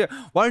it? Why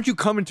don't you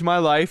come into my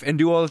life and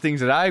do all the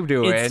things that I'm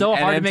doing? It's so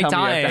hard to make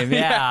time.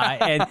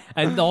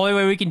 And the only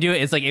way we can do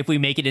it is like if we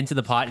make it into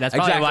the pod. That's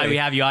probably why we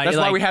have you on. That's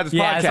why we have this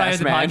podcast,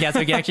 that's why we have the podcast. So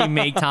we can actually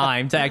make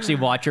time to actually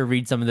watch or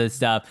read some of this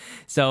stuff.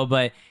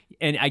 So,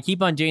 and I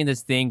keep on doing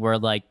this thing where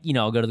like,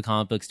 I'll go to the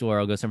comic book store,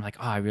 I'll go somewhere like,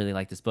 oh, I really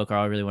like this book or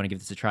I really want to give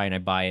this a try and I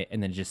buy it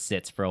and then it just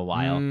sits for a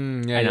while.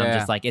 I'm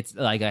just like, it's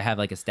like I have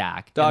like a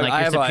stack. Dog, and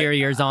like your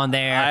Superior's on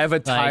there. I have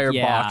a tire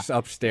box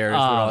upstairs with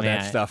all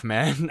that stuff,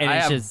 man. And I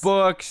have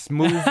books,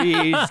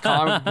 movies,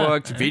 comic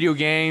books, video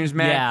games,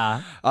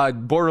 man. Yeah.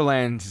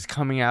 Borderlands is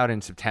coming out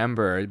in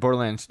September,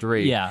 Borderlands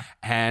 3. Yeah.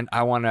 And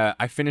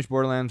I finished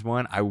Borderlands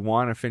 1. I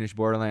want to finish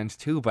Borderlands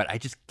 2, but I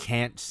just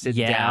can't sit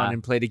down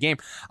and play the game.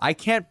 I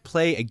can't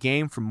play a game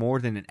for more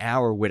than an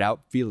hour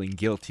without feeling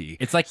guilty.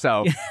 It's like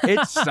so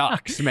it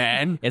sucks,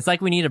 man. It's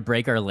like we need to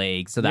break our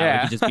legs so that we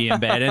could just be in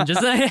bed and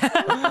just like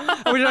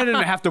I wish I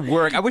didn't have to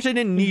work. I wish I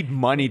didn't need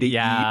money to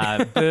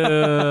eat.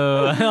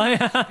 Boo.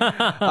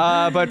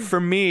 But for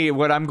me,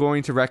 what I'm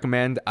going to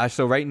recommend,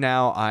 so right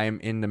now I'm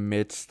in the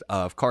midst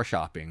of car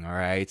shopping, all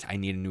right? I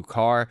need a new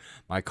car.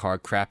 My car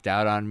crapped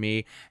out on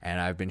me,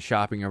 and I've been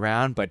shopping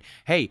around. But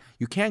hey,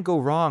 you can't go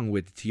wrong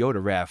with the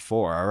Toyota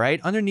RAV4, all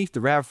right? Underneath the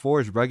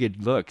RAV4's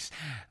rugged looks,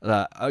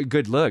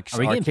 good looks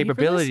are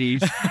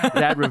capabilities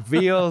that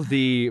reveal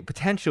the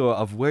potential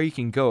of where you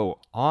can go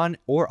on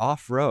or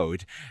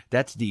off-road.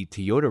 That's the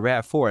Toyota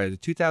RAV4, the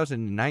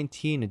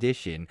 2019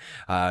 edition.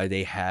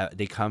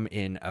 They come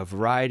in a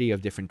variety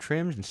of different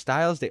trims and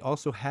styles. They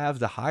also have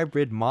the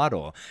hybrid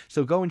model.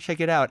 So go and check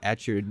it out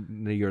at your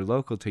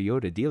local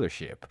Toyota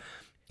dealership.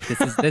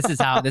 This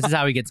is how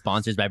we get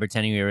sponsors, by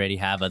pretending we already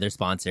have other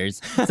sponsors.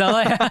 So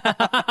like,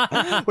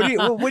 what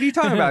are you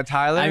talking about,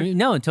 Tyler?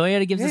 No,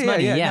 Toyota gives us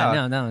money.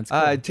 No, it's cool.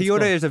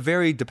 Toyota is a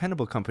very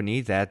dependable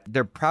company that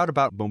they're proud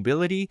about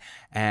mobility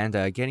and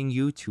getting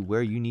you to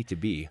where you need to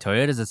be.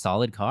 Toyota's a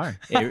solid car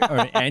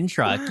and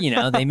truck.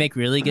 They make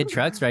really good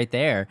trucks right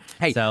there.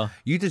 Hey, so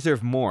you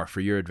deserve more for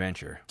your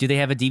adventure. Do they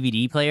have a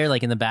DVD player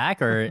like in the back,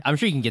 or I'm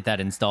sure you can get that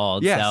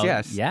installed?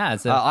 Yes. Yeah.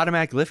 So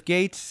automatic lift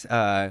gates,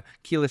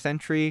 keyless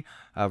entry.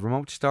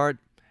 Remote start,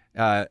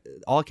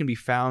 all can be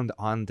found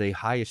on the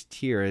highest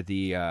tier,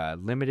 the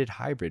limited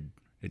hybrid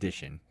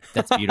edition.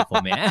 That's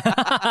beautiful, man.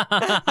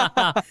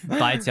 Bye,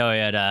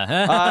 Toyota.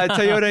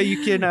 Toyota,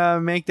 you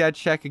can make that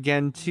check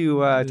again to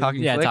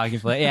Talking Flick. Talking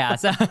Flick. Yeah.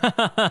 So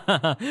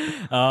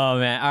oh,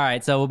 man. All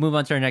right. So we'll move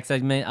on to our next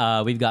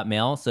segment. We've got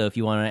mail. So if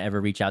you want to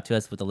ever reach out to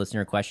us with a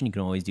listener question, you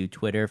can always do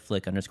Twitter,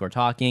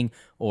 Flick_talking,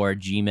 or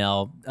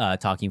Gmail,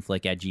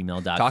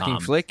 talkingflick@gmail.com.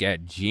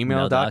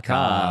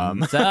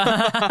 Talkingflick@gmail.com.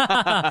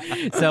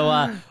 So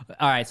all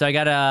right. So I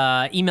got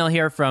an email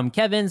here from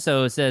Kevin.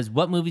 So it says,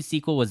 what movie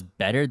sequel was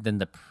better than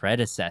the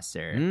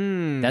predecessor?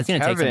 That's going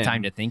to take some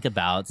time to think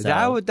about.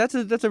 So.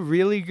 That's a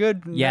really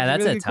good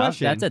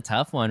that's a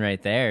tough one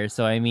right there.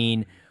 So I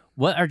mean,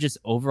 what are just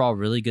overall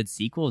really good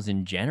sequels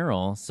in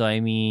general? So I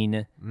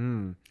mean,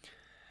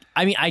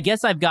 I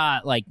guess I've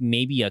got like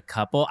maybe a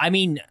couple. I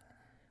mean,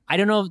 I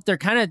don't know if they're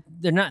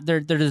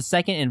the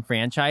second in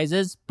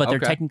franchises, but they're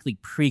technically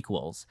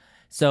prequels.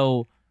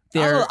 So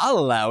I'll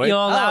allow it. You'll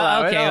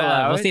allow it.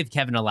 Okay, we'll see if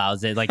Kevin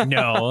allows it. Like,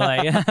 no,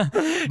 like,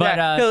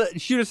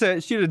 but shoot us a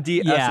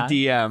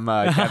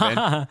DM,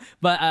 Kevin.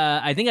 But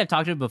I think I've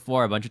talked to it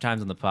before a bunch of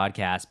times on the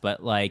podcast.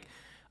 But like,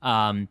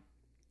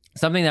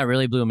 something that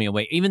really blew me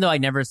away, even though I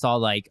never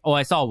saw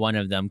I saw one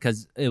of them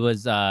because it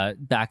was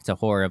Back to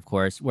Horror, of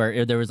course,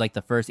 where there was like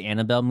the first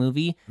Annabelle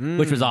movie,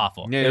 which was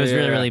awful. It was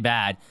really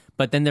bad.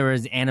 But then there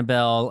was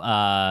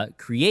Annabelle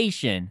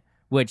Creation,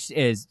 which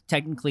is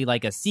technically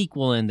like a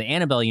sequel in the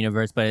Annabelle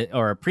universe,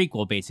 or a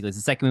prequel, basically. It's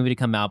the second movie to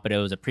come out, but it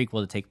was a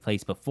prequel to take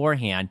place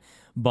beforehand.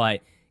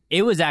 But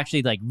it was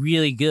actually like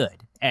really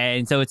good.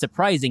 And so it's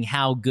surprising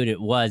how good it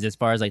was as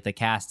far as like the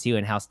cast too,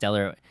 and how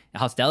stellar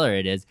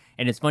it is.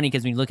 And it's funny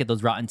because when you look at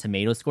those Rotten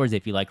Tomatoes scores,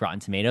 if you like Rotten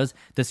Tomatoes,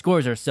 the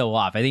scores are so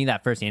off. I think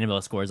that first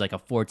Annabelle score is like a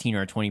 14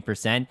 or a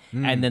 20%.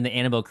 And then the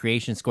Annabelle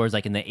Creation score is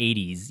like in the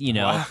 80s, you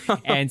know? Wow.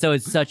 And so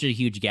it's such a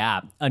huge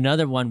gap.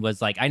 Another one was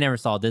like, I never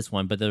saw this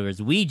one, but there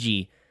was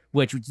Ouija,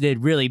 which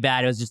did really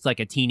bad. It was just like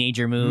a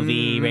teenager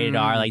movie, rated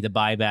R, like the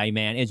Bye Bye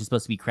Man. It's just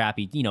supposed to be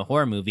crappy,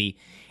 horror movie.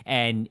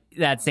 And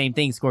that same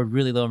thing scored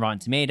really low on Rotten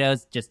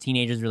Tomatoes. Just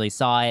teenagers really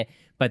saw it.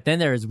 But then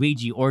there was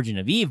Ouija Origin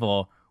of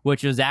Evil,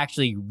 which was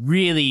actually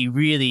really,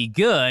 really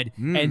good.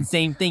 And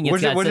same thing.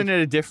 Wasn't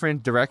it a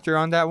different director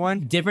on that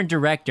one? Different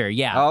director,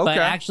 yeah. Oh, okay. But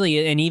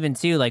actually, and even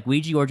too, like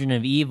Ouija Origin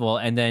of Evil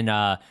and then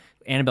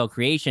Annabelle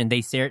Creation,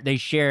 they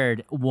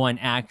shared one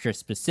actress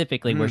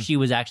specifically where she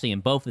was actually in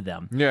both of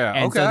them. Yeah,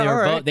 and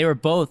so they were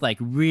both like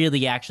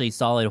really actually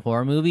solid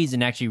horror movies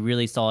and actually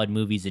really solid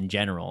movies in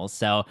general.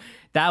 So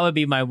that would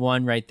be my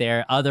one right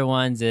there. Other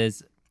ones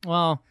is,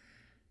 well,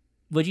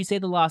 would you say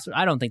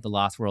I don't think the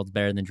Lost World's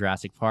better than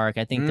Jurassic Park.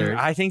 I think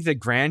I think the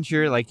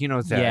grandeur,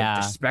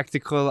 the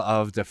spectacle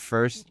of the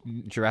first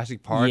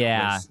Jurassic Park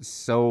was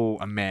so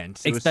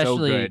immense. It was so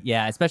good.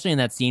 Yeah, especially in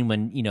that scene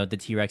when the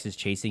T-Rex is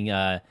chasing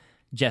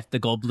Jeff the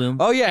Goldblum.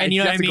 Oh yeah, and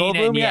you know Jeff what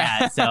I mean? Goldblum,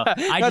 yeah. So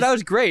that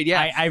was great.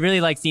 Yeah, I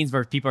really like scenes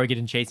where people are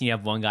getting chased and you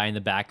have one guy in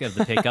the back of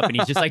the pickup and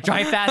he's just like,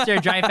 drive faster,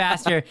 drive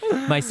faster.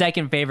 My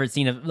second favorite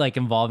scene of like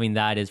involving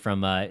that is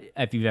from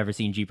if you've ever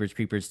seen Jeepers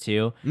Creepers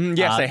 2.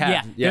 Yes, I have.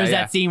 Yeah, there's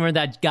that scene where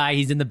that guy,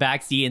 he's in the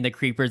back seat and the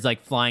creeper's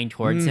like flying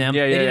towards him.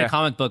 They did a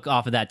comic book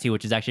off of that too,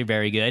 which is actually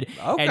very good.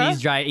 Okay.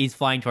 And he's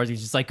flying towards him.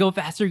 He's just like, go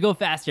faster, go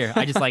faster.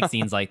 I just like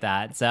scenes like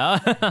that. So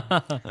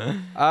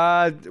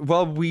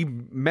well,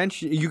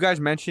 you guys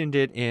mentioned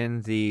it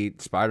in the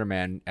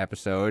Spider-Man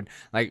episode.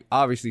 Like,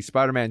 obviously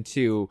Spider-Man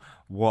 2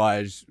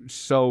 was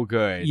so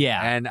good. Yeah.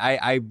 And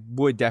I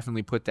would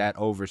definitely put that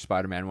over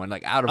Spider-Man 1.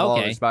 Like, out of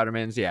all the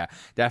Spider-Mans, yeah,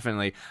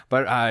 definitely.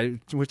 But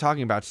we're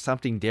talking about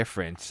something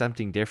different.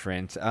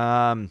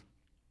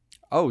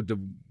 The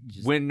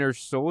Winter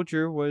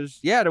Soldier was...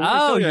 Yeah, the Winter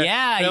Soldier. Oh,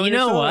 yeah. You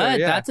know what?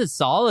 Yeah. That's a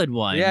solid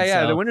one.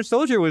 Yeah. The Winter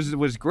Soldier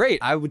was great.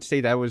 I would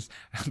say that was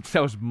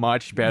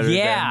much better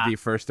than the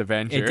first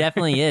Avenger. It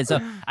definitely is. So,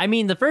 I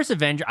mean, the first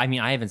Avenger... I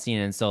mean, I haven't seen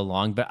it in so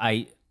long, but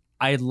I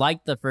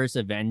liked the first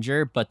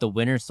Avenger, but the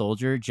Winter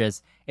Soldier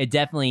it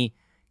definitely...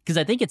 Because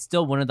I think it's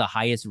still one of the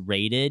highest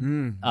rated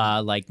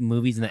like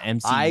movies in the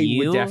MCU. I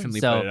would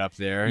definitely put it up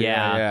there.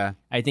 Yeah.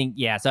 I think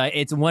So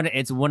it's one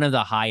of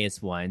the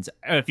highest ones.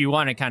 If you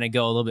want to kind of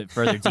go a little bit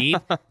further deep,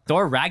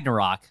 Thor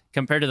Ragnarok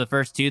compared to the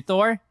first two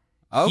Thor.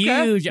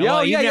 Okay. Huge.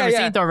 Well, you've never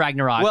seen Thor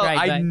Ragnarok, well,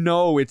 right? I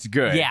know it's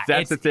good. Yeah,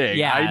 that's the thing.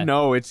 Yeah, I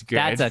know it's good.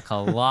 That's a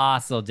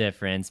colossal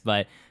difference,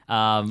 but.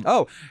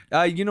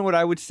 You know what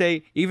I would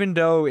say? Even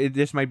though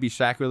this might be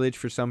sacrilege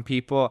for some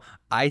people,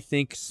 I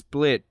think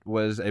Split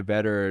was a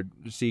better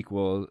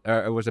sequel,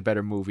 or it was a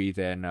better movie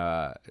than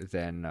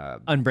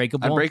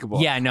Unbreakable.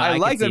 Unbreakable. Yeah, no, I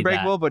liked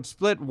Unbreakable, but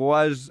Split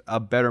was a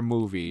better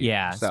movie.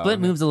 Yeah, Split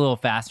moves a little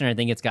faster, and I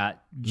think it's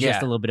got just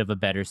a little bit of a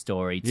better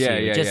story too,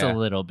 a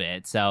little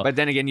bit. So, but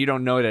then again, you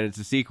don't know that it's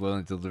a sequel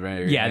until the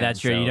very end, that's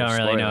true. You don't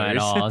really know at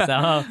all.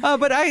 So,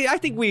 but I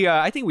think we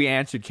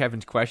answered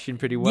Kevin's question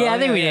pretty well. Yeah, I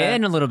think we did,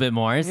 and a little bit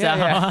more. So,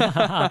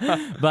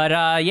 but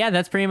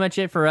that's pretty much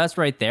it for us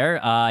right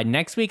there.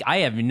 Next week, I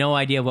have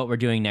no idea what we're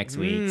doing next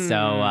week. So,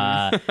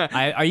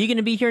 are you going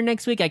to be here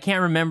next week? I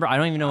can't remember. I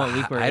don't even know what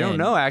week we're in. I don't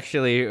know,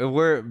 actually.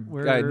 We're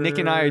Nick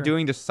and I are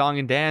doing the song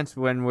and dance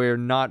when we're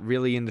not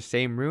really in the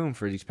same room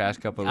for these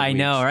past couple of weeks. I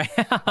know,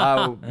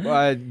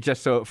 right?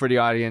 Just so for the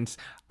audience,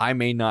 I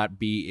may not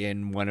be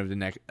in one of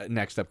the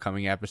next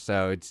upcoming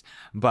episodes,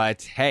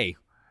 but hey,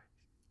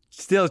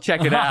 still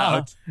check it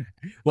out.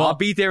 Well, I'll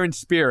be there in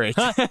spirit.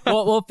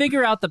 Well, we'll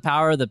figure out the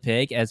power of the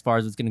pick as far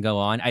as what's going to go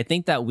on. I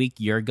think that week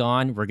you're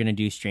gone, we're going to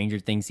do Stranger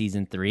Things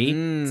season 3.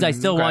 Because I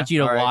still want you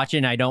to watch it,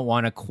 and I don't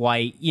want to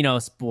quite,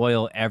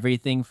 spoil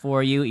everything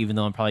for you, even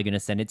though I'm probably going to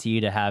send it to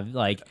you to have,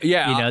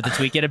 to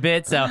tweak it a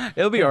bit. So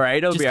it'll be all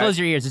right. Just close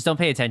your ears. Just don't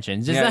pay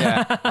attention.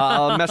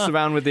 I'll mess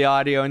around with the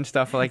audio and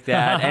stuff like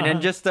that. And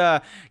then just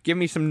give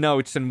me some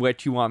notes on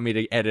what you want me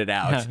to edit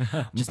out.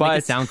 Just make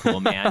it sound cool,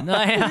 man.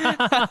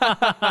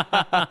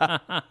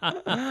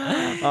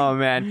 Oh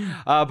man,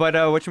 but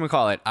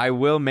whatchamacallit, I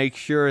will make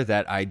sure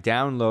that I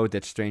download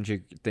that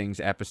Stranger Things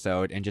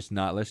episode and just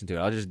not listen to it.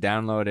 I'll just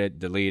download it,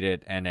 delete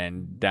it, and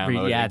then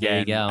download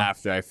it again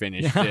after I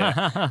finish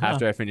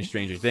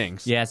Stranger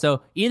Things. Yeah,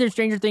 so either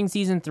Stranger Things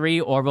season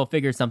 3 or we'll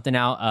figure something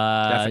out.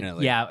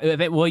 Definitely.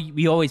 Yeah,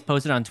 we always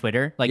post it on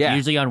Twitter.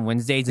 Usually on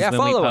Wednesdays is when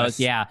we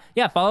post. Us.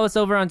 Yeah, follow us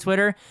over on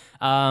Twitter.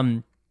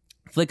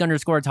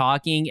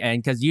 Flick_talking,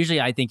 and because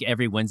usually I think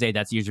every Wednesday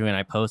that's usually when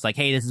I post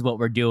hey, this is what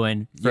we're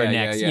doing for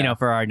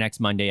for our next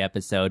Monday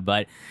episode.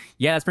 But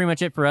yeah, that's pretty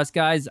much it for us,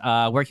 guys.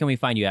 Where can we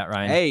find you at,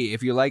 Ryan? Hey,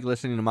 if you like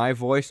listening to my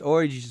voice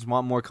or you just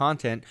want more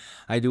content,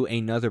 I do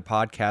another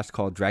podcast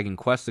called Dragon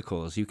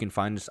Questicles. You can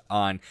find us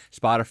on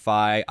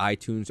Spotify,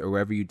 iTunes, or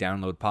wherever you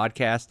download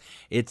podcasts.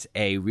 It's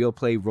a real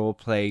play, role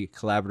play,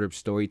 collaborative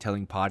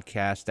storytelling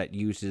podcast that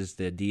uses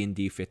the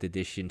D&D 5th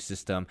edition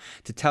system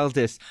to tell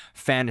this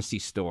fantasy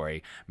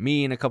story.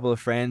 Me and a couple of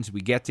friends, we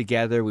get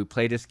together, we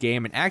play this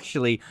game, and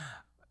actually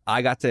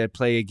I got to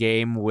play a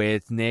game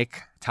with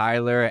Nick,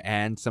 Tyler,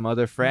 and some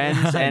other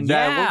friends. And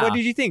what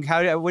did you think?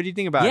 What did you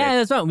think about it? Yeah,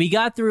 that's right. We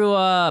got through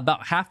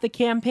about half the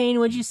campaign,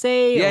 would you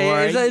say?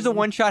 Yeah, it's a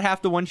one shot,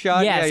 half the one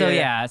shot.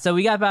 So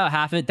we got about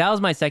half of it. That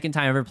was my second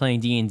time ever playing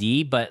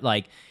D&D, but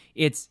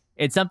it's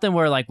something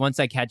where once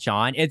I catch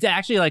on, it's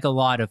actually a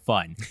lot of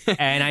fun,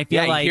 and I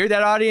feel you hear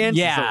that, audience?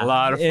 Yeah, it's a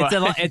lot of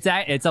fun.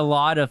 It's a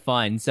lot of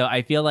fun. So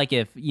I feel like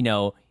if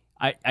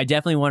I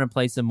definitely want to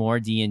play some more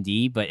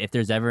D&D, but if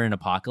there's ever an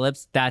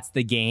apocalypse, that's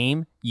the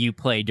game you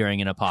play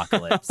during an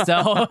apocalypse.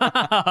 So,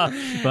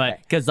 but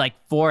because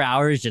 4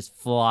 hours just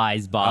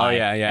flies by. Oh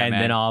yeah, and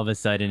man. Then all of a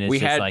sudden it's we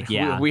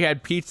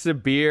had pizza,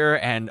 beer,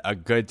 and a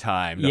good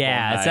time. So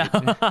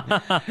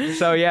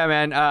yeah,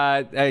 man.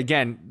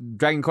 Again,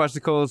 Dragon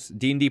Questicles,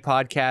 D&D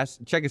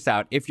podcast. Check us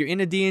out. If you're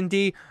into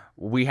D&D,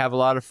 we have a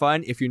lot of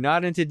fun. If you're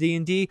not into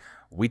D&D,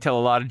 we tell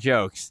a lot of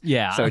jokes.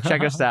 Yeah. So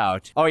check us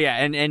out. Oh, yeah.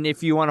 And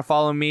if you want to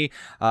follow me,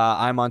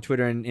 I'm on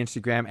Twitter and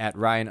Instagram at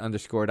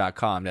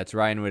Ryan_.com. That's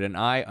Ryan with an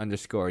I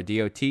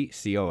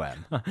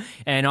 _DOTCOM.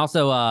 And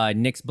also,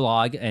 Nick's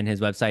blog and his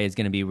website is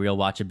going to be Real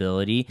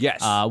Watchability. Yes.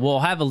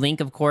 We'll have a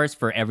link, of course,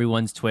 for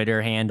everyone's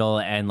Twitter handle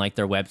and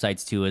their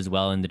websites too, as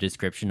well, in the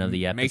description of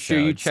the episode. Make sure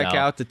you check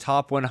out the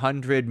top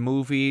 100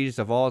 movies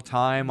of all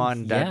time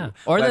on that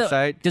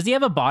website. Does he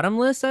have a bottom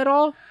list at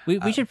all?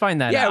 We should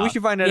find that out. Yeah, we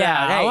should find that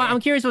out. Hey, I'm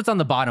curious what's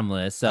on the bottom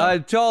list. So.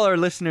 To all our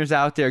listeners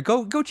out there,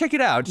 go check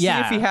it out. See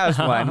if he has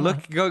one.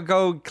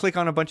 Go click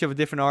on a bunch of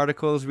different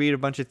articles, read a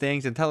bunch of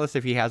things, and tell us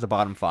if he has a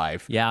bottom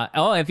 5. Yeah.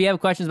 Oh, if you have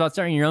questions about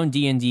starting your own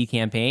D&D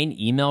campaign,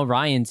 email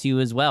Ryan too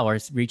as well, or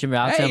reach him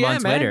out to him on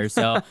Twitter.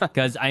 So,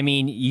 because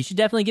you should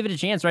definitely give it a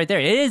chance right there.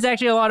 It is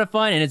actually a lot of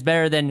fun, and it's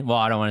better than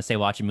I don't want to say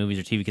watching movies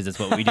or TV because that's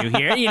what we do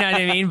here. You know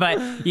what I mean? But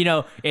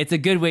it's a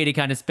good way to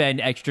kind of spend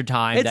extra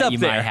time that you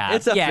might have.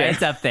 It's up there.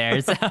 It's up there.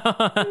 So,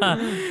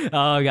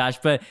 oh gosh,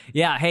 but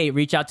yeah. Hey,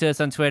 reach out to us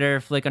on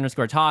Twitter,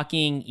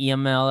 Flick_talking,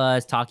 email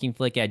us,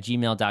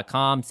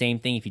 talkingflick@gmail.com. Same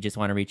thing if you just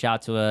want to reach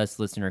out to us,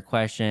 listener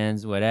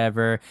questions,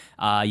 whatever.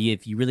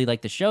 If you really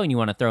like the show and you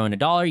want to throw in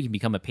 $1, you can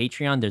become a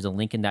Patreon. There's a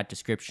link in that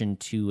description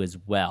too as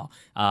well.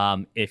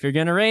 If you're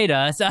going to rate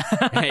us,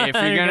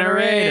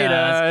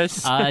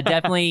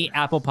 definitely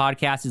Apple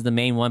Podcasts is the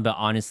main one, but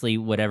honestly,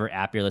 whatever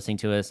app you're listening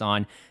to us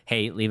on,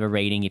 hey, leave a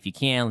rating if you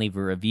can, leave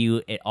a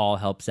review. It all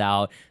helps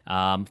out.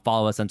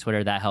 Follow us on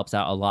Twitter. That helps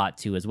out a lot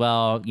too as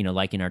well.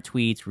 Liking our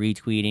tweets,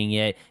 retweeting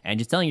it, and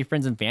just telling your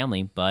friends and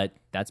family. But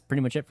that's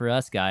pretty much it for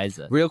us, guys.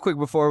 Real quick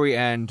before we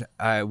end,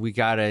 we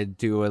got to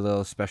do a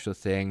little special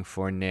thing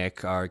for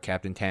Nick, our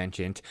Captain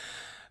Tangent.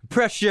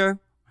 Pressure.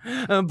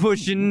 I'm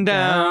pushing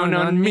down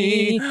on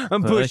me.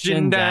 I'm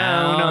pushing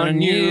down on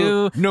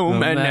you. No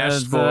man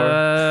asked for. Okay,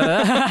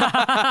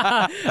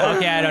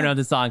 I don't know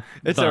the song.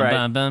 It's all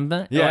right.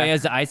 Yeah.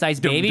 Is it Ice Ice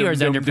Baby or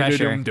is it Under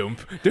Pressure?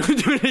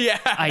 Yeah.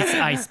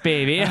 Ice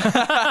Baby.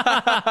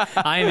 I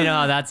don't even know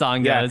how that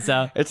song goes.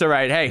 So it's all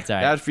right. Hey,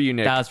 that was for you,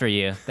 Nick. That was for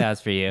you.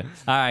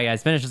 All right,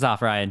 guys, finish us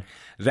off, Ryan.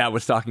 That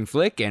was Talking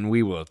Flick, and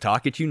we will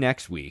talk at you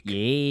next week.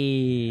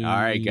 Yay. All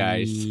right,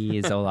 guys.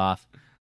 Olaf.